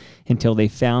do until they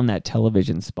found that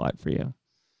television spot for you.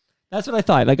 That's what I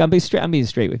thought. Like, I'm being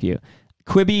straight with you.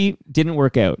 Quibi didn't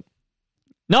work out.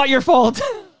 Not your fault.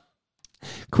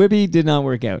 Quibi did not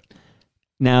work out.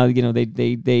 Now,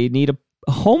 they need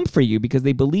a home for you because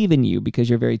they believe in you because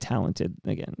you're very talented.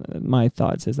 Again, my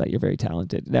thoughts is that you're very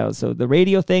talented. Now, so the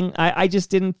radio thing, I just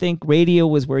didn't think radio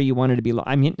was where you wanted to be.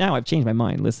 I mean, now I've changed my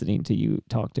mind listening to you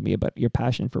talk to me about your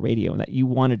passion for radio and that you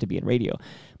wanted to be in radio.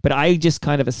 But I just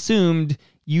kind of assumed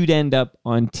you'd end up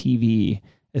on TV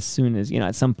as soon as,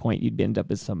 at some point you'd end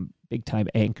up as some big time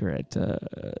anchor at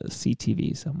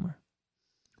CTV somewhere.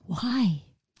 Why?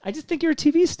 I just think you're a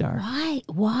TV star.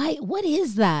 Why? What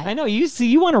is that? I know you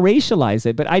want to racialize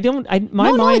it, but I don't.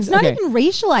 No, it's not even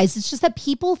racialized. It's just that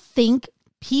people think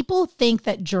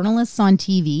that journalists on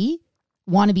TV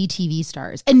want to be TV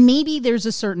stars, and maybe there's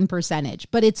a certain percentage,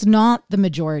 but it's not the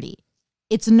majority.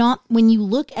 It's not. When you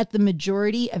look at the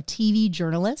majority of TV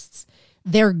journalists,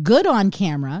 they're good on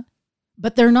camera,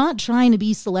 but they're not trying to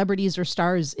be celebrities or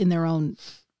stars in their own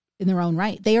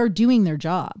right. They are doing their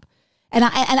job. And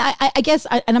I guess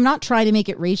I'm not trying to make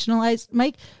it rationalized,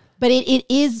 Mike, but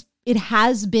it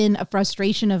has been a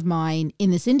frustration of mine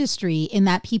in this industry in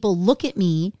that people look at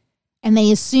me and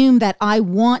they assume that I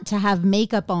want to have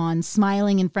makeup on,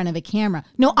 smiling in front of a camera.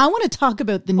 No, I want to talk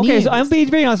about the news. Okay, so I'm being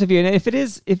very honest with you. And if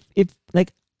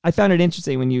like, I found it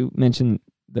interesting when you mentioned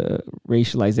the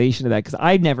racialization of that, because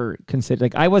I never considered,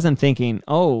 like, I wasn't thinking,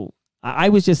 I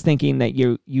was just thinking that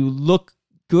you look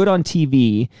good on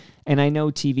TV, and I know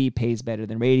TV pays better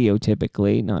than radio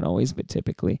typically, not always, but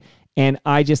typically. And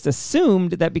I just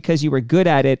assumed that because you were good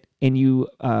at it and you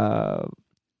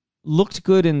looked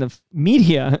good in the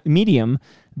medium,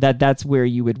 that's where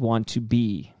you would want to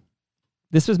be.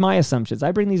 This was my assumptions.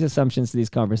 I bring these assumptions to these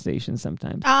conversations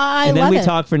sometimes. And then we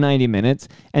talk for 90 minutes.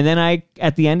 And then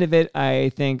at the end of it,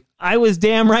 I think I was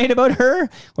damn right about her.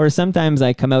 Or sometimes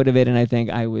I come out of it and I think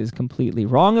I was completely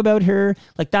wrong about her.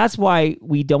 Like, that's why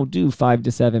we don't do 5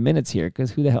 to 7 minutes here.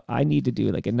 Because who the hell, I need to do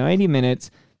like a 90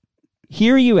 minutes,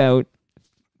 hear you out,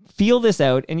 feel this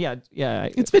out. And yeah.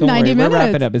 It's been 90 minutes. We'll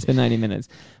wrap it up. It's been 90 minutes.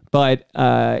 But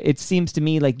it seems to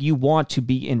me like you want to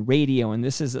be in radio, and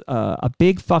this is a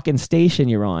big fucking station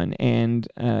you're on. And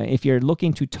if you're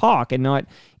looking to talk and not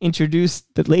introduce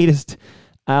the latest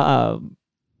Beyonce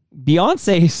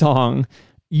song,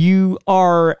 you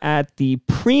are at the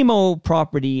primo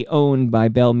property owned by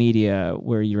Bell Media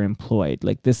where you're employed.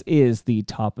 Like, this is the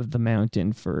top of the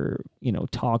mountain for,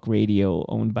 talk radio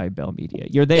owned by Bell Media.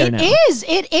 You're there now.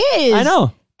 It is. I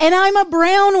know. And I'm a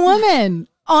brown woman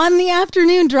on the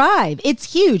afternoon drive.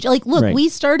 It's huge. Like, look, right. We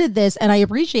started this, and I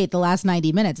appreciate the last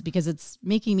 90 minutes because it's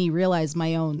making me realize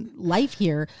my own life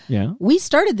here. Yeah. We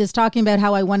started this talking about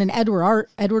how I won an Edward R.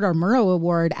 Murrow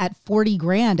Award at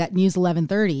 $40,000 at News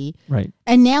 1130. Right.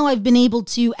 And now I've been able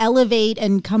to elevate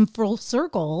and come full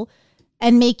circle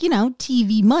and make,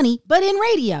 TV money, but in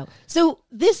radio. So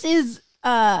this is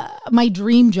my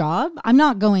dream job. I'm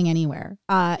not going anywhere.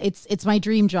 It's my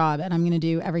dream job, and I'm going to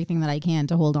do everything that I can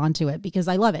to hold on to it because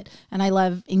I love it. And I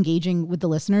love engaging with the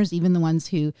listeners, even the ones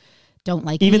who don't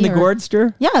like even me. Even the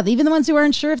Gordster? Yeah, even the ones who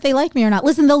aren't sure if they like me or not.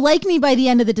 Listen, they'll like me by the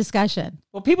end of the discussion.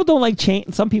 Well, people don't like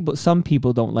change. Some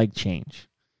people don't like change,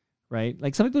 right?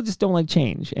 Like, some people just don't like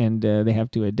change, and they have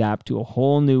to adapt to a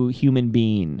whole new human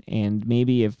being. And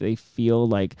maybe if they feel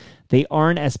like they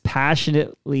aren't as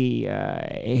passionately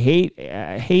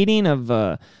hating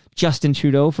of Justin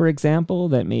Trudeau, for example,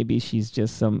 that maybe she's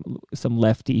just some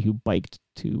lefty who biked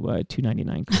to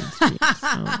 299 Queen Street.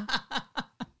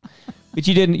 But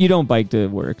you don't bike to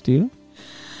work, do you?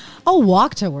 I'll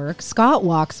walk to work. Scott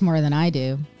walks more than I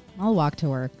do. I'll walk to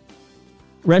work.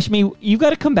 Reshmi, you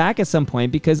got to come back at some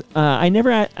point because I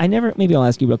never. Maybe I'll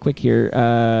ask you real quick here.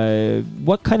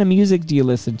 What kind of music do you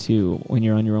listen to when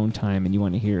you're on your own time and you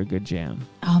want to hear a good jam?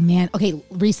 Oh man, okay.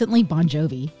 Recently, Bon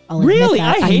Jovi. Really,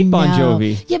 I hate Bon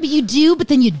Jovi. Yeah, but you do, but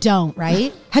then you don't,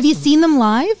 right? Have you seen them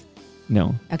live?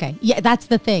 No. Okay, yeah, that's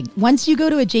the thing. Once you go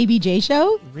to a JBJ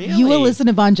show, really? You will listen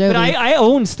to Bon Jovi. But I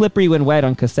owned "Slippery When Wet"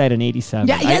 on cassette in '87.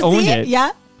 Yeah, I owned it.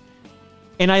 Yeah,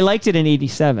 and I liked it in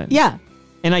 '87. Yeah.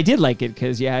 And I did like it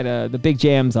because you had the big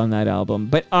jams on that album.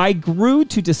 But I grew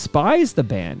to despise the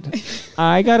band.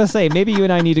 I got to say, maybe you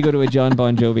and I need to go to a John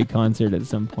Bon Jovi concert at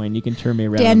some point. You can turn me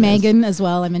around. Dan Mangan as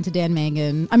well. I'm into Dan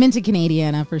Mangan. I'm into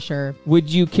Canadiana for sure.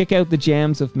 Would you kick out the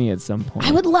jams with me at some point?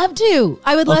 I would love to.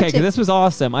 Okay, because this was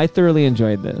awesome. I thoroughly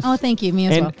enjoyed this. Oh, thank you. Me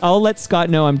as well. And I'll let Scott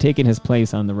know I'm taking his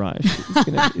place on the Rush. It's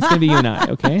gonna be you and I,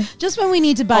 okay? Just when we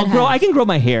need to butt heads. I can grow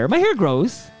my hair. My hair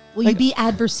grows. Will you be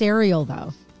adversarial,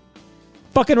 though?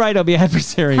 Fucking right, I'll be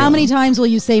adversarial. How many times will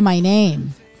you say my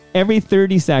name? Every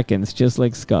 30 seconds, just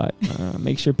like Scott.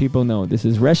 Make sure people know this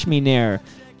is Reshmi Nair.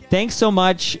 Thanks so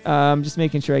much. Just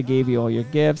making sure I gave you all your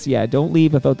gifts. Yeah, don't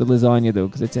leave without the lasagna, though,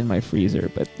 because it's in my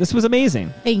freezer. But this was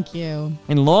amazing. Thank you.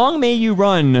 And long may you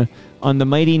run on the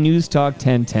mighty Newstalk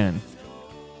 1010.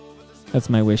 That's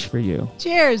my wish for you.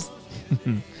 Cheers.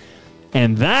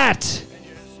 And that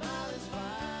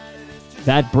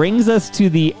brings us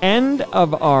to the end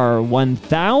of our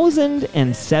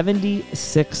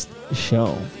 1076th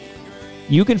show.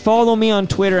 You can follow me on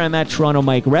Twitter. I'm at Toronto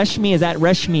Mike. Reshmi is at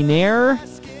Reshmi Nair.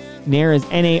 Nair is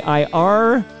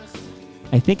Nair.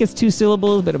 I think it's 2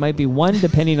 syllables, but it might be 1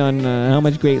 depending on how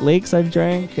much Great Lakes I've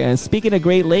drank. Speaking of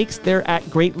Great Lakes, they're at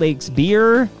Great Lakes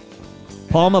Beer.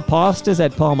 Palma Pasta is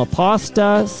at Palma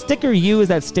Pasta. Sticker U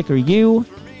is at Sticker U.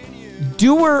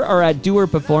 Doer are at Doer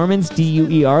Performance,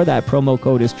 DUER. That promo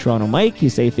code is Toronto Mike.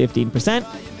 You save 15%.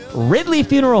 Ridley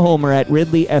Funeral Home are at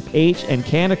Ridley FH, and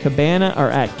Canna Cabana are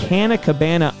at Canna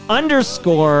Cabana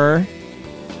 _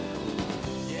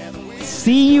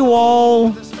 see you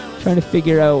all. Trying to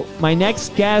figure out my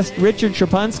next guest. Richard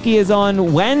Trapunski is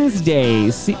on Wednesday.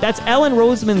 See, that's Ellen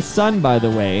Roseman's son, by the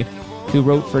way, who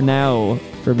wrote for Now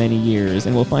for many years,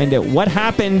 and we'll find out what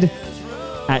happened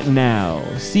at Now.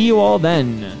 See you all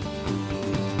then.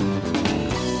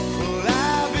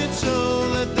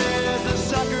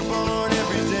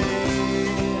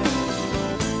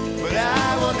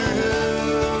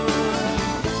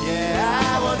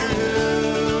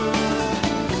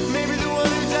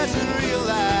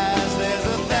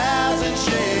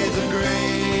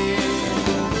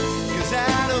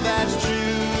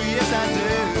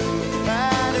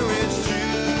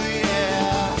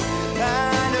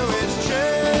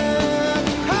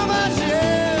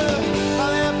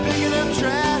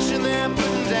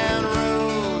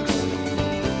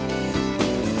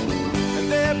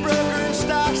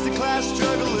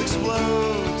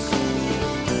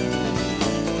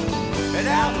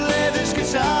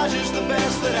 Massage is the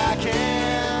best that I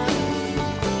can.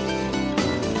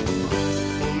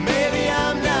 Well, maybe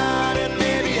I'm not, and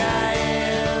maybe I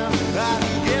am.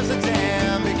 Who gives a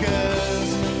damn?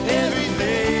 Because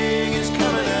everything is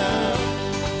coming up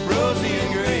rosy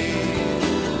and green.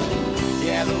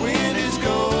 Yeah, the wind is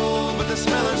cold, but the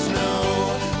smell of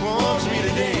snow warms me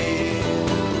today.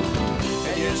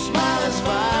 And your smile is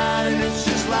fine, and it's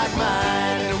just like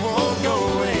mine, and it won't go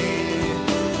away.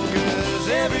 'Cause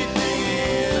everything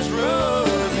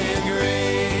rosy and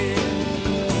gray.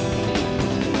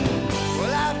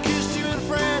 Well, I've kissed you in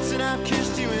France and I've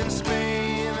kissed you in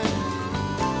Spain,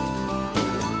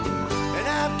 and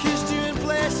I've kissed you in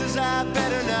places I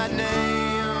better not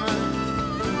name.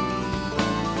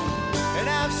 And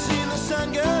I've seen the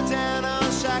sun go down on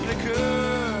Sacré-Cœur.